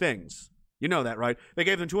say these things. You know that, right? They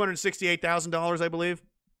gave them $268,000, I believe.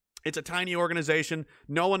 It's a tiny organization.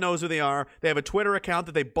 No one knows who they are. They have a Twitter account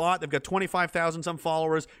that they bought. They've got 25,000 some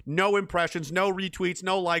followers. No impressions, no retweets,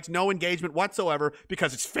 no likes, no engagement whatsoever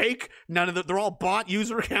because it's fake. They're all bought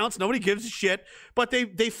user accounts. Nobody gives a shit. But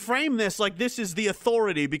they frame this like this is the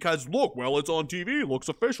authority because look, well, it's on TV. It looks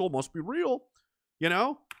official. Must be real. You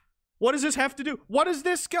know? What does this have to do? What is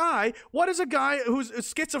this guy? What is a guy who's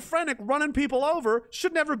schizophrenic running people over?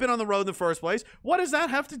 Should never have been on the road in the first place. What does that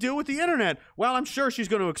have to do with the internet? Well, I'm sure she's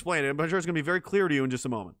going to explain it. I'm sure it's going to be very clear to you in just a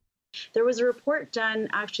moment. There was a report done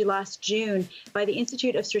actually last June by the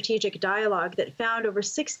Institute of Strategic Dialogue that found over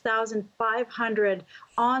 6,500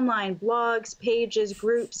 online blogs, pages,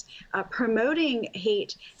 groups promoting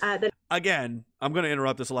hate. Again, I'm going to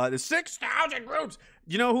interrupt this a lot. There's 6,000 groups.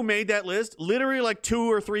 You know who made that list? Literally like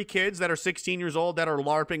 2 or 3 kids that are 16 years old that are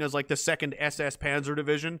LARPing as like the 2nd SS Panzer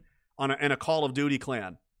Division in a Call of Duty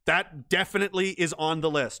clan. That definitely is on the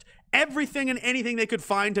list. Everything and anything they could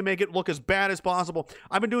find to make it look as bad as possible.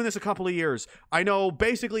 I've been doing this a couple of years. I know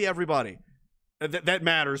basically everybody that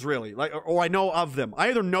matters, really. Or I know of them. I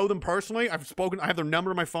either know them personally. I have their number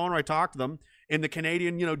on my phone, or I talk to them in the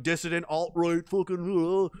Canadian, dissident, alt-right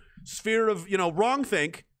fucking sphere of, wrong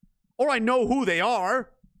think. Or I know who they are,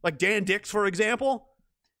 like Dan Dix, for example.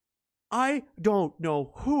 I don't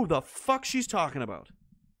know who the fuck she's talking about.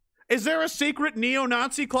 Is there a secret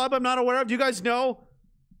neo-Nazi club I'm not aware of? Do you guys know?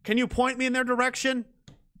 Can you point me in their direction?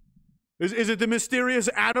 Is it the mysterious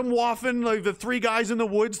Adam Waffen, like the 3 guys in the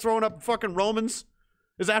woods throwing up fucking Romans?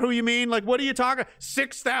 Is that who you mean? Like, what are you talking?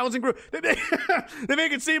 6,000 groups. They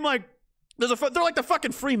make it seem like they're like the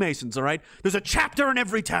fucking Freemasons, all right? There's a chapter in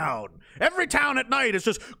every town. Every town at night is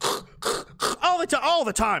just all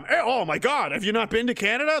the time. Oh my God, have you not been to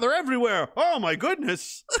Canada? They're everywhere. Oh my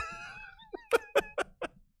goodness.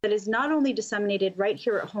 That is not only disseminated right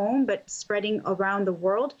here at home, but spreading around the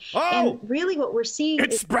world. Oh, and really what we're seeing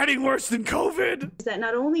is spreading worse than COVID. Is that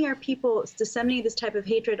not only are people disseminating this type of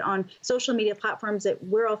hatred on social media platforms that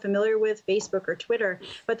we're all familiar with, Facebook or Twitter,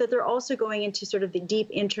 but that they're also going into sort of the deep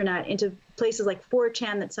internet, into places like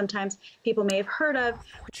 4chan that sometimes people may have heard of.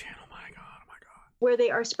 4chan. Where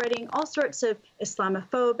they are spreading all sorts of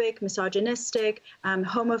Islamophobic, misogynistic,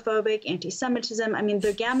 homophobic, anti-Semitism. I mean,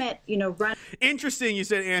 the gamut, run. Interesting you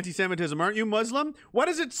said anti-Semitism. Aren't you Muslim? What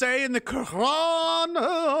does it say in the Quran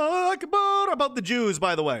about the Jews,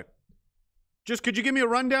 by the way? Just could you give me a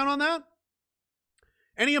rundown on that?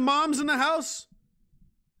 Any imams in the house?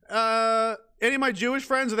 Any of my Jewish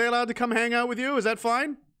friends, are they allowed to come hang out with you? Is that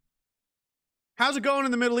fine? How's it going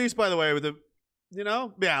in the Middle East, by the way, with the,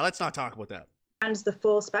 Yeah, let's not talk about that. The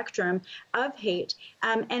full spectrum of hate.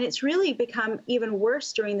 And it's really become even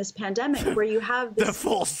worse during this pandemic where you have this... The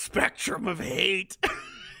full spectrum of hate.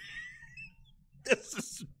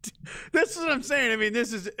 This is what I'm saying. I mean,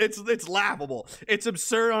 it's laughable. It's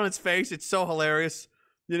absurd on its face. It's so hilarious.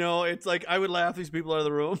 You know, it's like I would laugh these people out of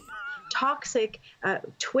the room. Toxic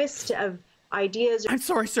twist of ideas. I'm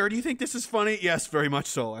sorry, sir. Do you think this is funny? Yes, very much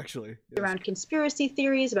so, actually. Around conspiracy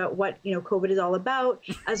theories about what COVID is all about,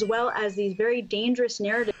 as well as these very dangerous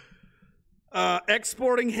narratives.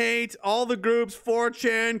 Exporting hate, all the groups,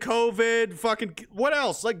 4chan, COVID, fucking what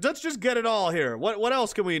else? Like, let's just get it all here. What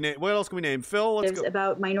else can we name? What else can we name? Phil, let's go.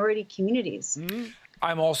 About minority communities. Mm-hmm.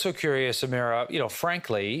 I'm also curious, Amira,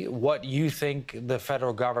 frankly, what you think the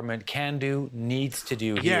federal government can do, needs to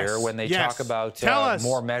do here when they talk about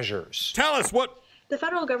more measures. Tell us what. The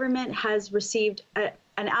federal government has received an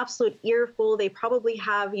absolute earful. They probably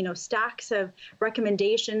have, stacks of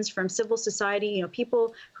recommendations from civil society,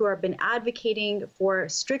 people who have been advocating for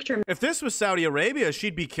stricter. If this was Saudi Arabia,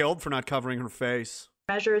 she'd be killed for not covering her face.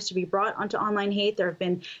 Measures to be brought onto online hate. There have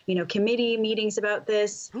been, committee meetings about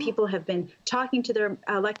this. People have been talking to their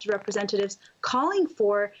elected representatives, calling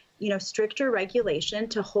for, stricter regulation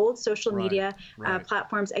to hold social media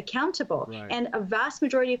platforms accountable. And a vast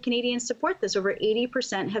majority of Canadians support this. Over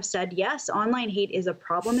 80% have said, yes, online hate is a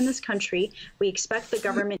problem in this country. We expect the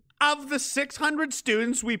government. Of the 600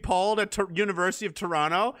 students we polled at University of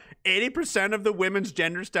Toronto, 80% of the women's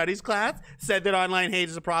gender studies class said that online hate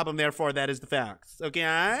is a problem. Therefore, that is the facts. Okay,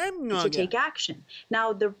 to take action.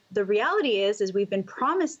 Now, the reality is we've been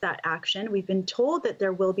promised that action. We've been told that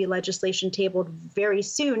there will be legislation tabled very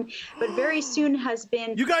soon, but very soon has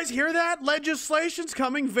been. You guys hear that? Legislation's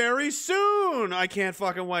coming very soon. I can't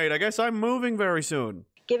fucking wait. I guess I'm moving very soon.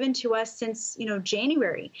 Given to us since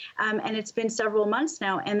January, and it's been several months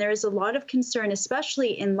now, and there is a lot of concern,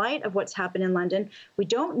 especially in light of what's happened in London. We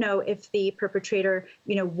don't know if the perpetrator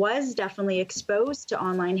was definitely exposed to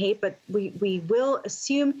online hate, but we will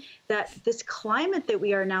assume that this climate that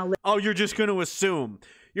we are now living. Oh, you're just going to assume.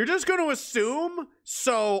 You're just going to assume.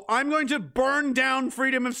 So I'm going to burn down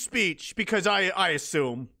freedom of speech because I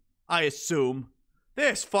assume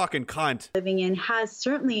this fucking cunt living in has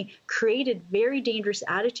certainly created very dangerous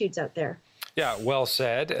attitudes out there. Yeah, well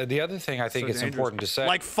said. The other thing I think it's important to say,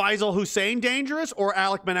 like Faisal Hussein dangerous or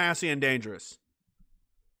Alec Manassian dangerous?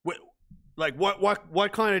 Like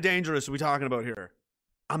what kind of dangerous are we talking about here?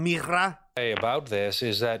 Amira? About this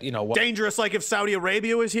is that, dangerous, like if Saudi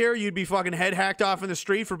Arabia was here, you'd be fucking head hacked off in the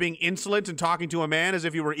street for being insolent and talking to a man as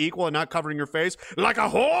if you were equal and not covering your face like a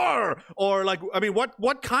whore. Or like, I mean,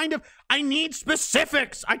 what kind of, I need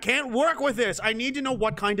specifics. I can't work with this. I need to know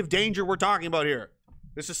what kind of danger we're talking about here.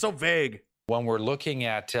 This is so vague. When we're looking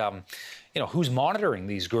at, who's monitoring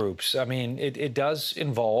these groups, I mean, it does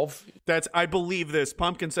involve. I believe this.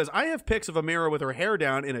 Pumpkin says, I have pics of Amira with her hair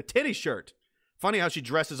down in a titty shirt. Funny how she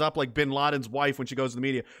dresses up like Bin Laden's wife when she goes to the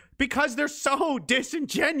media. Because they're so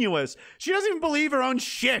disingenuous. She doesn't even believe her own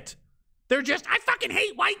shit. They're just, I fucking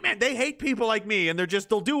hate white men. They hate people like me. And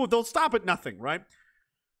they'll stop at nothing, right?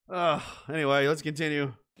 Anyway, let's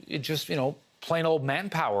continue. It just, plain old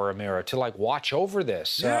manpower, Amira, to watch over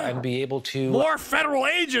this and be able to. More federal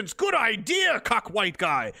agents. Good idea, cock white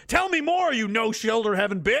guy. Tell me more, you no shelter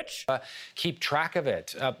heaven bitch. Keep track of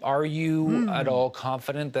it. Are you at all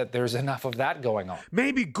confident that there's enough of that going on?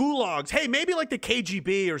 Maybe gulags. Hey, maybe like the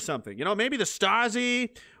KGB or something. Maybe the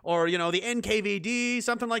Stasi or, the NKVD,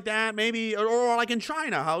 something like that. Maybe, or like in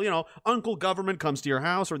China, how, Uncle Government comes to your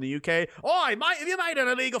house, or in the UK. Oh, have you made an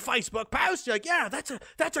illegal Facebook post? You're like, yeah,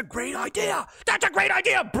 that's a great idea. That's a great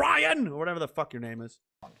idea, Brian, or whatever the fuck your name is.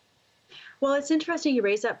 Well, it's interesting you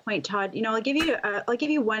raise that point, Todd. I'll give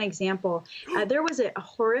you one example. There was a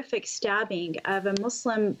horrific stabbing of a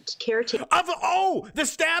Muslim caretaker. The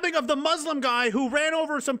stabbing of the Muslim guy who ran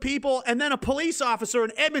over some people and then a police officer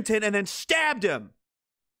in Edmonton and then stabbed him.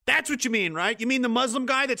 That's what you mean, right? You mean the Muslim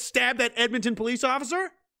guy that stabbed that Edmonton police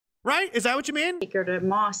officer? Right? Is that what you mean? At a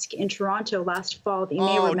mosque in Toronto last fall that you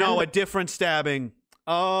may remember. No, a different stabbing.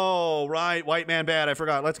 Oh, right. White man bad. I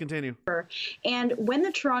forgot. Let's continue. And when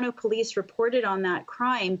the Toronto police reported on that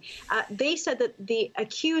crime, they said that the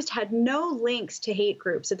accused had no links to hate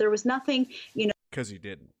groups, that there was nothing, Because he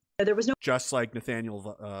didn't. There was no. Just like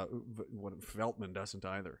Nathaniel Veltman doesn't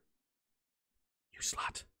either. You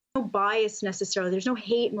slut. No bias necessarily. There's no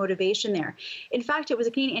hate motivation there. In fact, it was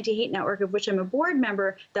a Canadian Anti-Hate Network, of which I'm a board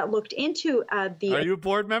member, that looked into the. Are you a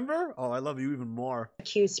board member? Oh, I love you even more.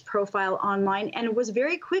 Accused profile online, and was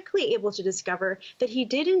very quickly able to discover that he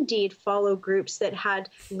did indeed follow groups that had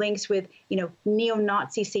links with,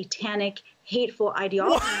 neo-Nazi, satanic, hateful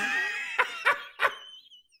ideology.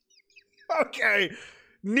 Okay,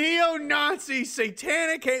 neo-Nazi,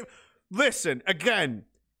 satanic hate. Listen, again.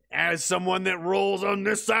 As someone that rolls on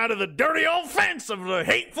this side of the dirty old fence of the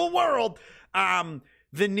hateful world,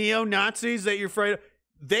 The neo-Nazis that you're afraid of,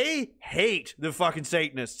 they hate the fucking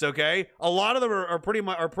Satanists, okay? A lot of them are pretty,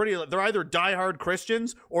 they're either diehard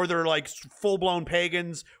Christians or they're like full-blown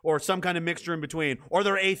pagans or some kind of mixture in between, or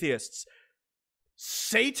they're atheists.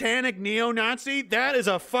 Satanic neo-Nazi, that is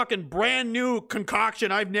a fucking brand new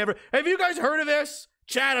concoction have you guys heard of this?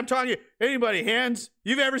 Chad, I'm talking to you. Anybody, hands?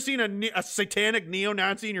 You've ever seen a satanic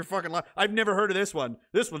neo-Nazi in your fucking life? I've never heard of this one.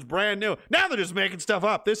 This one's brand new. Now they're just making stuff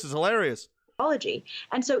up. This is hilarious.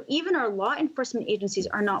 And so even our law enforcement agencies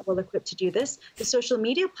are not well equipped to do this. The social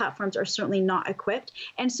media platforms are certainly not equipped.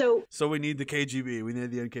 And so we need the KGB. We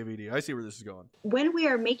need the NKVD. I see where this is going. When we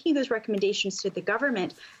are making those recommendations to the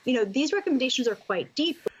government, these recommendations are quite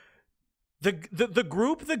deep. The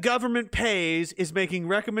group the government pays is making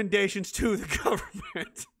recommendations to the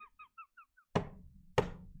government.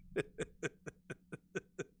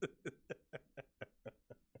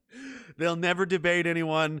 They'll never debate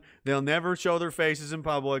anyone. They'll never show their faces in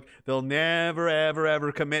public. They'll never, ever,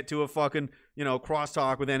 ever commit to a fucking,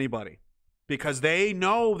 crosstalk with anybody. Because they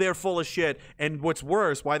know they're full of shit. And what's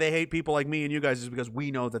worse, why they hate people like me and you guys is because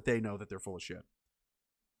we know that they know that they're full of shit.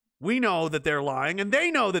 We know that they're lying, and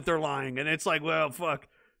they know that they're lying. And it's like, well, fuck.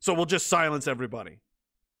 So we'll just silence everybody.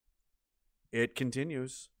 It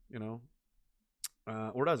continues,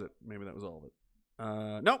 Or does it? Maybe that was all of it.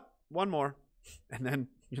 Nope. One more. And then,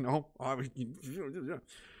 let me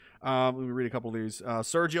read a couple of these.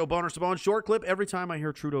 Sergio Boner Sabone, short clip. Every time I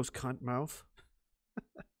hear Trudeau's cunt mouth.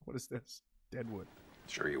 What is this? Deadwood.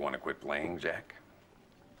 Sure you want to quit playing, Jack?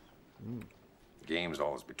 The game's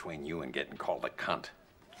always between you and getting called a cunt.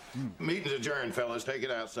 Meeting's adjourned, fellas. Take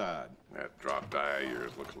it outside. That dropped eye of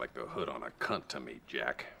yours looks like the hood on a cunt to me,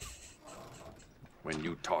 Jack. When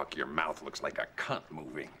you talk, your mouth looks like a cunt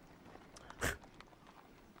moving.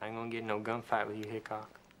 I ain't gonna get no gunfight with you,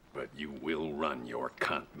 Hickok. But you will run your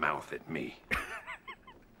cunt mouth at me.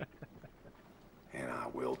 And I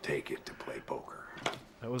will take it to play poker.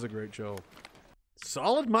 That was a great show.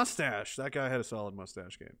 Solid mustache. That guy had a solid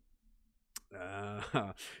mustache game.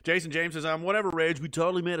 Jason James says, whatever, Rage, we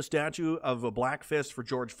totally made a statue of a black fist for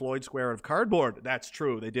George Floyd Square out of cardboard. That's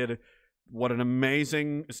true. They did. What an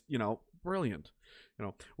amazing, brilliant.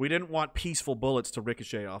 We didn't want peaceful bullets to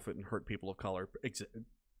ricochet off it and hurt people of color.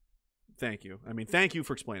 Thank you. Thank you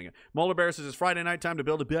for explaining it. Molar Bear says, it's Friday night time to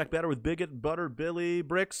build a back better with Bigot Butter Billy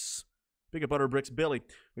Bricks. Bigot Butter Bricks Billy.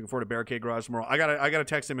 Looking forward to Barricade Garage tomorrow. I gotta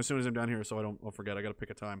text him as soon as I'm down here so I'll forget. I gotta pick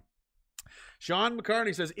a time. Sean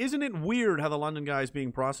McCartney says, isn't it weird how the London guy is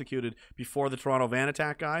being prosecuted before the Toronto van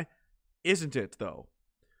attack guy? Isn't it, though?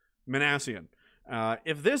 Manassian.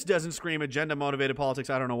 If this doesn't scream agenda-motivated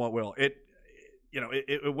politics, I don't know what will. It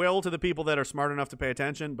will to the people that are smart enough to pay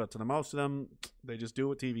attention, but to the most of them, they just do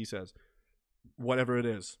what TV says. Whatever it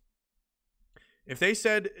is. If they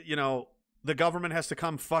said, the government has to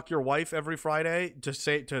come fuck your wife every Friday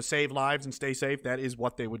to save lives and stay safe, that is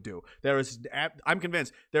what they would do. I'm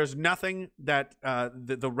convinced there's nothing that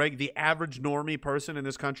the average normie person in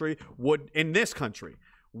this country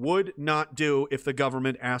would not do if the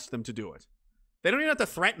government asked them to do it. They don't even have to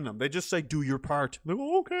threaten them. They just say, do your part. They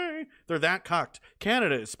go, okay. They're that cucked.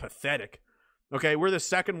 Canada is pathetic. Okay, we're the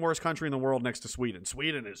second worst country in the world next to Sweden.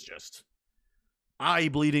 Sweden is just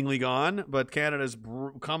eye-bleedingly gone, but Canada's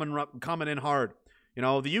coming in hard.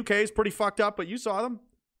 The UK is pretty fucked up, but you saw them.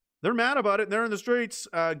 They're mad about it. They're in the streets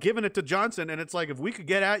giving it to Johnson, and it's like, if we could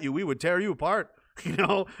get at you, we would tear you apart.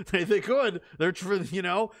 They could. They're,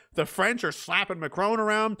 the French are slapping Macron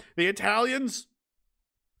around. The Italians.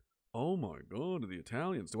 Oh my God, the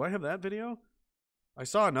Italians. Do I have that video? I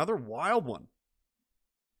saw another wild one.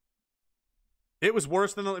 It was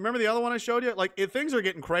worse than remember the other one I showed you? Like, things are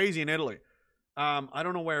getting crazy in Italy. I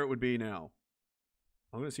don't know where it would be now.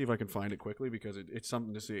 I'm going to see if I can find it quickly because it's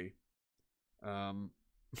something to see. And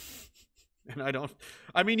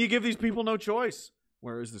you give these people no choice.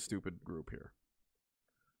 Where is the stupid group here?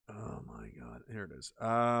 Oh my God. Here it is.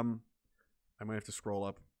 I might have to scroll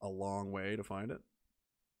up a long way to find it.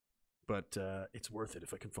 But it's worth it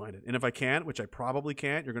if I can find it. And if I can't, which I probably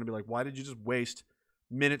can't, you're going to be like, why did you just waste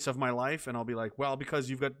minutes of my life? And I'll be like, well, because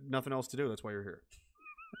you've got nothing else to do. That's why you're here.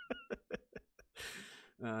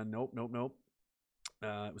 Nope.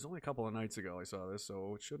 It was only a couple of nights ago I saw this,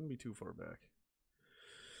 so it shouldn't be too far back.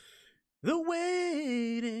 The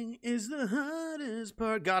waiting is the hardest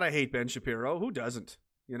part. God, I hate Ben Shapiro. Who doesn't?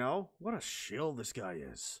 What a shill this guy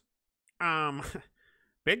is.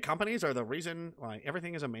 Big companies are the reason why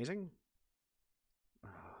everything is amazing. Oh,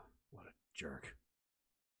 what a jerk.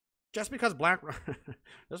 Just because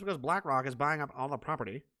BlackRock is buying up all the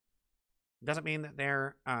property doesn't mean that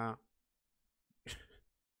they're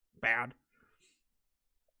bad.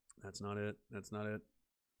 That's not it. That's not it.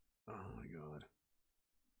 Oh my god.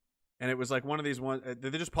 And it was like one of these ones. They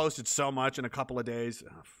just posted so much in a couple of days.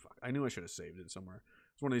 Oh, fuck. I knew I should have saved it somewhere.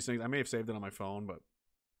 It's one of these things. I may have saved it on my phone, but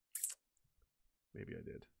maybe I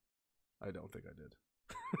did. I don't think I did.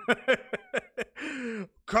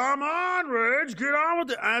 Come on, Rich. Get on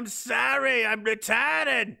with it. I'm sorry. I'm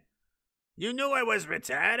retarded. You knew I was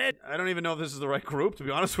retarded. I don't even know if this is the right group, to be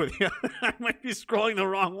honest with you. I might be scrolling the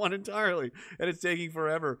wrong one entirely, and it's taking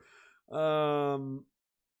forever.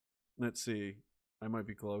 Let's see. I might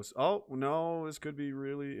be close. Oh, no, this could be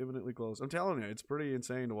really imminently close. I'm telling you, it's pretty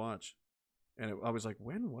insane to watch. And I was like,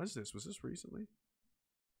 when was this? Was this recently?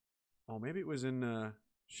 Oh, maybe it was in,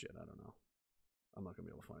 shit, I don't know. I'm not going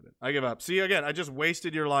to be able to find it. I give up. See, again, I just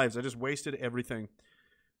wasted your lives. I just wasted everything.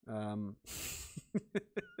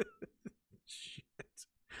 Shit.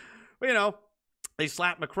 But, you know, they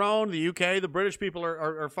slapped Macron, the UK, the British people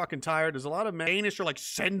are fucking tired. There's a lot of Danish are like,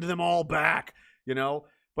 send them all back, you know?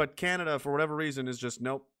 But Canada, for whatever reason, is just,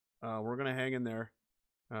 nope, we're going to hang in there.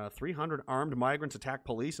 300 armed migrants attack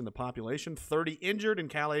police and the population. 30 injured in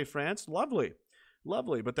Calais, France. Lovely.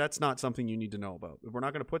 Lovely. But that's not something you need to know about. We're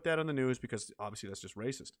not going to put that on the news because, obviously, that's just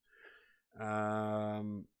racist.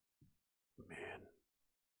 Man.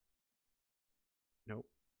 Nope.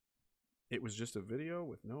 It was just a video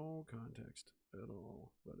with no context at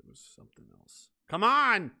all. But it was something else. Come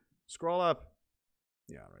on! Scroll up.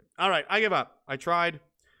 Yeah, right. All right, I give up. I tried.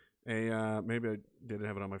 Maybe I didn't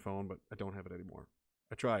have it on my phone, but I don't have it anymore.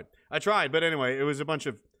 I tried, but anyway, it was a bunch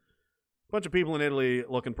of people in Italy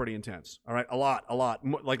looking pretty intense. All right, a lot,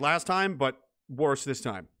 like last time, but worse this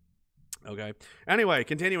time. Okay. Anyway,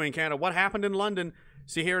 continuing Canada, what happened in London?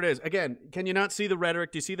 See, here it is again. Can you not see the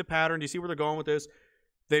rhetoric? Do you see the pattern? Do you see where they're going with this?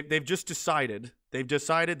 They've just decided. They've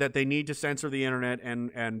decided that they need to censor the internet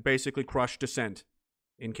and basically crush dissent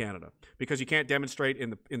in Canada because you can't demonstrate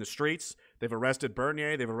in the streets. They've arrested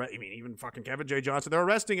Bernier. Even fucking Kevin J. Johnson. They're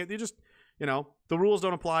arresting it. They just, the rules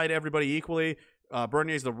don't apply to everybody equally.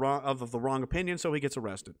 Bernier's of the wrong opinion, so he gets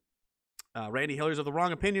arrested. Randy Hilliard's of the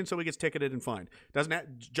wrong opinion, so he gets ticketed and fined.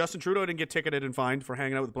 Justin Trudeau didn't get ticketed and fined for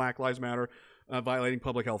hanging out with Black Lives Matter, violating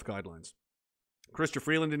public health guidelines. Chrystia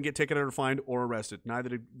Freeland didn't get ticketed or fined or arrested. Neither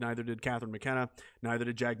did Catherine McKenna. Neither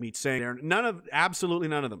did Jagmeet Singh. Absolutely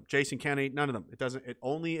none of them. Jason Kenney, none of them.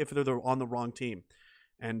 Only if they're on the wrong team.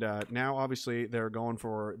 And now, obviously, they're going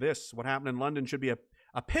for this. What happened in London should be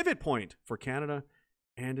a pivot point for Canada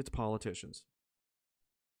and its politicians.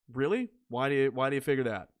 Really? Why do you figure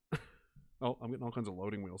that? Oh, I'm getting all kinds of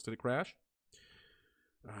loading wheels. Did it crash?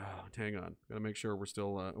 Hang on. Got to make sure we're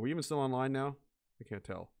still... are we even still online now? I can't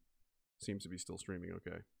tell. Seems to be still streaming.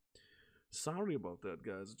 Okay. Sorry about that,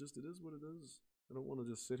 guys. It is what it is. I don't want to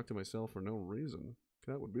just sit to myself for no reason.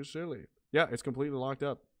 That would be silly. Yeah, it's completely locked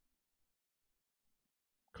up.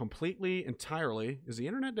 Completely, entirely. Is the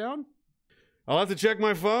internet down? I'll have to check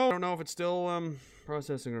my phone. I don't know if it's still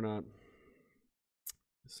processing or not.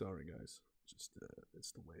 Sorry, guys. Just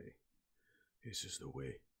it's the way. It's just the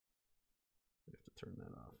way. I have to turn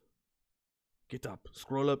that off. Get up.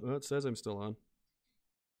 Scroll up. Oh, it says I'm still on.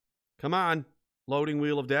 Come on. Loading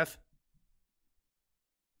wheel of death.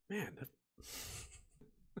 Man,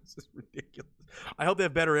 this is ridiculous. I hope they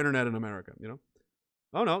have better internet in America,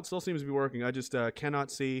 Oh, no, it still seems to be working. I just cannot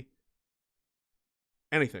see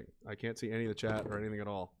anything. I can't see any of the chat or anything at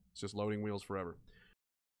all. It's just loading wheels forever.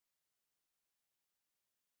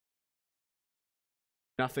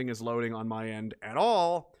 Nothing is loading on my end at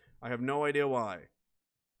all. I have no idea why.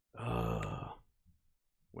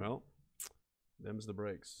 Well, them's the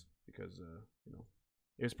breaks. Because,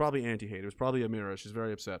 it was probably anti-hate. It was probably Amira. She's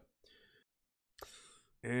very upset.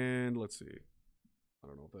 And let's see. I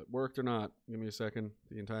don't know if that worked or not. Give me a second.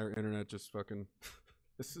 The entire internet just fucking...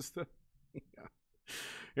 This is the... Yeah.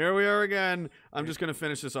 Here we are again. I'm just going to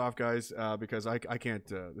finish this off, guys, because I can't...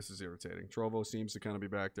 this is irritating. Trovo seems to kind of be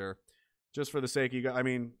back there. Just for the sake of you guys...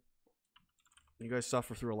 you guys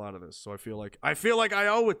suffer through a lot of this, so I feel like I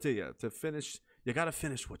owe it to you to finish... You got to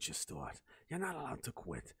finish what you start. You're not allowed to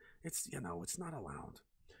quit. It's not allowed.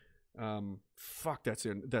 Fuck,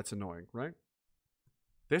 that's annoying, right?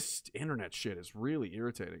 This internet shit is really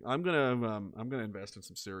irritating. I'm gonna invest in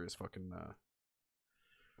some serious fucking.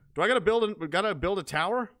 Do I gotta build a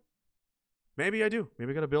tower? Maybe I do.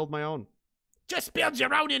 Maybe I gotta build my own. Just build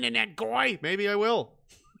your own internet, guy. Maybe I will.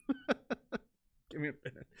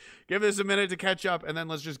 Give this a minute to catch up, and then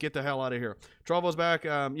let's just get the hell out of here. Trovo's back.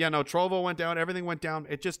 Trovo went down. Everything went down.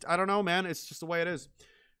 I don't know, man. It's just the way it is.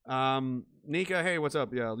 Nika, hey, what's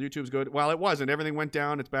up? Yeah, YouTube's good. Well, it wasn't. Everything went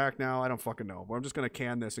down. It's back now. I don't fucking know. But I'm just going to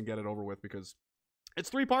can this and get it over with because it's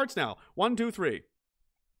 3 parts now. 1, 2, 3.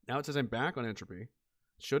 Now it says I'm back on Entropy.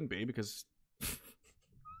 Shouldn't be because...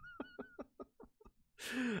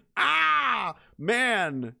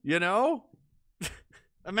 man, you know?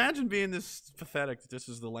 Imagine being this pathetic. This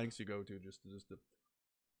is the lengths you go to just to...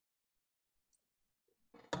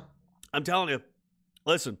 I'm telling you,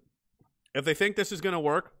 listen, if they think this is going to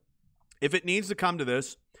work, if it needs to come to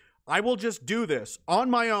this, I will just do this on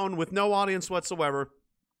my own with no audience whatsoever.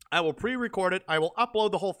 I will pre-record it. I will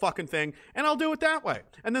upload the whole fucking thing, and I'll do it that way.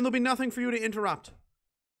 And then there'll be nothing for you to interrupt.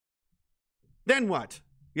 Then what?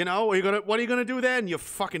 You know, what are you gonna do then, you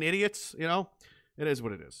fucking idiots? You know, it is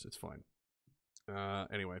what it is. It's fine.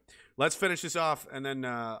 Anyway, let's finish this off, and then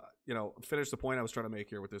you know, finish the point I was trying to make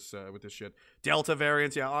here with this shit. Delta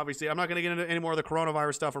variants, yeah, obviously, I'm not gonna get into any more of the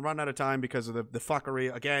coronavirus stuff. I'm running out of time because of the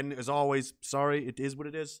fuckery. Again, as always, sorry, it is what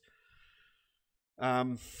it is.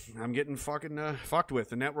 I'm getting fucking fucked with.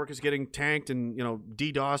 The network is getting tanked and, you know,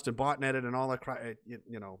 DDoSed and botnetted and all that crap.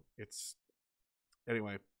 You know, it's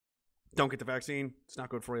anyway. Don't get the vaccine. It's not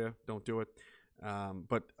good for you. Don't do it.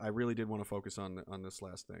 But I really did want to focus on this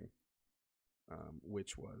last thing,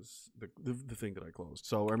 which was the thing that I closed.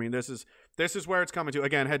 So I mean, this is where it's coming to.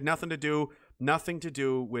 Again, had nothing to do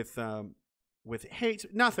with hate.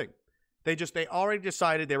 Nothing. They already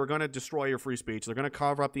decided they were going to destroy your free speech. They're going to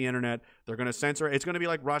cover up the internet. They're going to censor. It's going to be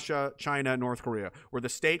like Russia, China, North Korea, where the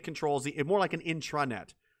state controls more like an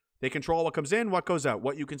intranet. They control what comes in, what goes out,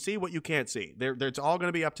 what you can see, what you can't see. It's all going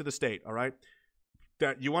to be up to the state, all right?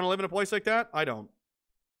 That you want to live in a place like that? I don't.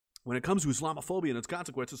 When it comes to Islamophobia and its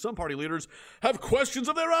consequences, some party leaders have questions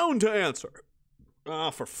of their own to answer.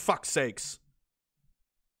 Oh, for fuck's sakes.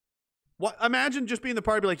 What? Imagine just being the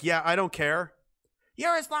party, be like, yeah, I don't care.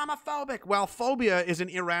 You're Islamophobic. Well, phobia is an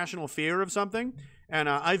irrational fear of something. And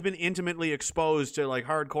I've been intimately exposed to like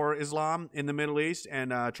hardcore Islam in the Middle East.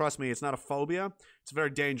 And trust me, it's not a phobia. It's very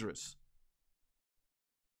dangerous.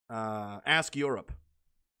 Ask Europe.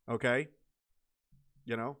 Okay?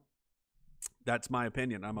 You know? That's my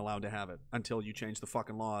opinion. I'm allowed to have it until you change the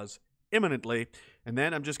fucking laws imminently. And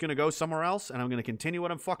then I'm just going to go somewhere else and I'm going to continue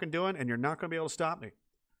what I'm fucking doing. And you're not going to be able to stop me.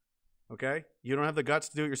 Okay? You don't have the guts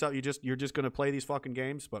to do it yourself. You're just going to play these fucking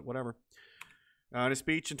games, but whatever. In a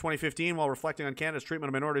speech in 2015, while reflecting on Canada's treatment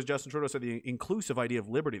of minorities, Justin Trudeau said the inclusive idea of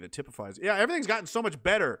liberty that typifies... Yeah, everything's gotten so much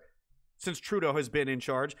better since Trudeau has been in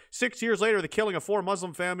charge. 6 years later, the killing of four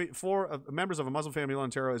members of a Muslim family in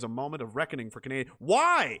Ontario is a moment of reckoning for Canadians.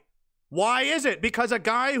 Why? Why is it? Because a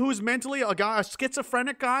guy who's a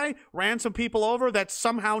schizophrenic guy ran some people over that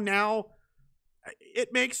somehow now...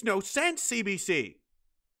 It makes no sense, CBC.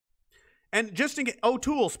 And just in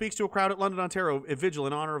O'Toole speaks to a crowd at London, Ontario, a vigil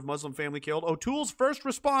in honor of Muslim family killed. O'Toole's first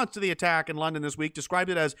response to the attack in London this week described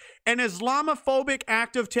it as an Islamophobic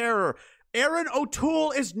act of terror. Aaron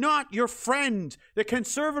O'Toole is not your friend. The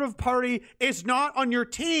Conservative Party is not on your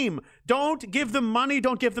team. Don't give them money.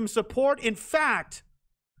 Don't give them support. In fact,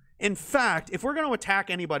 if we're going to attack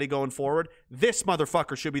anybody going forward, this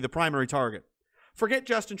motherfucker should be the primary target. Forget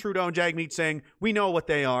Justin Trudeau and Jagmeet saying, we know what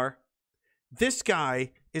they are. This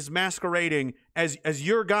guy is masquerading as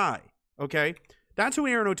your guy, okay? That's who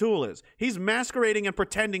Aaron O'Toole is. He's masquerading and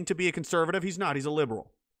pretending to be a conservative. He's not. He's a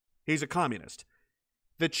liberal. He's a communist.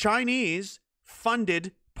 The Chinese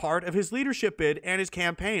funded part of his leadership bid and his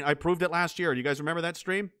campaign. I proved it last year. Do you guys remember that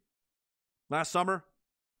stream? Last summer?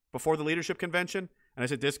 Before the leadership convention? And I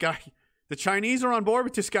said, this guy, the Chinese are on board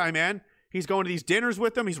with this guy, man. He's going to these dinners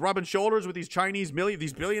with them. He's rubbing shoulders with these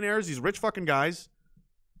these billionaires, these rich fucking guys.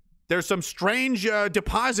 There's some strange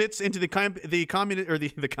deposits into the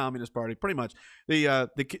Communist Party, pretty much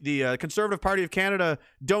the Conservative Party of Canada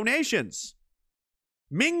donations.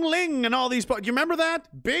 Ming Ling and all these. Do you remember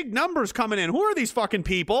that? Big numbers coming in. Who are these fucking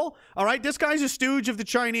people? All right, this guy's a stooge of the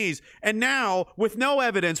Chinese, and now with no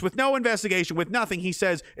evidence, with no investigation, with nothing, he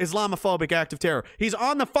says Islamophobic act of terror. He's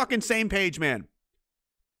on the fucking same page, man.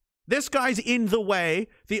 This guy's in the way.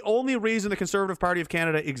 The only reason the Conservative Party of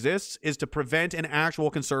Canada exists is to prevent an actual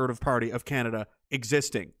Conservative Party of Canada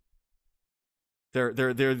existing.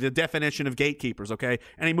 They're the definition of gatekeepers, okay?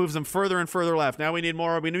 And he moves them further and further left. Now we need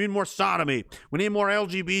more sodomy. We need more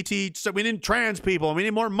LGBT. So we need trans people. We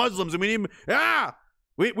need more Muslims. And we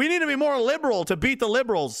need to be more liberal to beat the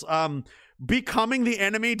liberals. Becoming the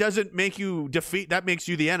enemy doesn't make you defeat. That makes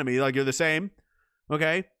you the enemy. Like you're the same,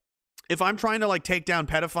 okay? If I'm trying to like take down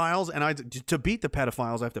pedophiles and to beat the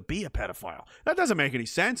pedophiles, I have to be a pedophile. That doesn't make any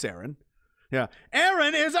sense, Aaron. Yeah.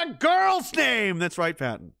 Aaron is a girl's name. That's right,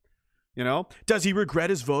 Patton. You know, does he regret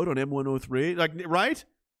his vote on M103? Like, right?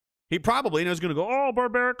 He probably is going to go, oh,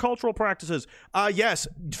 barbaric cultural practices. Yes,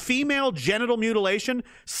 female genital mutilation,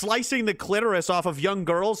 slicing the clitoris off of young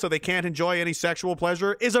girls so they can't enjoy any sexual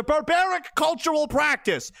pleasure is a barbaric cultural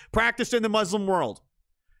practice practiced in the Muslim world.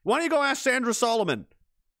 Why don't you go ask Sandra Solomon?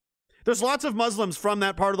 There's lots of Muslims from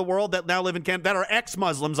that part of the world that now live in Canada that are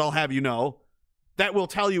ex-Muslims, I'll have you know, that will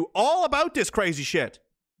tell you all about this crazy shit.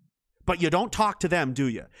 But you don't talk to them, do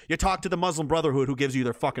you? You talk to the Muslim Brotherhood who gives you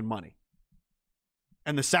their fucking money.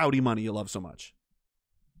 And the Saudi money you love so much.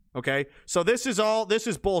 Okay? So this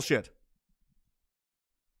is bullshit.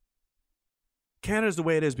 Canada's the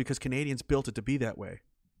way it is because Canadians built it to be that way.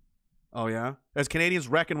 Oh, yeah? As Canadians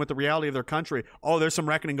reckon with the reality of their country, oh, there's some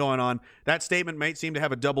reckoning going on. That statement might seem to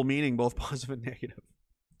have a double meaning, both positive and negative.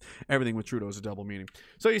 Everything with Trudeau is a double meaning.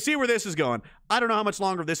 So you see where this is going. I don't know how much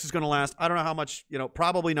longer this is going to last. I don't know how much,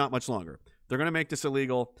 probably not much longer. They're going to make this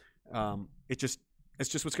illegal. It's just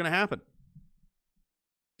what's going to happen.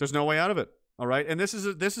 There's no way out of it. All right. And this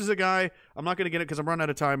is a guy, I'm not going to get it because I'm running out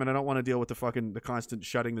of time and I don't want to deal with the constant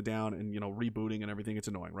shutting the down and, rebooting and everything. It's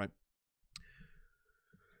annoying, right?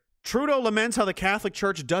 Trudeau laments how the Catholic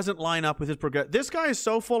Church doesn't line up with his This guy is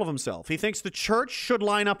so full of himself. He thinks the church should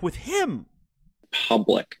line up with him.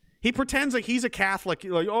 Public. He pretends like he's a Catholic.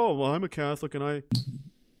 Like, oh, well, I'm a Catholic and I...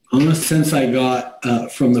 On the sense I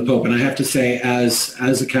got from the Pope, and I have to say, as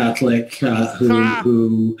a Catholic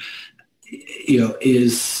who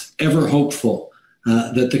is ever hopeful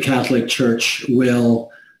that the Catholic Church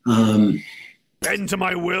will... bend to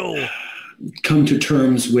my will. Come to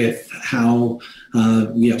terms with how,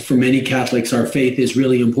 for many Catholics, our faith is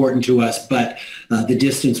really important to us, but the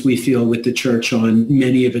distance we feel with the church on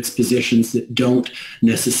many of its positions that don't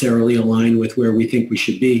necessarily align with where we think we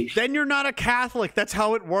should be. Then you're not a Catholic. That's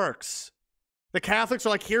how it works. The Catholics are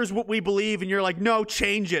like, here's what we believe, and you're like, no,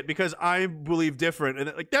 change it because I believe different.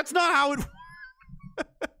 And like, that's not how it works.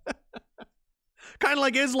 Kind of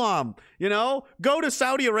like Islam, Go to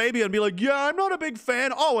Saudi Arabia and be like, yeah, I'm not a big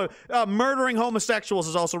fan. Oh, murdering homosexuals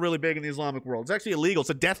is also really big in the Islamic world. It's actually illegal.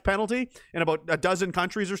 It's a death penalty in about a dozen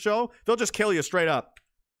countries or so. They'll just kill you straight up.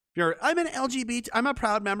 I'm a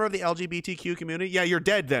proud member of the LGBTQ community. Yeah, you're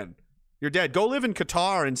dead then. You're dead. Go live in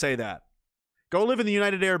Qatar and say that. Go live in the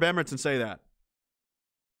United Arab Emirates and say that.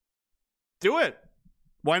 Do it.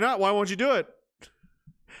 Why not? Why won't you do it?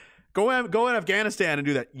 Go in Afghanistan and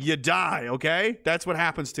do that. You die, okay? That's what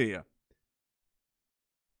happens to you.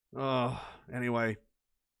 Oh, anyway.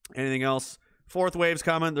 Anything else? Fourth wave's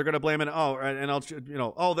coming. They're going to blame it. Oh, and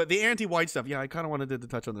the anti-white stuff. Yeah, I kind of wanted to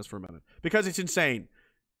touch on this for a minute because it's insane.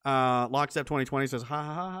 Lockstep 2020 says, ha,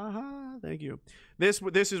 ha, ha, ha, ha. Thank you. This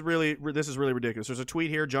is really ridiculous. There's a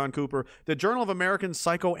tweet here, John Cooper. The Journal of American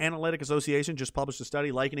Psychoanalytic Association just published a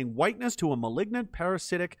study likening whiteness to a malignant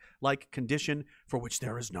parasitic-like condition for which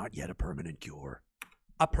there is not yet a permanent cure.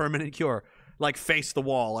 A permanent cure. Like face the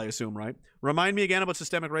wall, I assume, right? Remind me again about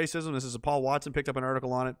systemic racism. This is Paul Watson picked up an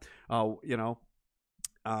article on it.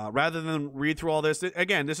 Rather than read through all this,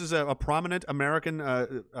 again, this is a prominent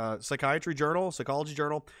American psychiatry journal, psychology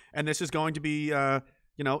journal, and this is going to be,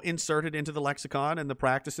 inserted into the lexicon and the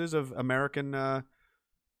practices of American,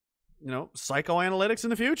 psychoanalytics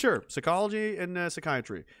in the future, psychology and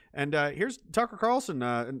psychiatry. And here's Tucker Carlson,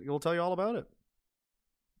 and he'll tell you all about it.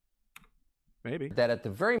 Maybe. That at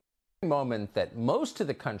the very moment that most of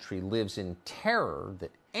the country lives in terror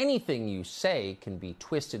that anything you say can be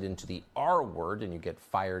twisted into the R word and you get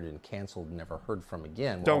fired and canceled and never heard from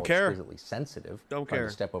again. Don't care. Exquisitely sensitive. Don't care.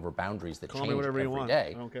 To step over boundaries that Call change me whatever every you want.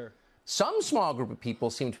 day. I don't care. Some small group of people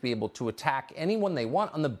seem to be able to attack anyone they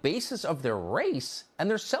want on the basis of their race, and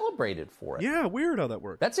they're celebrated for it. Yeah, weird how that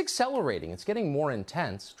works. That's accelerating. It's getting more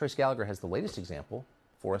intense. Trace Gallagher has the latest example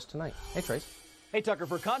for us tonight. Hey, Trace. Hey, Tucker,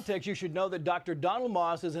 for context, you should know that Dr. Donald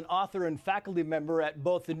Moss is an author and faculty member at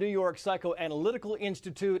both the New York Psychoanalytical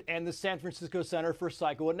Institute and the San Francisco Center for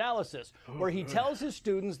Psychoanalysis, where he tells his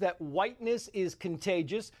students that whiteness is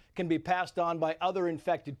contagious, can be passed on by other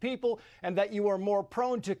infected people, and that you are more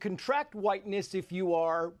prone to contract whiteness if you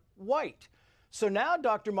are white. So now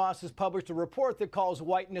Dr. Moss has published a report that calls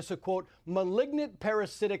whiteness a, quote, malignant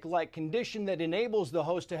parasitic-like condition that enables the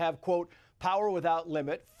host to have, quote, power without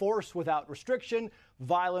limit, force without restriction,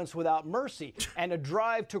 violence without mercy, and a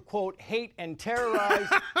drive to, quote, hate and terrorize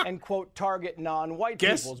and, quote, target non-white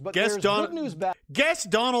peoples. But there's good news back. Guess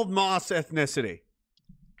Donald Moss ethnicity.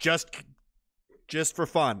 Just for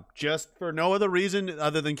fun. Just for no other reason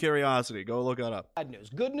other than curiosity. Go look that up. Bad news.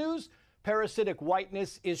 Good news. Parasitic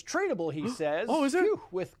whiteness is treatable, he says. Oh, is it?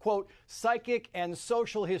 With, quote, psychic and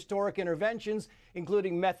social historic interventions,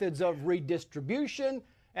 including methods of redistribution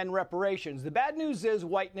and reparations. The bad news is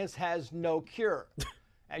whiteness has no cure.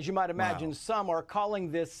 As you might imagine, some are calling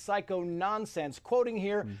this psycho-nonsense. Quoting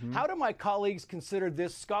here, how do my colleagues consider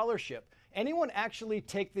this scholarship? Anyone actually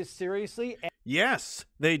take this seriously? Yes,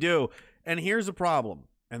 they do. And here's the problem.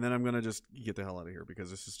 And then I'm going to just get the hell out of here because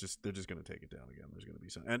this is just, they're just going to take it down again. There's going to be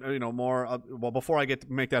some, and you know, more, well, before I get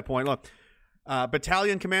to make that point, look,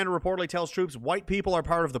 battalion commander reportedly tells troops white people are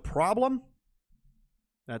part of the problem.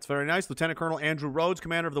 That's very nice. Lieutenant Colonel Andrew Rhodes,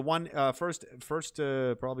 commander of the first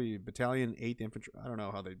probably battalion, 8th Infantry. I don't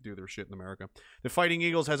know how they do their shit in America. The Fighting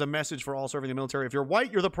Eagles has a message for all serving the military. If you're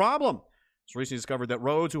white, you're the problem. It's recently discovered that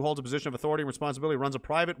Rhodes, who holds a position of authority and responsibility, runs a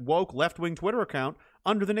private, woke, left-wing Twitter account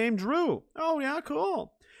under the name Drew. Oh, yeah,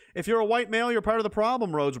 cool. If you're a white male, you're part of the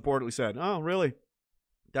problem, Rhodes reportedly said. Oh, really?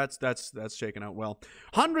 That's shaken out well.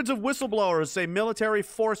 Hundreds of whistleblowers say military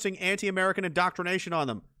forcing anti-American indoctrination on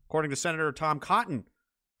them, according to Senator Tom Cotton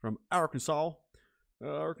from Arkansas.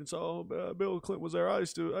 Bill Clinton was there. I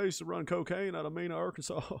used to run cocaine out of Mena,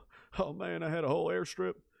 Arkansas. Oh man, I had a whole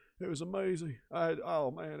airstrip. It was amazing.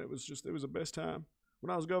 It was the best time.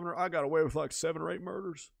 When I was governor, I got away with like 7 or 8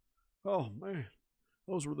 murders. Oh man,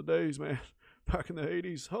 those were the days, man. Back in the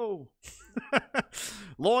 80s. Oh.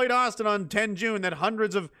 Lloyd Austin on 10 June that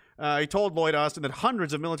he told Lloyd Austin that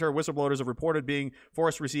hundreds of military whistleblowers have reported being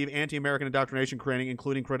forced to receive anti-American indoctrination training,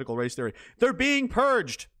 including critical race theory. They're being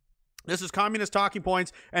purged. This is communist talking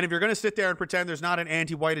points, and if you're going to sit there and pretend there's not an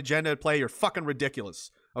anti-white agenda at play, you're fucking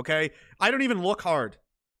ridiculous, okay? I don't even look hard.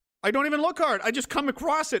 I just come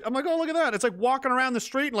across it. I'm like, oh, look at that. It's like walking around the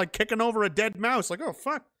street and like kicking over a dead mouse. Like, oh,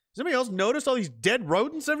 fuck. Does anybody else notice all these dead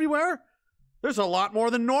rodents everywhere? There's a lot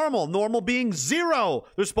more than normal. Normal being 0.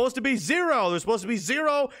 There's supposed to be 0. There's supposed to be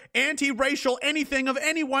 0 anti-racial anything of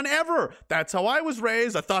anyone ever. That's how I was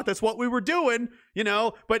raised. I thought that's what we were doing, you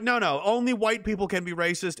know. But no. Only white people can be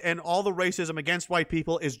racist, and all the racism against white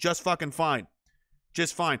people is just fucking fine.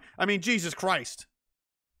 Just fine. I mean, Jesus Christ.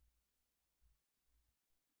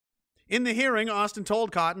 In the hearing, Austin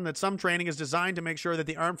told Cotton that some training is designed to make sure that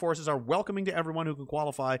the armed forces are welcoming to everyone who can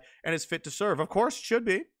qualify and is fit to serve. Of course, it should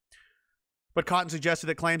be. But Cotton suggested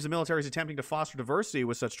that claims the military is attempting to foster diversity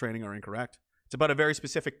with such training are incorrect. It's about a very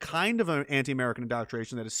specific kind of an anti-American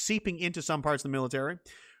indoctrination that is seeping into some parts of the military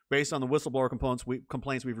based on the whistleblower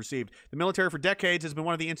complaints we've received. The military for decades has been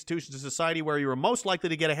one of the institutions of society where you are most likely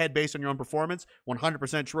to get ahead based on your own performance.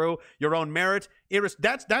 100% true. Your own merit.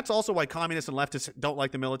 That's also why communists and leftists don't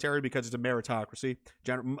like the military, because it's a meritocracy.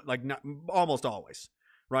 Almost always,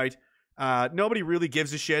 right? Nobody really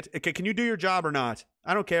gives a shit. Okay, can you do your job or not?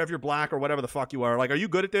 I don't care if you're black or whatever the fuck you are. Like, are you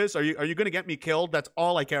good at this? Are you going to get me killed? That's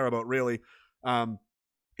all I care about, really.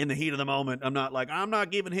 In the heat of the moment, I'm not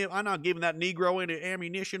giving that Negro any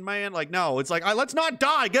ammunition, man. Like, no, it's like, let's not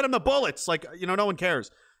die. Get him the bullets. Like, you know, no one cares.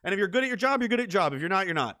 And if you're good at your job, you're good at your job. If you're not,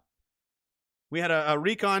 you're not. We had a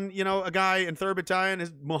recon, you know, a guy in 3rd Battalion,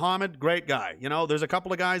 is Muhammad, great guy. You know, there's a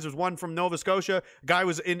couple of guys. There's one from Nova Scotia. Guy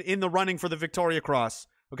was in the running for the Victoria Cross.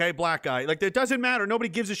 Okay, black guy. Like, it doesn't matter. Nobody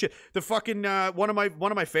gives a shit. The fucking one of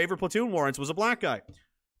my favorite platoon warrants was a black guy.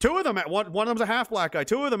 2 of them. One of them's a half black guy.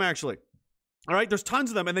 2 of them, actually. All right, there's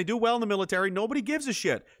tons of them, and they do well in the military. Nobody gives a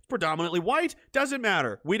shit. It's predominantly white. Doesn't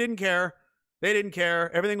matter. We didn't care. They didn't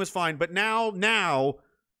care. Everything was fine. But now,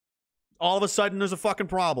 all of a sudden, there's a fucking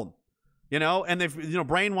problem. You know, and they've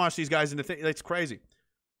brainwashed these guys into things. It's crazy.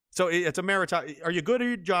 So it's a meritocracy. Are you good at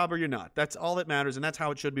your job or you're not? That's all that matters, and that's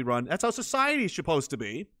how it should be run. That's how society is supposed to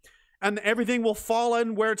be, and everything will fall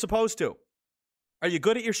in where it's supposed to. Are you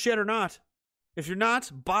good at your shit or not? If you're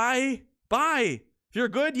not, bye. If you're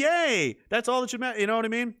good, yay. That's all that should matter. You know what I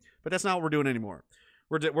mean? But that's not what we're doing anymore.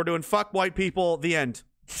 We're doing fuck white people, the end.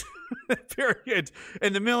 Period.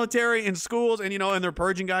 In the military, in schools, and and they're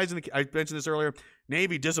purging guys. I mentioned this earlier.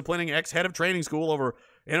 Navy disciplining ex-head of training school over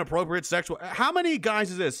inappropriate sexual. How many guys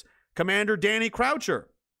is this? Commander Danny Croucher,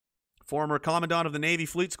 former commandant of the Navy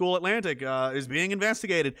Fleet School Atlantic, is being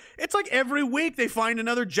investigated. It's like every week they find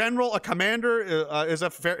another general, a commander, is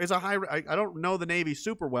a high. I don't know the Navy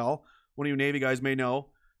super well. One of you Navy guys may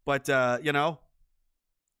know, but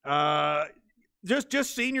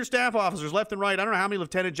just senior staff officers left and right. I don't know how many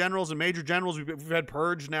lieutenant generals and major generals we've had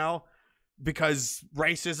purged now because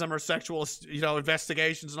racism or sexual,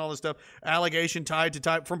 investigations and all this stuff. Allegation tied to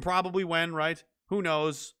type from probably when, right? Who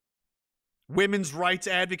knows? Women's rights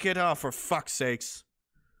advocate. Oh, for fuck's sakes.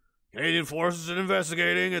 Canadian Forces is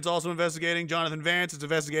investigating. It's also investigating Jonathan Vance. It's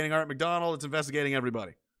investigating Art McDonald. It's investigating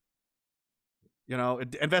everybody.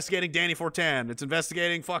 Investigating Danny Fortin. It's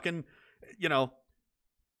investigating fucking, yeah,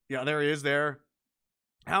 there he is there.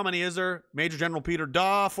 How many is there? Major General Peter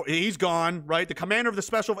Daw, he's gone, right? The commander of the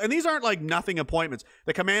special, and these aren't like nothing appointments.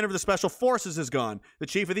 The commander of the special forces is gone. The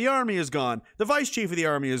chief of the army is gone. The vice chief of the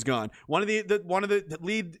army is gone. One of the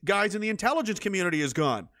lead guys in the intelligence community is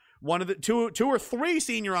gone. One of the two or three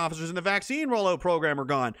senior officers in the vaccine rollout program are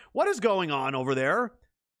gone. What is going on over there?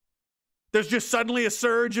 There's just suddenly a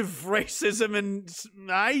surge of racism, and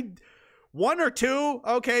one or two,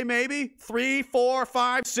 okay, maybe 3, 4,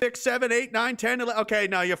 5, 6, 7, 8, 9, 10, 11. Okay,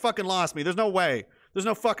 no, you fucking lost me. There's no way. There's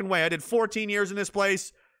no fucking way. I did 14 years in this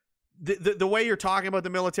place. The way you're talking about the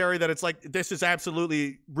military, that it's like, this is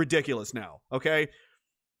absolutely ridiculous now, okay?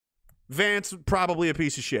 Vance, probably a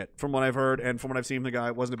piece of shit from what I've heard, and from what I've seen from the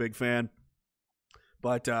guy, wasn't a big fan.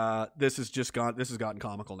 But this has gotten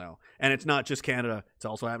comical now. And it's not just Canada. It's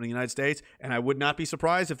also happening in the United States. And I would not be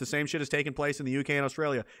surprised if the same shit has taken place in the UK and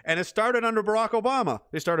Australia. And it started under Barack Obama.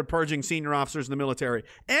 They started purging senior officers in the military.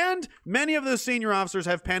 And many of those senior officers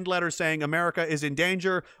have penned letters saying America is in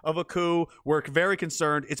danger of a coup. We're very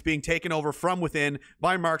concerned. It's being taken over from within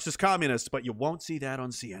by Marxist communists. But you won't see that on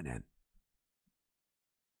CNN.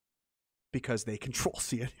 Because they control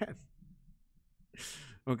CNN.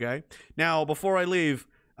 Okay. Now, before I leave,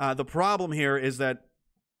 the problem here is that,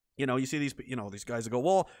 you see these guys that go,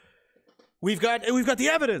 well, we've got the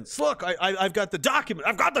evidence. Look, I've got the document.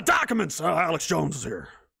 I've got the documents. Alex Jones is here.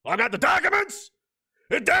 I got the documents.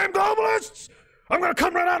 You damn globalists. I'm going to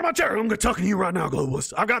come right out of my chair. I'm talking to you right now,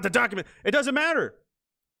 globalists. I've got the document. It doesn't matter.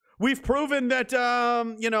 We've proven that,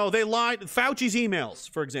 they lied. Fauci's emails,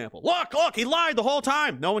 for example. Look, he lied the whole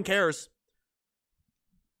time. No one cares.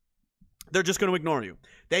 They're just going to ignore you.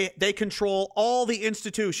 They control all the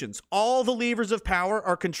institutions. All the levers of power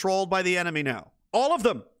are controlled by the enemy now. All of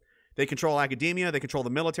them. They control academia. They control the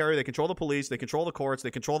military. They control the police. They control the courts.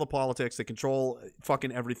 They control the politics. They control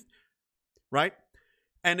fucking everything. Right?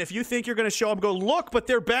 And if you think you're going to show them, go, look, but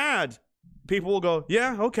they're bad. People will go,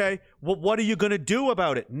 yeah, okay. Well, what are you going to do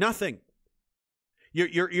about it? Nothing.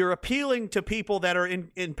 You're appealing to people that are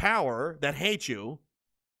in power, that hate you,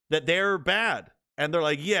 that they're bad. And they're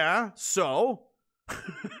like, yeah, so?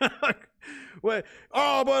 But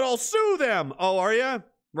I'll sue them. Oh, are you?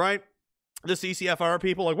 Right? The CCFR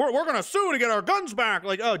people, like, we're going to sue to get our guns back.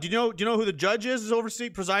 Like, oh, do you know who the judge is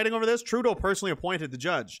presiding over this? Trudeau personally appointed the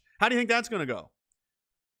judge. How do you think that's going to go?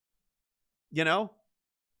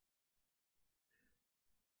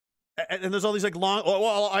 And there's all these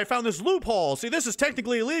I found this loophole. See, this is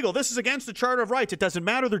technically illegal. This is against the Charter of Rights. It doesn't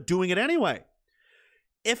matter. They're doing it anyway.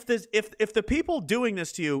 If the people doing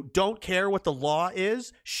this to you don't care what the law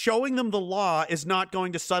is, showing them the law is not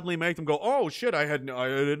going to suddenly make them go, oh shit, I had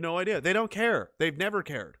no idea. They don't care. They've never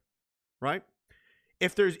cared, right?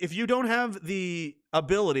 If you don't have the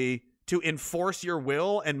ability to enforce your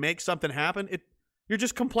will and make something happen, you're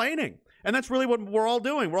just complaining. And that's really what we're all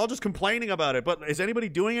doing. We're all just complaining about it. But is anybody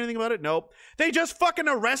doing anything about it? Nope. They just fucking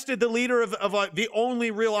arrested the leader of the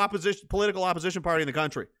only real political opposition party in the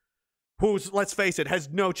country, who's, let's face it, has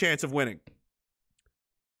no chance of winning.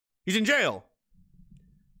 He's in jail.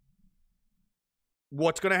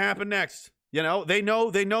 What's going to happen next? They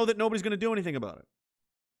know that nobody's going to do anything about it.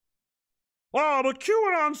 Oh, but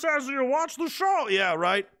QAnon says you watch the show. Yeah,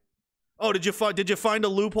 right. Oh, did you find a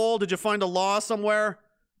loophole? Did you find a law somewhere?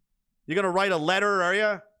 You're going to write a letter, are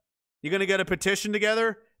you? You're going to get a petition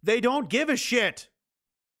together? They don't give a shit.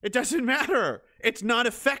 It doesn't matter. It's not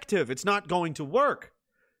effective. It's not going to work.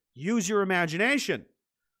 Use your imagination.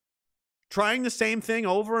 Trying the same thing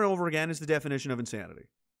over and over again is the definition of insanity.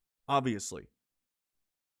 Obviously.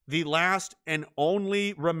 The last and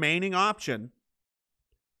only remaining option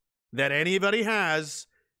that anybody has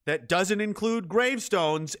that doesn't include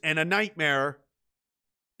gravestones and a nightmare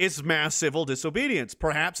is mass civil disobedience.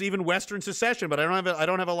 Perhaps even Western secession, but I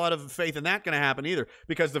don't have a lot of faith in that going to happen either,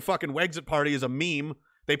 because the fucking Wexit Party is a meme.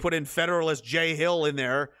 They put in Federalist Jay Hill in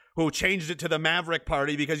there, who changed it to the Maverick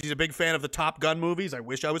Party because he's a big fan of the Top Gun movies. I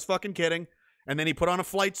wish I was fucking kidding. And then he put on a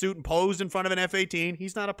flight suit and posed in front of an F-18.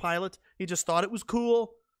 He's not a pilot. He just thought it was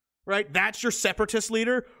cool. Right? That's your separatist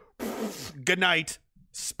leader? Good night.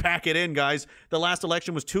 Pack it in, guys. The last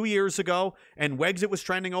election was 2 years ago, and Wexit was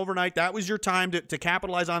trending overnight. That was your time to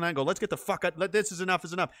capitalize on that and go, let's get the fuck out. This is enough.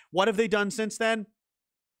 What have they done since then?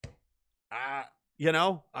 I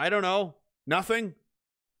don't know. Nothing.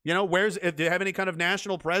 Do they have any kind of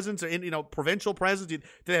national presence or provincial presence? Do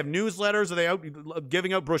they have newsletters? Are they out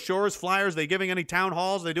giving out brochures, flyers? Are they giving any town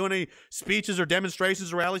halls? Are they doing any speeches or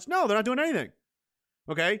demonstrations or rallies? No, they're not doing anything.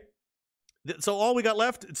 Okay? So all we got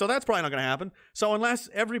left, so that's probably not going to happen. So unless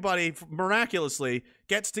everybody miraculously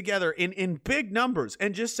gets together in big numbers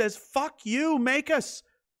and just says, fuck you, make us.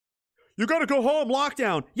 You got to go home,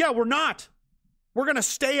 lockdown. Yeah, we're not. We're going to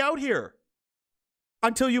stay out here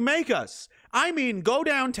until you make us. I mean, go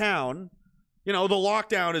downtown. The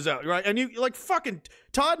lockdown is out, right? And you, like, fucking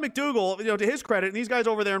Todd McDougal, to his credit, and these guys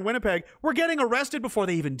over there in Winnipeg were getting arrested before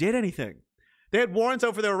they even did anything. They had warrants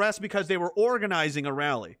out for their arrest because they were organizing a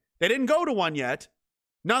rally. They didn't go to one yet.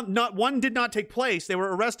 Not one did not take place. They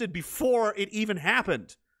were arrested before it even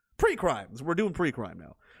happened. Pre-crimes. We're doing pre-crime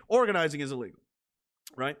now. Organizing is illegal,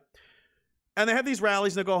 right? And they have these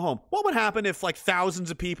rallies and they go home. What would happen if like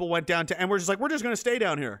thousands of people went down to, and we're just like, we're just going to stay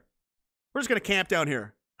down here. We're just going to camp down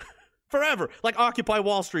here forever. Like Occupy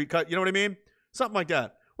Wall Street, you know what I mean? Something like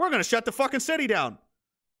that. We're going to shut the fucking city down.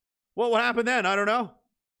 What would happen then? I don't know.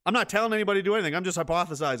 I'm not telling anybody to do anything. I'm just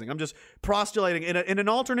hypothesizing. I'm just postulating in an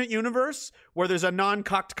alternate universe where there's a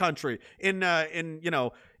non-cucked country in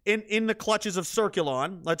the clutches of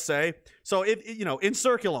Circulon, let's say. So if in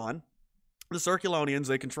Circulon, the Circulonians,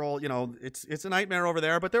 they control, it's a nightmare over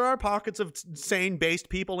there, but there are pockets of sane-based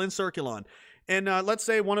people in Circulon. And let's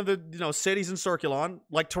say one of the cities in Circulon,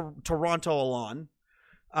 like Toronto-Alon,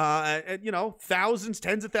 thousands,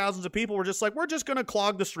 tens of thousands of people were just like, we're just going to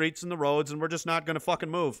clog the streets and the roads and we're just not going to fucking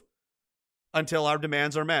move until our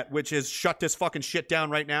demands are met, which is shut this fucking shit down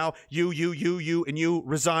right now. You, and you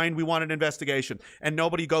resign. We want an investigation. And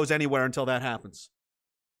nobody goes anywhere until that happens.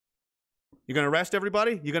 You're going to arrest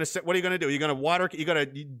everybody? What are you going to do? You're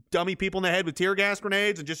going to dummy people in the head with tear gas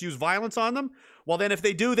grenades and just use violence on them? Well, then if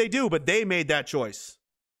they do, they do, but they made that choice.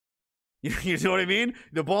 You know what I mean?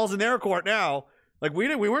 The ball's in their court now. Like,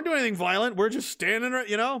 we weren't doing anything violent. We're just standing,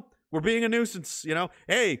 we're being a nuisance,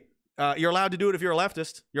 Hey, you're allowed to do it if you're a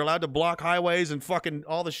leftist. You're allowed to block highways and fucking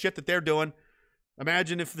all the shit that they're doing.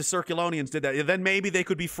 Imagine if the Circulonians did that. Then maybe they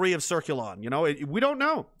could be free of Circulon, We don't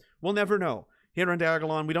know. We'll never know. Here in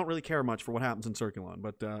Diagolon, we don't really care much for what happens in Circulon.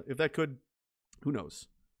 But if that could, who knows?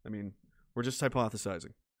 I mean, we're just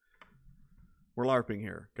hypothesizing. We're LARPing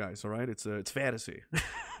here, guys, all right? It's fantasy.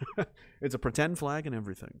 It's a pretend flag and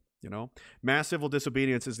everything, Mass civil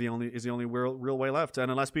disobedience is the only real way left. And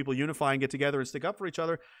unless people unify and get together and stick up for each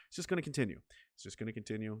other, it's just going to continue. It's just going to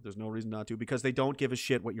continue. There's no reason not to, because they don't give a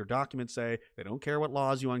shit what your documents say. They don't care what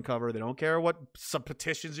laws you uncover. They don't care what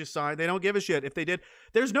petitions you sign. They don't give a shit. If they did,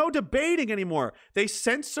 there's no debating anymore. They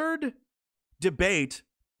censored debate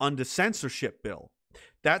on the censorship bill.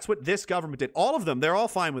 That's what this government did. All of them, they're all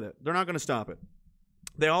fine with it. They're not going to stop it.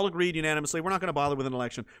 They all agreed unanimously. We're not going to bother with an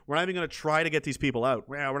election. We're not even going to try to get these people out.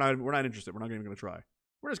 We're not interested. We're not even going to try.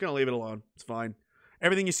 We're just going to leave it alone. It's fine.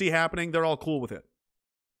 Everything you see happening, they're all cool with it.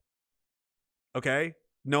 Okay?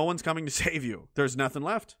 No one's coming to save you. There's nothing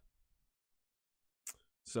left.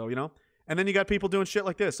 So, and then you got people doing shit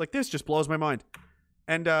like this. Like, this just blows my mind.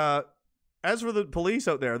 And as for the police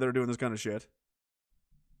out there that are doing this kind of shit,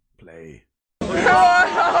 play.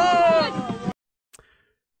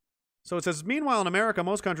 So it says, meanwhile, in America,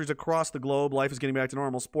 most countries across the globe, life is getting back to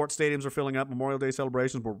normal. Sports stadiums are filling up. Memorial Day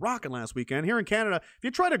celebrations were rocking last weekend. Here in Canada, if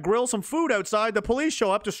you try to grill some food outside, the police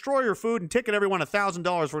show up, destroy your food, and ticket everyone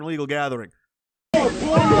 $1,000 for an illegal gathering.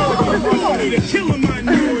 Are you kidding?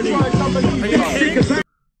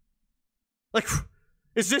 Like,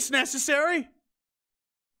 is this necessary?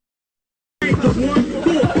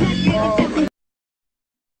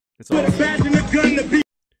 It's all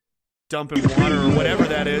dumping water or whatever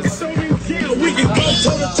that is.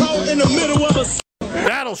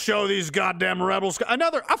 That'll show these goddamn rebels.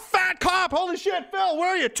 A fat cop. Holy shit, Phil, where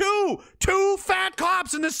are you? Two fat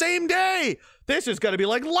cops in the same day. This is going to be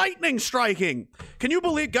like lightning striking. Can you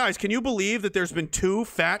believe that there's been 2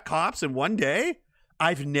 fat cops in one day?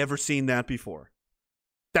 I've never seen that before.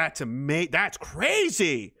 That's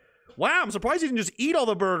crazy. Wow, I'm surprised he didn't just eat all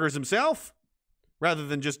the burgers himself rather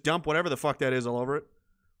than just dump whatever the fuck that is all over it.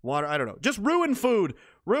 Water, I don't know. Just ruin food.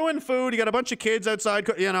 You got a bunch of kids outside,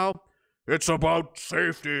 It's about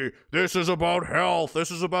safety. This is about health.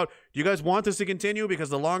 Do you guys want this to continue? Because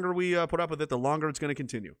the longer we put up with it, the longer it's going to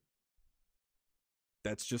continue.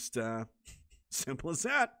 That's just simple as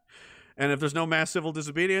that. And if there's no mass civil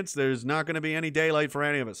disobedience, there's not going to be any daylight for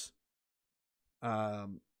any of us. What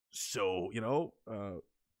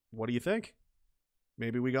do you think?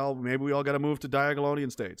 Maybe we all got to move to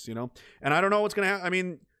Diagolonian states, And I don't know what's going to happen. I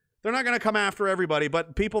mean, they're not going to come after everybody,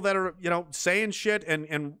 but people that are, saying shit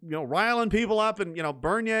and riling people up, and,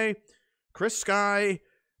 Bernier, Chris Sky,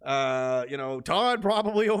 Todd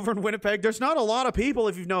probably over in Winnipeg. There's not a lot of people,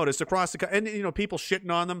 if you've noticed, across the country, and, people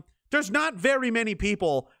shitting on them. There's not very many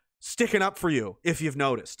people sticking up for you, if you've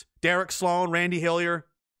noticed. Derek Sloan, Randy Hillier,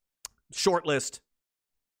 short list.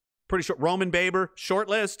 Pretty short. Roman Baber, short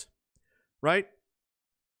list, right?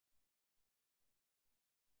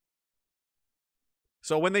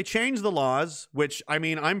 So when they change the laws, which, I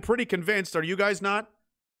mean, I'm pretty convinced, are you guys not,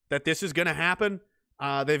 that this is going to happen?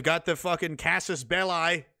 They've got the fucking casus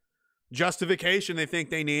belli justification they think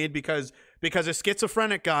they need because a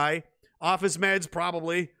schizophrenic guy, off his meds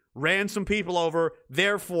probably, ran some people over.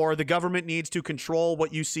 Therefore, the government needs to control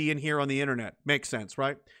what you see and hear on the internet. Makes sense,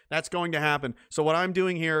 right? That's going to happen. So what I'm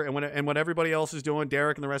doing here and what everybody else is doing,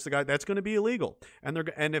 Derek and the rest of the guys, that's going to be illegal.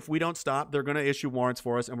 And if we don't stop, they're going to issue warrants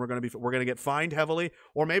for us, and we're going to get fined heavily,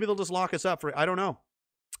 or maybe they'll just lock us up for. I don't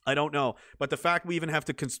know. But the fact we even have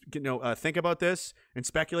to think about this and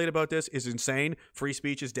speculate about this is insane. Free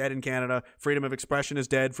speech is dead in Canada. Freedom of expression is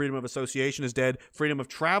dead. Freedom of association is dead. Freedom of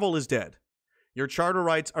travel is dead. Your charter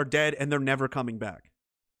rights are dead, and they're never coming back.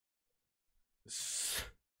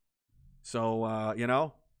 So,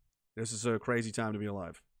 this is a crazy time to be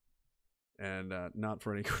alive. And not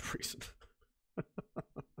for any good reason.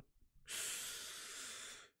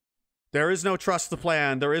 There is no trust the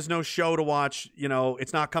plan. There is no show to watch.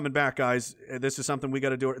 It's not coming back, guys. This is something we got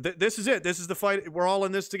to do. This is it. This is the fight. We're all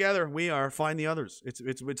in this together. We are. Find the others.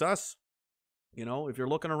 It's us. If you're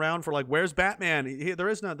looking around for where's Batman? There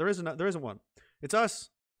isn't one. It's us.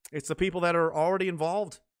 It's the people that are already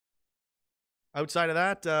involved. Outside of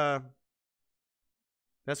that,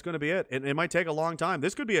 that's going to be it. It might take a long time.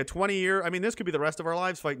 This could be a 20-year. This could be the rest of our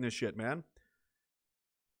lives fighting this shit, man.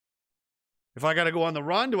 If I got to go on the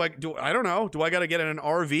run, I don't know. Do I got to get in an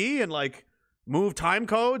RV and move time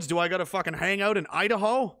codes? Do I got to fucking hang out in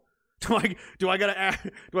Idaho? Do I got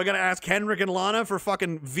to ask Henrik and Lana for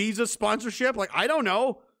fucking visa sponsorship? I don't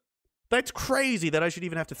know. That's crazy that I should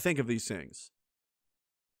even have to think of these things.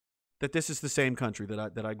 That this is the same country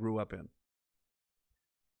that I grew up in.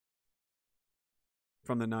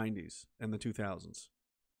 From the 90s and the 2000s.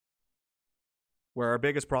 Where our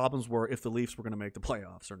biggest problems were if the Leafs were going to make the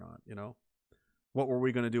playoffs or not, What were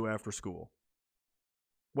we going to do after school?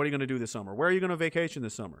 What are you going to do this summer? Where are you going to vacation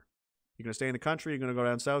this summer? You're going to stay in the country? You're going to go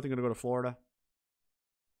down south? You're going to go to Florida?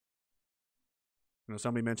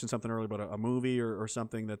 Somebody mentioned something earlier about a movie or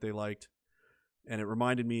something that they liked, and it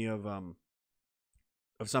reminded me of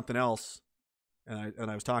something else.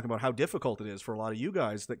 And I was talking about how difficult it is for a lot of you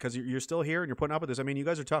guys because you're still here and you're putting up with this. You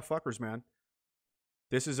guys are tough fuckers, man.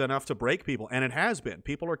 This is enough to break people, and it has been.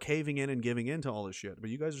 People are caving in and giving in to all this shit, but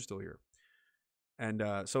you guys are still here. And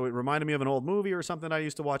so it reminded me of an old movie or something I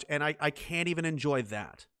used to watch, and I can't even enjoy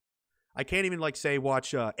that. I can't even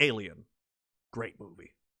watch Alien. Great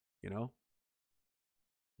movie,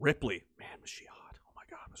 Ripley. Man, was she hot. Oh my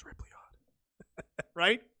God, was Ripley hot.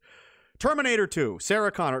 Right? Terminator 2,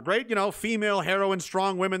 Sarah Connor. Great, female heroine,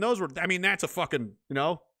 strong women. Those were, that's a fucking,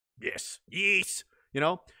 yes.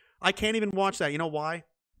 I can't even watch that. You know why?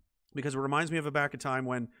 Because it reminds me of a time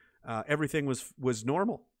when everything was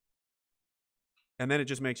normal. And then it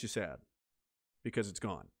just makes you sad because it's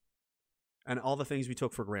gone. And all the things we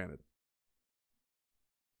took for granted.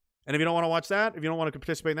 And if you don't want to watch that, if you don't want to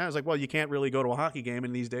participate in that, it's you can't really go to a hockey game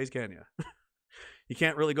in these days, can you? You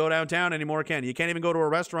can't really go downtown anymore, can you? You can't even go to a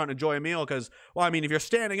restaurant and enjoy a meal because, if you're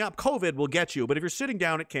standing up, COVID will get you. But if you're sitting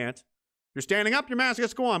down, it can't. If you're standing up, your mask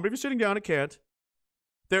gets to go on. But if you're sitting down, it can't.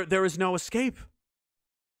 There is no escape.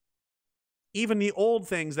 Even the old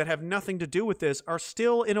things that have nothing to do with this are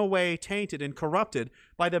still, in a way, tainted and corrupted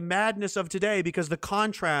by the madness of today because the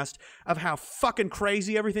contrast of how fucking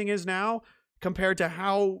crazy everything is now compared to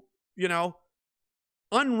how,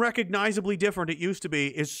 unrecognizably different it used to be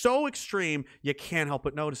is so extreme, you can't help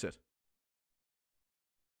but notice it.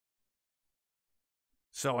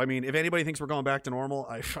 So, if anybody thinks we're going back to normal,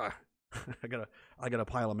 I got a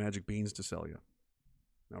pile of magic beans to sell you.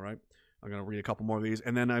 All right? I'm going to read a couple more of these,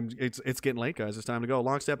 and then it's getting late, guys. It's time to go.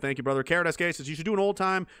 Long Step, thank you, brother. Carrot SK says, you should do an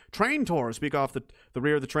old-time train tour. Speak off the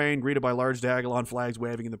rear of the train, greeted by large Dagalon flags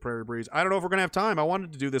waving in the prairie breeze. I don't know if we're going to have time. I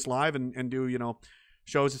wanted to do this live and do,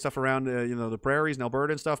 shows and stuff around, the prairies and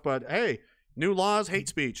Alberta and stuff, but hey, new laws, hate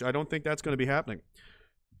speech. I don't think that's going to be happening.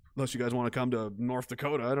 Unless you guys want to come to North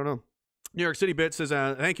Dakota. I don't know. New York City Bit says,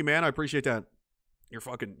 thank you, man. I appreciate that. You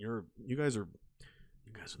guys are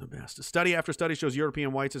the best. Study after study shows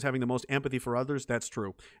European whites as having the most empathy for others. That's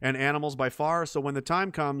true. And animals by far. So when the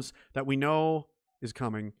time comes that we know is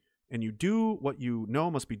coming and you do what you know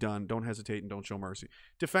must be done, don't hesitate and don't show mercy.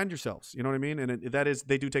 Defend yourselves. You know what I mean? And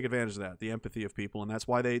they do take advantage of that, the empathy of people. And that's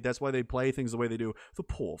why they play things the way they do. The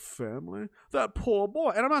poor family, that poor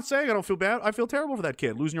boy. And I'm not saying I don't feel bad. I feel terrible for that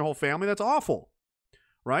kid. Losing your whole family, that's awful.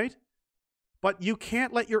 Right? But you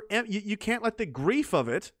can't let you can't let the grief of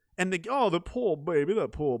it and the poor baby,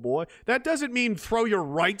 that poor boy. That doesn't mean throw your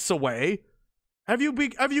rights away. Have you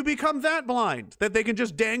become that blind that they can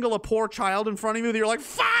just dangle a poor child in front of you that you're like,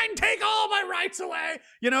 fine, take all my rights away?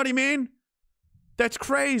 You know what I mean? That's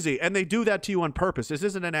crazy. And they do that to you on purpose. This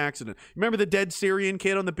isn't an accident. Remember the dead Syrian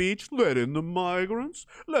kid on the beach? Let in the migrants.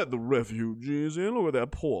 Let the refugees in. Look at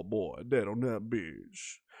that poor boy dead on that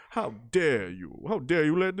beach. How dare you? How dare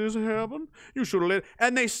you let this happen? You should have let...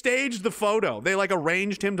 And they staged the photo. They, like,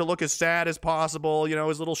 arranged him to look as sad as possible, you know,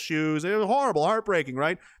 his little shoes. It was horrible, heartbreaking,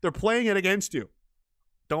 right? They're playing it against you.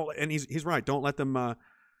 And he's right. Don't let them...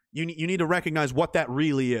 You need to recognize what that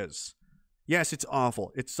really is. Yes, it's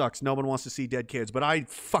awful. It sucks. No one wants to see dead kids. But I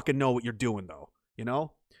fucking know what you're doing, though. You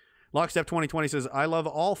know? Lockstep 2020 says, I love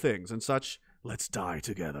all things and such. Let's die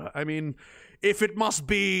together. I mean, if it must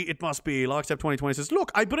be, it must be. Lockstep 2020 says,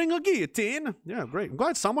 look, I bring a guillotine. Yeah, great. I'm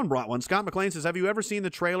glad someone brought one. Scott McLean says, have you ever seen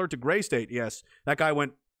the trailer to Gray State? Yes. That guy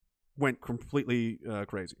went completely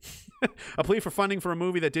crazy. A plea for funding for a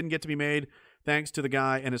movie that didn't get to be made thanks to the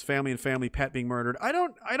guy and his family and family pet being murdered. I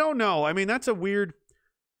don't know. I mean, that's a weird...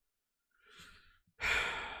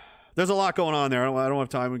 There's a lot going on there. I don't have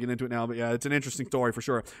time to get into it now, but yeah, it's an interesting story for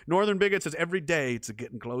sure. Northern Bigot says, every day it's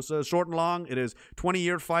getting closer. Short and long, it is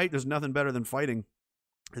 20-year fight. There's nothing better than fighting.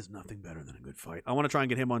 There's nothing better than a good fight. I want to try and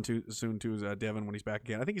get him on soon too, Devin, when he's back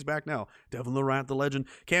again. I think he's back now. Devin the Rat, the legend.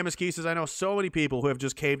 Camus Key says, I know so many people who have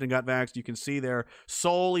just caved and got vaxxed. You can see their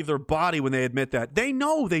soul leave their body when they admit that. They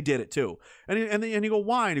know they did it too. And you go,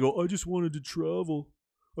 why? And you go, I just wanted to travel.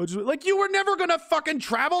 Like, you were never gonna fucking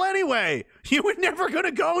travel anyway. You were never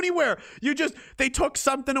gonna go anywhere. They took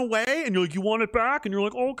something away and you're like, you want it back? And you're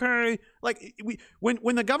like, okay. Like,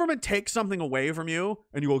 when the government takes something away from you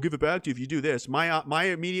and you go, give it back to you if you do this, my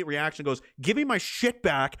immediate reaction goes, give me my shit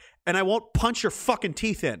back and I won't punch your fucking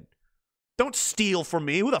teeth in. Don't steal from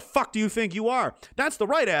me. Who the fuck do you think you are? That's the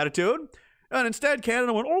right attitude. And instead,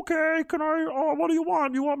 Canada went, okay, can I, what do you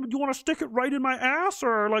want? You want to stick it right in my ass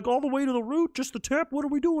or like all the way to the root, just the tip? What are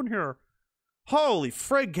we doing here? Holy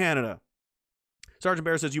frig, Canada. Sergeant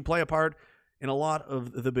Bear says, you play a part in a lot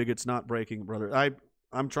of the bigots not breaking, brother.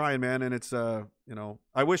 I'm trying, man, and it's, I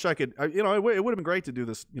wish I could, it would have been great to do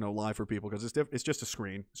this, live for people because it's just a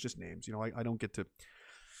screen. It's just names, I don't get to,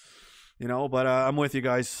 but I'm with you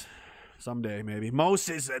guys. Someday, maybe. Mo is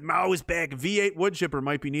back. V8 wood chipper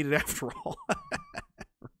might be needed after all.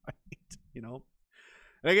 Right? And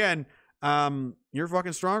again, you're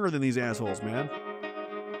fucking stronger than these assholes, man.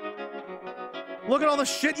 Look at all the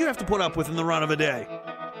shit you have to put up with in the run of a day.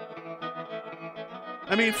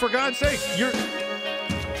 I mean, for God's sake,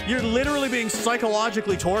 you're literally being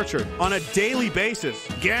psychologically tortured on a daily basis,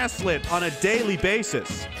 gaslit on a daily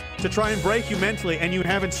basis to try and break you mentally, and you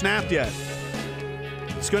haven't snapped yet.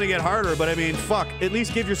 It's going to get harder, but I mean, fuck. At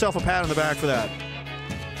least give yourself a pat on the back for that.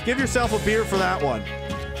 Give yourself a beer for that one.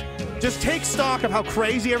 Just take stock of how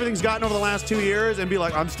crazy everything's gotten over the last 2 years and be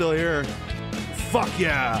like, I'm still here. Fuck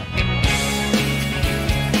yeah.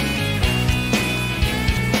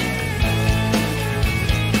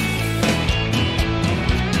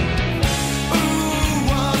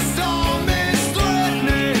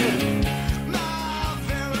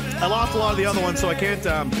 I lost a lot of the other ones, so I can't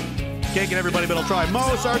get everybody, but I'll try.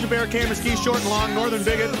 Mo, Sergeant Bear, Camus Key, Short and Long, Northern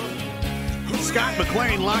Bigot, Scott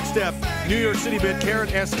McLean, Lockstep, New York City Bit, Karen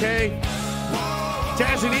SK,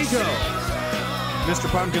 Taz and Eco, Mr.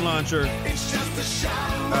 Pumpkin Launcher,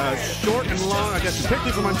 Short and Long, I guess,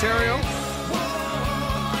 Pickley from Ontario,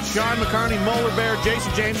 Sean McCartney, Molar Bear,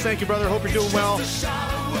 Jason James, thank you, brother, hope you're doing well.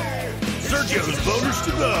 Sergio's Boners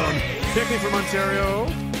to Bone, Pickley from Ontario,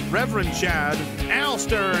 Reverend Chad, Al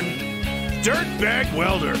Stern, Dirtbag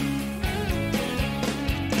Welder,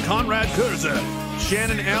 Conrad Kurza,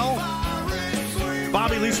 Shannon L,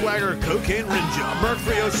 Bobby Lee Swagger, Cocaine Rimjob, Merc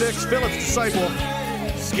 306, Phillips Disciple,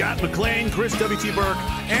 Scott McLean, Chris W.T. Burke,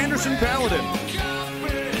 Anderson Paladin,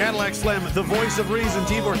 Cadillac Slim, The Voice of Reason,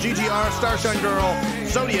 Tibor, GGR, Starshine Girl,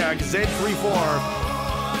 Zodiac, Z34,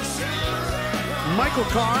 Michael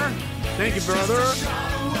Carr, thank you, brother,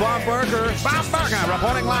 Bob Barker,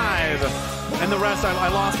 reporting live. And the rest, I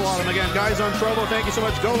lost a lot of them again. Guys on Trovo, thank you so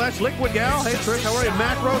much. Go, that's Liquid Gal. Hey, Trick, how are you?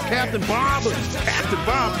 Macros, Captain Bob,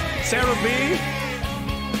 Sarah B.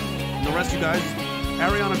 And the rest of you guys.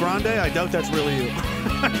 Ariana Grande, I doubt that's really you.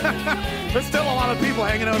 There's still a lot of people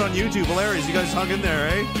hanging out on YouTube. Hilarious. You guys hung in there,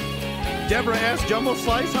 eh? Deborah S. Jumbo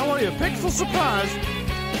Slice, how are you? Pixel Surprise.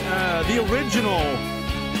 The original.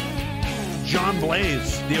 John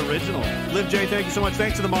Blaze, the original. Liv J, thank you so much.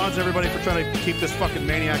 Thanks to the mods, everybody, for trying to keep this fucking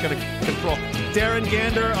maniac under control. Darren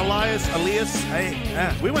Gander, Elias,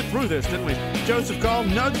 hey, we went through this, didn't we? Joseph Call,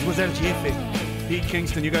 Nugs was at Jiffy. Pete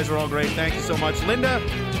Kingston, you guys are all great. Thank you so much. Linda,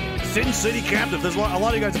 Sin City Captive. There's a lot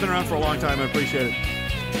of you guys have been around for a long time. I appreciate it.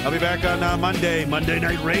 I'll be back on Monday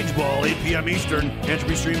Night Rage Ball, 8 p.m. Eastern,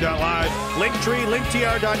 EntropyStream.live. Linktree,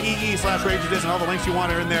 linktr.ee/RageDis, and all the links you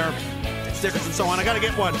want are in there. Stickers and so on. I got to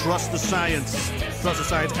get one. Trust the science. Social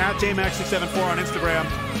Science, at JMax674 on Instagram,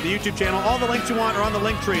 the YouTube channel. All the links you want are on the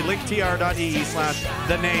link tree,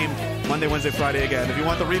 linktr.ee/the name. Monday, Wednesday, Friday again. If you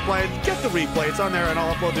want the replay, get the replay. It's on there, and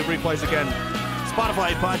I'll upload the replays again.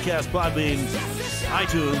 Spotify, Podcast, Podbean,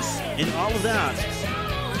 iTunes, and all of that.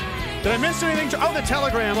 Did I miss anything? Oh, the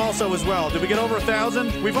Telegram also as well. Did we get over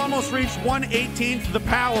 1,000? We've almost reached 1/18th the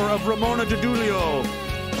power of Ramona DiDulio.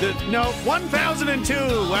 No, 1,002.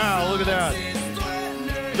 Wow, look at that.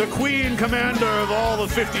 The Queen Commander of all the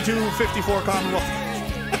 54 Commonwealth.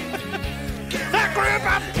 The group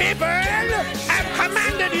of people have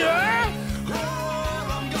commanded you.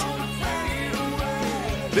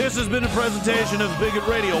 This has been a presentation of Bigot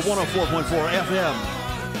Radio 104.4 FM,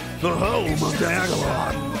 the home of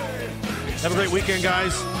Diagolon. Have a great weekend,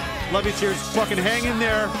 guys. Love you. Cheers. Fucking hang in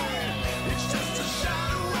there.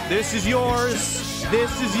 This is yours.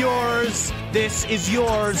 This is yours. This is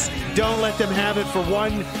yours. Don't let them have it for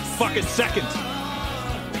 1 fucking second.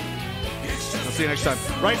 I'll see you next time.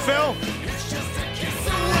 Right, Phil?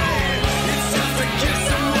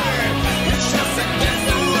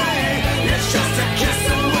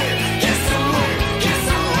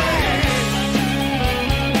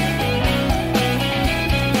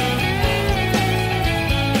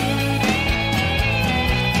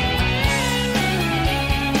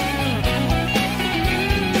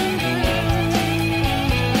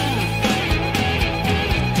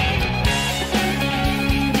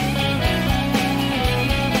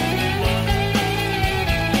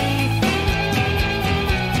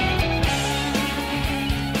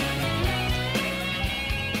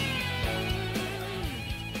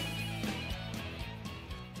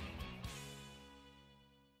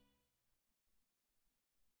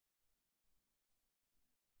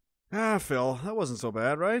 Phil, that wasn't so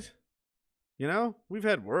bad, right? You know, we've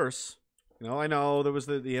had worse. You know, I know there was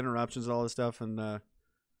the interruptions and all this stuff, and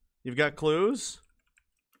you've got clues?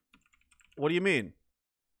 What do you mean?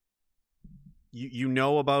 You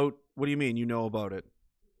know about, what do you mean you know about it?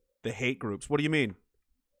 The hate groups. What do you mean?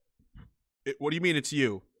 What do you mean it's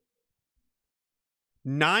you?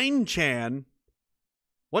 9chan?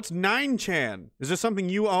 What's 9chan? Is this something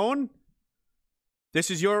you own? This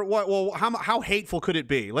is your, what? Well, how hateful could it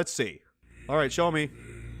be? Let's see. All right, show me.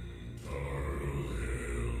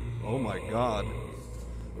 Oh my God.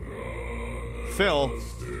 Phil,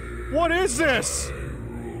 what is this?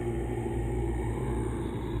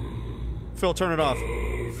 Phil, turn it off.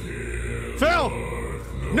 Phil!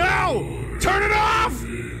 No! Turn it off!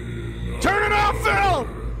 Turn it off, Phil!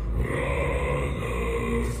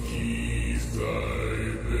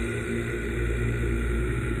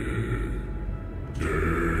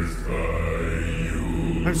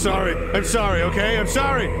 I'm sorry. I'm sorry, okay? I'm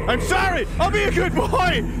sorry. I'm sorry. I'll be a good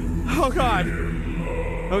boy. Oh, God.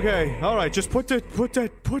 Okay. All right. Just put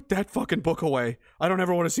that fucking book away. I don't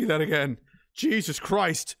ever want to see that again. Jesus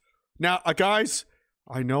Christ. Now, guys,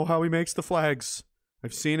 I know how he makes the flags.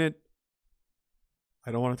 I've seen it.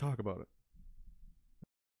 I don't want to talk about it.